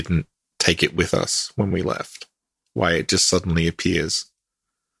we didn't take it with us when we left. Why it just suddenly appears.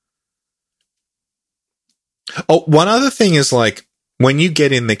 Oh, one other thing is, when you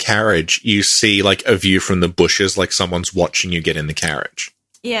get in the carriage, you see, a view from the bushes, someone's watching you get in the carriage.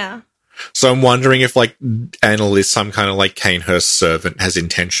 Yeah. So I'm wondering if, Annalise, some kind of, Canehurst servant, has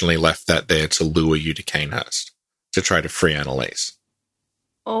intentionally left that there to lure you to Canehurst, to try to free Annalise.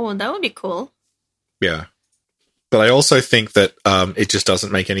 Oh, that would be cool. Yeah. But I also think that it just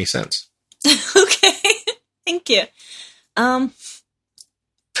doesn't make any sense. Okay. Thank you.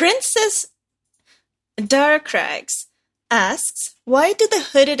 Princess Darkrags asks, why do the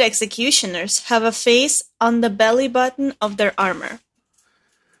hooded executioners have a face on the belly button of their armor?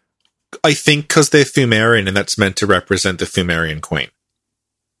 I think because they're Thumerian, and that's meant to represent the Thumerian queen.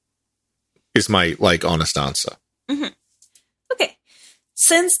 Is my, honest answer. Mm-hmm. Okay.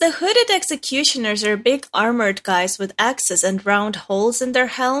 Since the hooded executioners are big armored guys with axes and round holes in their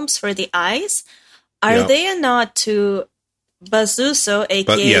helms for the eyes, are they a nod to Bazuso,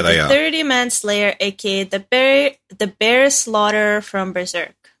 aka the 30-man slayer, aka the bear slaughterer from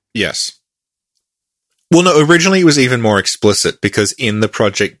Berserk? Yes. Well, no, originally it was even more explicit because in the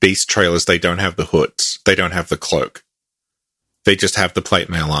Project Beast trailers, they don't have the hoods. They don't have the cloak. They just have the plate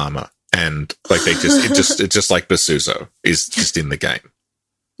mail armor. And like it's just like Basuzo is just in the game.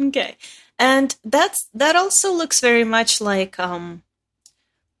 Okay. And that also looks very much like that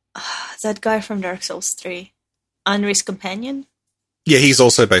guy from Dark Souls 3. Henri's companion? Yeah, he's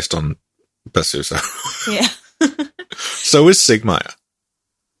also based on Basuzo. Yeah. So is Sigmire.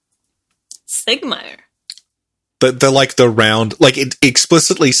 Sigmire? The like the round, like it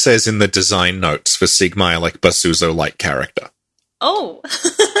explicitly says in the design notes for Sigmire, like Basuzo-like character. Oh,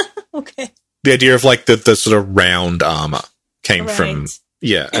 okay. The idea of like the sort of round armor came from,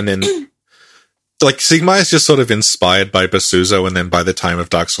 and then like Sigmire is just sort of inspired by Basuzo, and then by the time of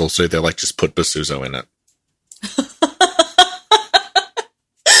Dark Souls 2, they're like just put Basuzo in it.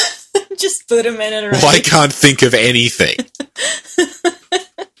 Just put him in it. Right? Well, I can't think of anything.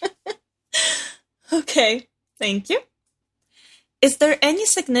 Okay. Thank you. Is there any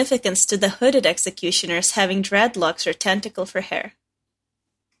significance to the hooded executioners having dreadlocks or tentacle for hair?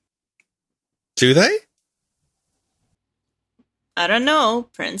 Do they? I don't know.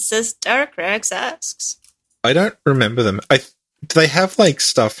 Princess Darkrax asks. I don't remember them. Do they have like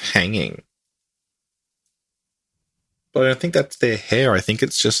stuff hanging? But I don't think that's their hair. I think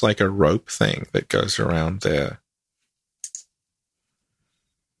it's just like a rope thing that goes around there.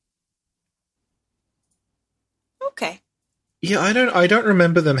 Okay. Yeah, I don't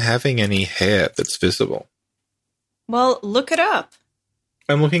remember them having any hair that's visible. Well, look it up.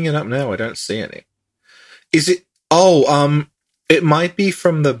 I'm looking it up now. I don't see any. Is it? Oh, it might be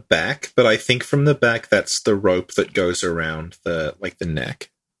from the back, but I think from the back that's the rope that goes around the neck.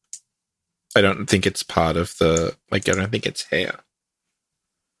 I don't think it's part of the I don't think it's hair.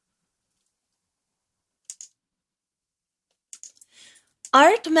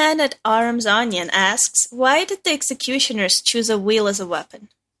 Artman at Arms Onion asks, why did the executioners choose a wheel as a weapon?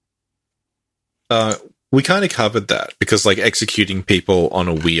 We kind of covered that because like executing people on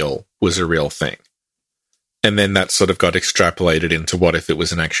a wheel was a real thing. And then that sort of got extrapolated into what if it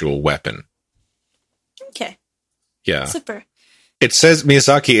was an actual weapon. Okay. Yeah. Super. It says,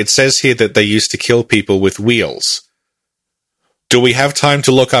 Miyazaki, it says here that they used to kill people with wheels. Do we have time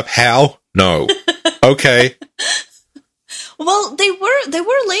to look up how? No. Okay. Well, they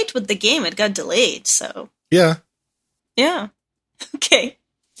were late with the game. It got delayed, so. Yeah. Yeah. Okay.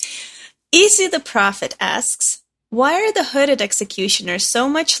 Easy the Prophet asks, why are the hooded executioners so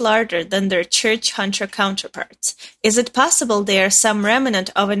much larger than their church hunter counterparts? Is it possible they are some remnant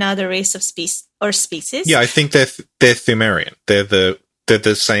of another race of species? Yeah, I think they're Thumerian. They're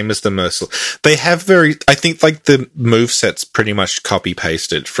the same as the Merciless. They have I think like the moveset's pretty much copy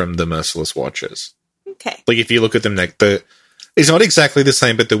pasted from the Merciless Watchers. Okay. Like if you look at them, it's not exactly the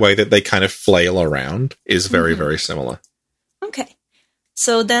same, but the way that they kind of flail around is very, very similar. Okay.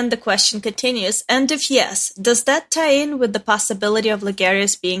 So then the question continues, and if yes, does that tie in with the possibility of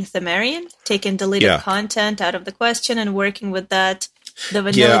Ligarius being Thumerian, taking deleted content out of the question and working with that the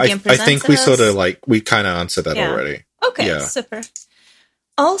vanilla game presents I think we sort of we kind of answered that already. Okay, super.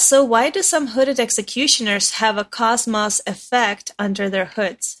 Also, why do some hooded executioners have a cosmos effect under their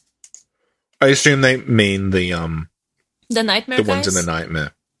hoods? I assume they mean the nightmare the guys? ones in the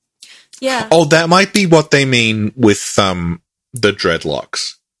nightmare. Yeah. Oh, that might be what they mean with the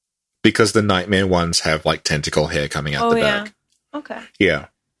dreadlocks, because the nightmare ones have like tentacle hair coming out the back. Okay. Yeah.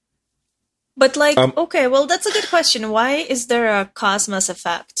 But okay, well, that's a good question. Why is there a cosmos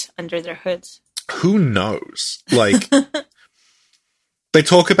effect under their hoods? Who knows? Like, they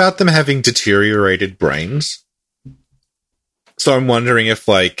talk about them having deteriorated brains. So I'm wondering if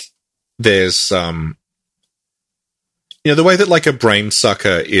there's the way that like a brain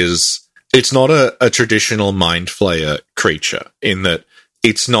sucker is. It's not a traditional mind flayer creature in that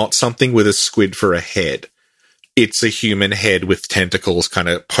it's not something with a squid for a head. It's a human head with tentacles kind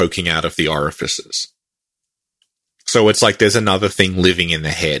of poking out of the orifices. So it's like there's another thing living in the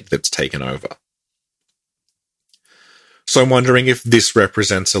head that's taken over. So I'm wondering if this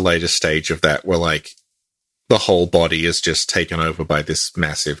represents a later stage of that where like the whole body is just taken over by this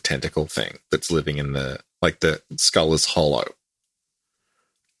massive tentacle thing that's living in the skull is hollow.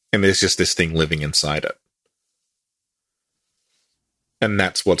 And there's just this thing living inside it. And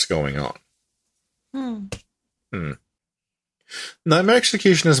that's what's going on. Nightmare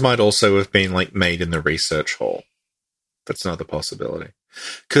executioners might also have been made in the research hall. That's another possibility.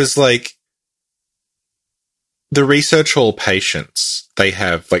 Because, like, the research hall patients, they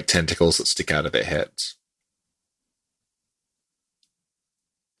have, like, tentacles that stick out of their heads.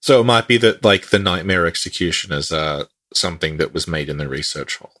 So it might be that, like, the nightmare executioners are something that was made in the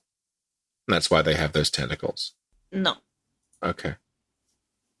research hall. And that's why they have those tentacles. No. Okay.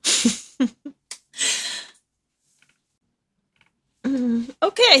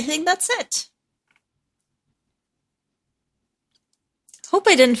 Okay, I think that's it. Hope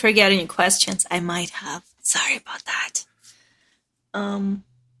I didn't forget any questions. I might have. Sorry about that.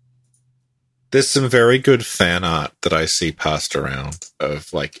 There's some very good fan art that I see passed around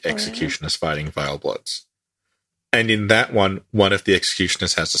of, like, executioners fighting Vilebloods. And in that one of the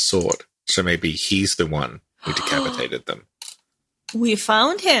executioners has a sword. So maybe he's the one who decapitated them. We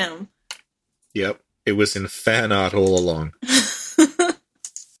found him. Yep. It was in fan art all along.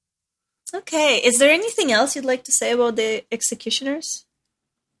 Okay. Is there anything else you'd like to say about the executioners?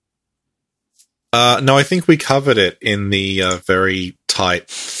 No, I think we covered it in the very tight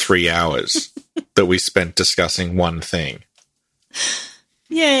 3 hours that we spent discussing one thing.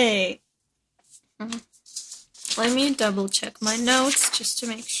 Yay. Let me double check my notes just to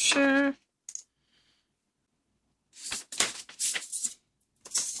make sure.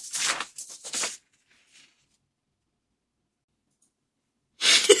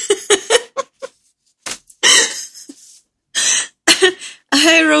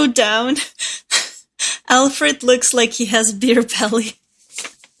 I wrote down, Alfred looks like he has beer belly.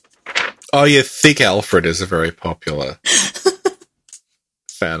 Oh yeah, Thick Alfred is a very popular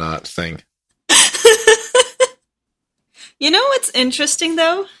fan art thing. You know what's interesting,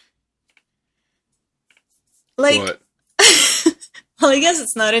 though? Like, What? well, I guess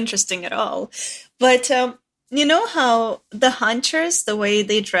it's not interesting at all. But you know how the hunters, the way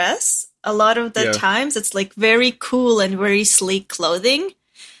they dress, a lot of the times it's like very cool and very sleek clothing.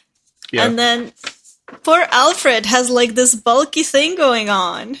 Yeah. And then poor Alfred has like this bulky thing going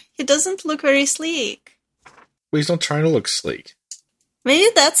on. He doesn't look very sleek. Well, he's not trying to look sleek.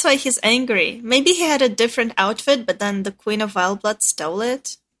 Maybe that's why he's angry. Maybe he had a different outfit, but then the Queen of Vilebloods stole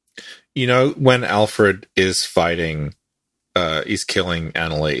it. You know, when Alfred is fighting, he's killing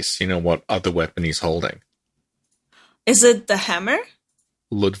Annalise, you know what other weapon he's holding? Is it the hammer?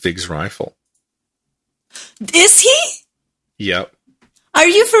 Ludwig's rifle. Is he? Yep. Are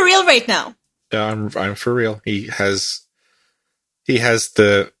you for real right now? Yeah, I'm for real. He has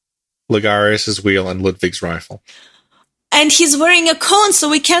the Ligarius's wheel and Ludwig's rifle. And he's wearing a cone, so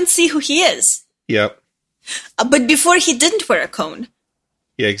we can't see who he is. Yep. But before he didn't wear a cone.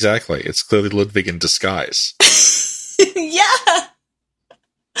 Yeah, exactly. It's clearly Ludwig in disguise. Yeah.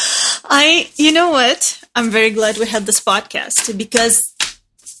 You know what? I'm very glad we had this podcast because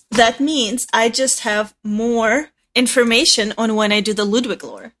that means I just have more information on when I do the Ludwig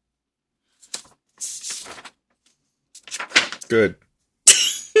lore. Good.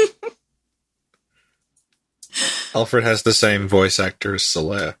 Alfred has the same voice actor as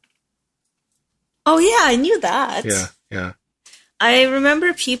Solaire. Oh yeah, I knew that. Yeah. I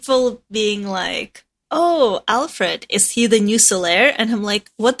remember people being like, oh, Alfred, is he the new Solaire? And I'm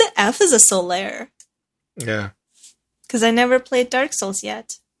like, what the F is a Solaire? Yeah. Because I never played Dark Souls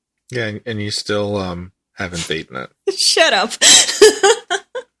yet. Yeah, and you still haven't beaten it. Shut up.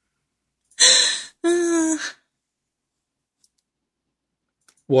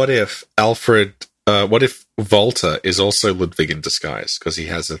 What if Volta is also Ludwig in disguise because he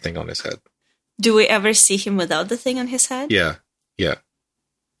has a thing on his head? Do we ever see him without the thing on his head? Yeah.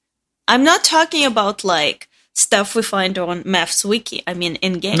 I'm not talking about, like, stuff we find on Math's wiki. I mean,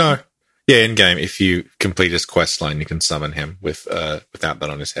 in-game. No. Yeah, in-game, if you complete his quest line, you can summon him without that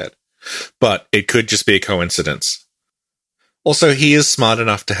on his head. But it could just be a coincidence. Also, he is smart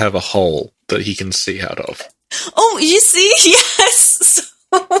enough to have a hole that he can see out of. Oh, you see? Yes!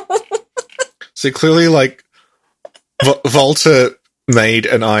 So clearly, like, Volta made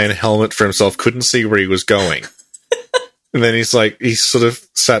an iron helmet for himself, couldn't see where he was going. And then he sort of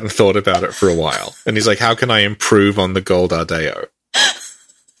sat and thought about it for a while. And he's like, how can I improve on the gold Ardeo?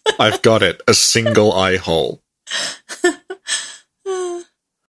 I've got it. A single eye hole.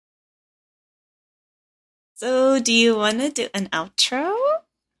 So, do you want to do an outro?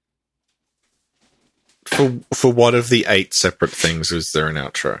 For what of the 8 separate things is there an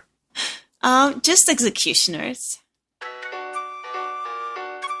outro? Just executioners.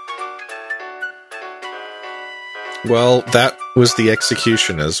 Well, that was the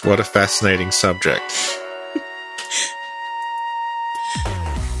executioners. What a fascinating subject.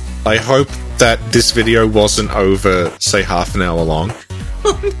 I hope that this video wasn't over, say, half an hour long.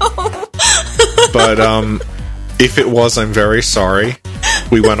 Oh, no. But if it was, I'm very sorry.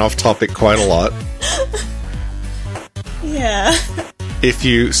 We went off topic quite a lot. Yeah. If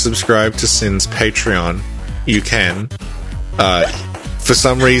you subscribe to Sin's Patreon, you can. For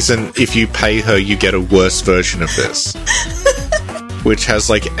some reason, if you pay her, you get a worse version of this. Which has,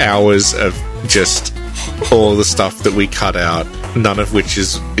 like, hours of just all the stuff that we cut out, none of which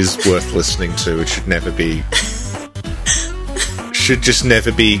is worth listening to. It should never be... Should just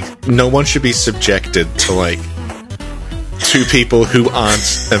never be... No one should be subjected to, like, two people who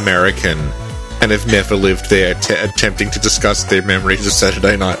aren't American and have never lived there attempting to discuss their memories of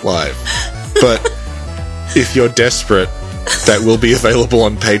Saturday Night Live. But if you're desperate, that will be available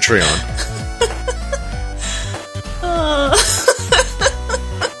on Patreon.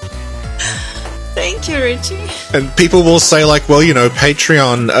 Thank you, Richie. And people will say, like, well, you know,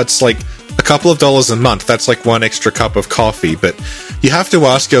 Patreon, it's like a couple of dollars a month. That's like one extra cup of coffee. But you have to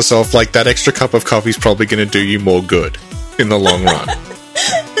ask yourself, like, that extra cup of coffee is probably going to do you more good in the long run.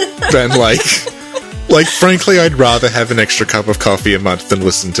 Than, like, frankly, I'd rather have an extra cup of coffee a month than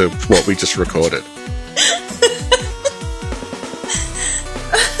listen to what we just recorded.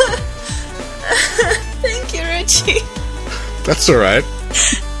 Thank you, Richie. That's alright.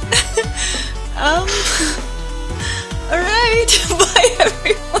 Alright. Bye,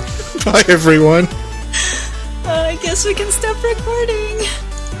 everyone. Bye, everyone. I guess we can stop recording.